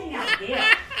for calling out Gayle.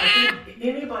 I think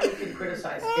anybody can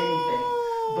criticize anything,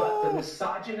 but the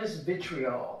misogynist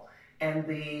vitriol and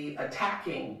the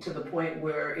attacking to the point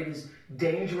where it is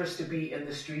dangerous to be in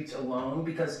the streets alone,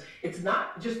 because it's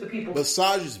not just the people.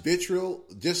 Misogynist vitriol,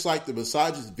 just like the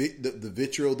misogynist the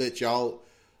vitriol that y'all.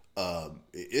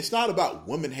 It's not about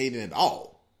women hating at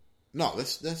all. No,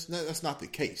 that's not the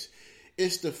case.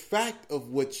 It's the fact of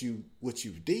what you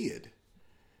did,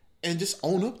 and just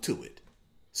own up to it.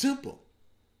 Simple.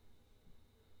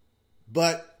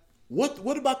 But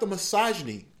what about the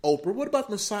misogyny, Oprah? What about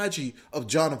the misogyny of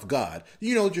John of God?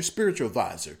 You know, your spiritual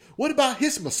advisor. What about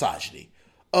his misogyny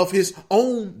of his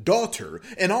own daughter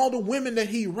and all the women that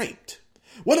he raped?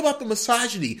 What about the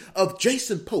misogyny of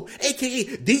Jason Pope,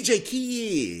 a.k.a. DJ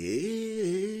Kid?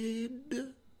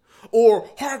 Or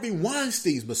Harvey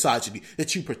Weinstein's misogyny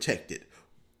that you protected?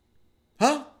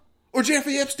 Huh? Or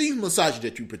Jeffrey Epstein's misogyny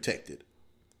that you protected?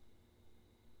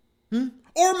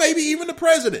 Or maybe even the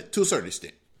president to a certain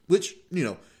extent, which, you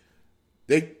know,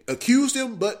 they accused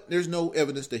him, but there's no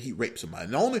evidence that he raped somebody.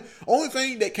 And the only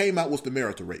thing that came out was the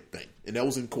marital rape thing, and that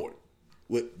was in court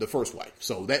with the first wife.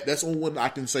 So that's the only one I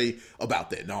can say about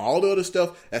that. Now, all the other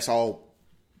stuff, that's all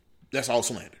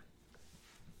slander.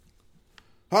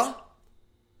 Huh?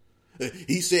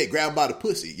 He said, grab him by the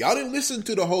pussy. Y'all didn't listen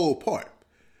to the whole part.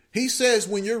 He says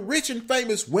when you're rich and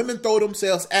famous, women throw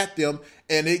themselves at them,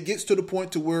 and it gets to the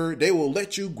point to where they will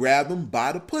let you grab them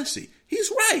by the pussy.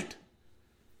 He's right.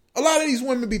 A lot of these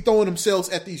women be throwing themselves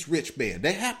at these rich men.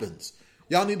 That happens.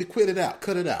 Y'all need to quit it out.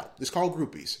 Cut it out. It's called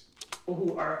groupies.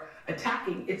 Who are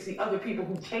attacking, it's the other people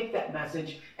who take that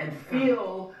message and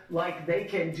feel like they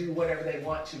can do whatever they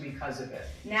want to because of it.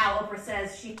 Now Oprah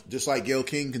says she... Just like Gayle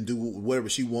King can do whatever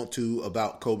she wants to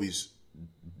about Kobe's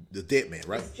the dead man,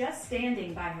 right? Was just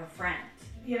standing by her friend.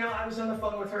 You know, I was on the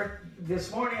phone with her this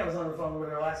morning. I was on the phone with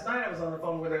her last night. I was on the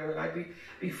phone with her the night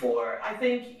before. I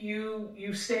think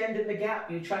you stand in the gap.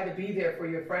 You try to be there for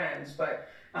your friends. But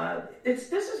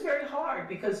this is very hard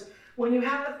because when you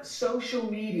have social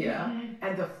media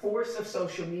and the force of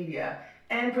social media,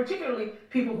 and particularly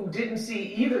people who didn't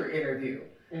see either interview.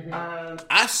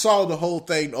 I saw the whole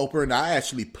thing, Oprah, and I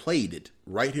actually played it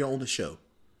right here on the show.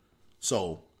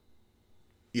 So...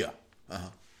 yeah.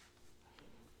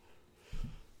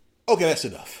 Okay, that's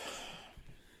enough.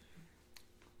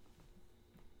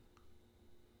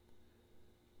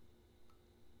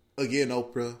 Again,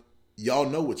 Oprah, y'all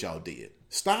know what y'all did.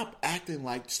 Stop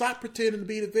pretending to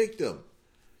be the victim.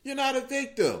 You're not a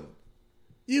victim.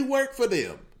 You work for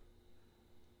them.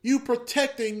 You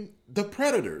protecting the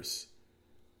predators.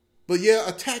 But yeah,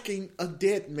 attacking a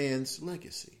dead man's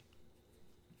legacy.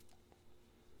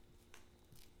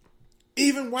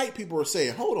 Even white people are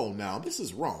saying, hold on now, this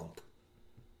is wrong.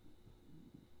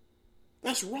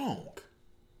 That's wrong.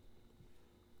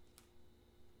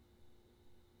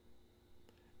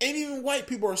 And even white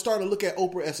people are starting to look at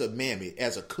Oprah as a mammy,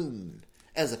 as a coon,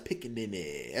 as a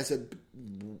pickaninny,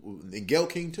 and Gayle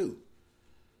King too.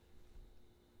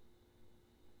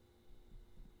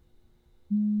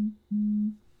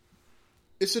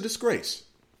 It's a disgrace.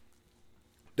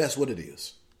 That's what it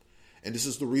is. And this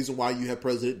is the reason why you have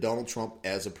President Donald Trump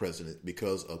as a president,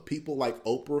 because of people like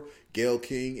Oprah, Gayle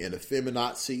King, and the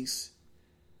feminazis,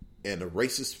 and the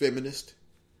racist feminists,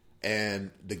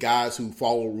 and the guys who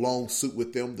follow along suit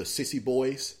with them, the sissy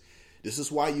boys. This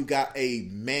is why you got a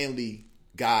manly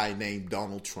guy named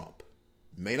Donald Trump.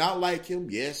 You may not like him.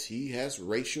 Yes, he has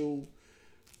racial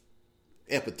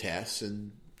epithets,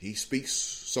 and he speaks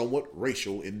somewhat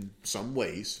racial in some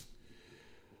ways.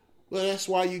 Well, that's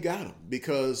why you got him,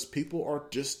 because people are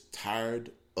just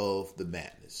tired of the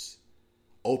madness.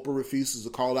 Oprah refuses to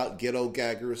call out ghetto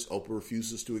gaggers. Oprah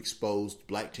refuses to expose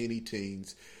black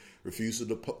teens, refuses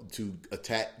to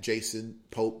attack Jason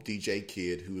Pope, DJ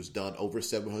Kid, who has done over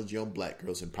 700 young black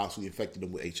girls and possibly infected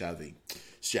them with HIV.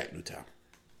 It's Jack Newtown.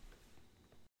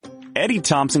 Eddie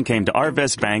Thompson came to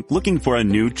Arvest Bank looking for a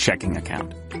new checking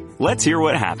account. Let's hear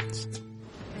what happens.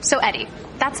 So Eddie,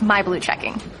 that's my Blue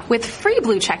Checking. With free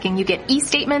Blue Checking, you get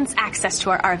e-statements, access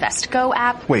to our Arvest Go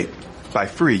app. Wait, by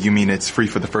free, you mean it's free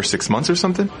for the first 6 months or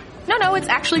something? No, it's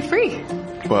actually free.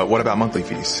 But what about monthly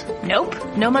fees? Nope,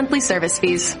 no monthly service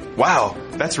fees. Wow,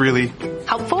 that's really...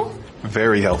 helpful?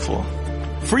 Very helpful.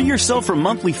 Free yourself from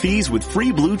monthly fees with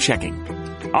free Blue Checking.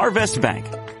 Arvest Bank,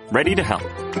 ready to help.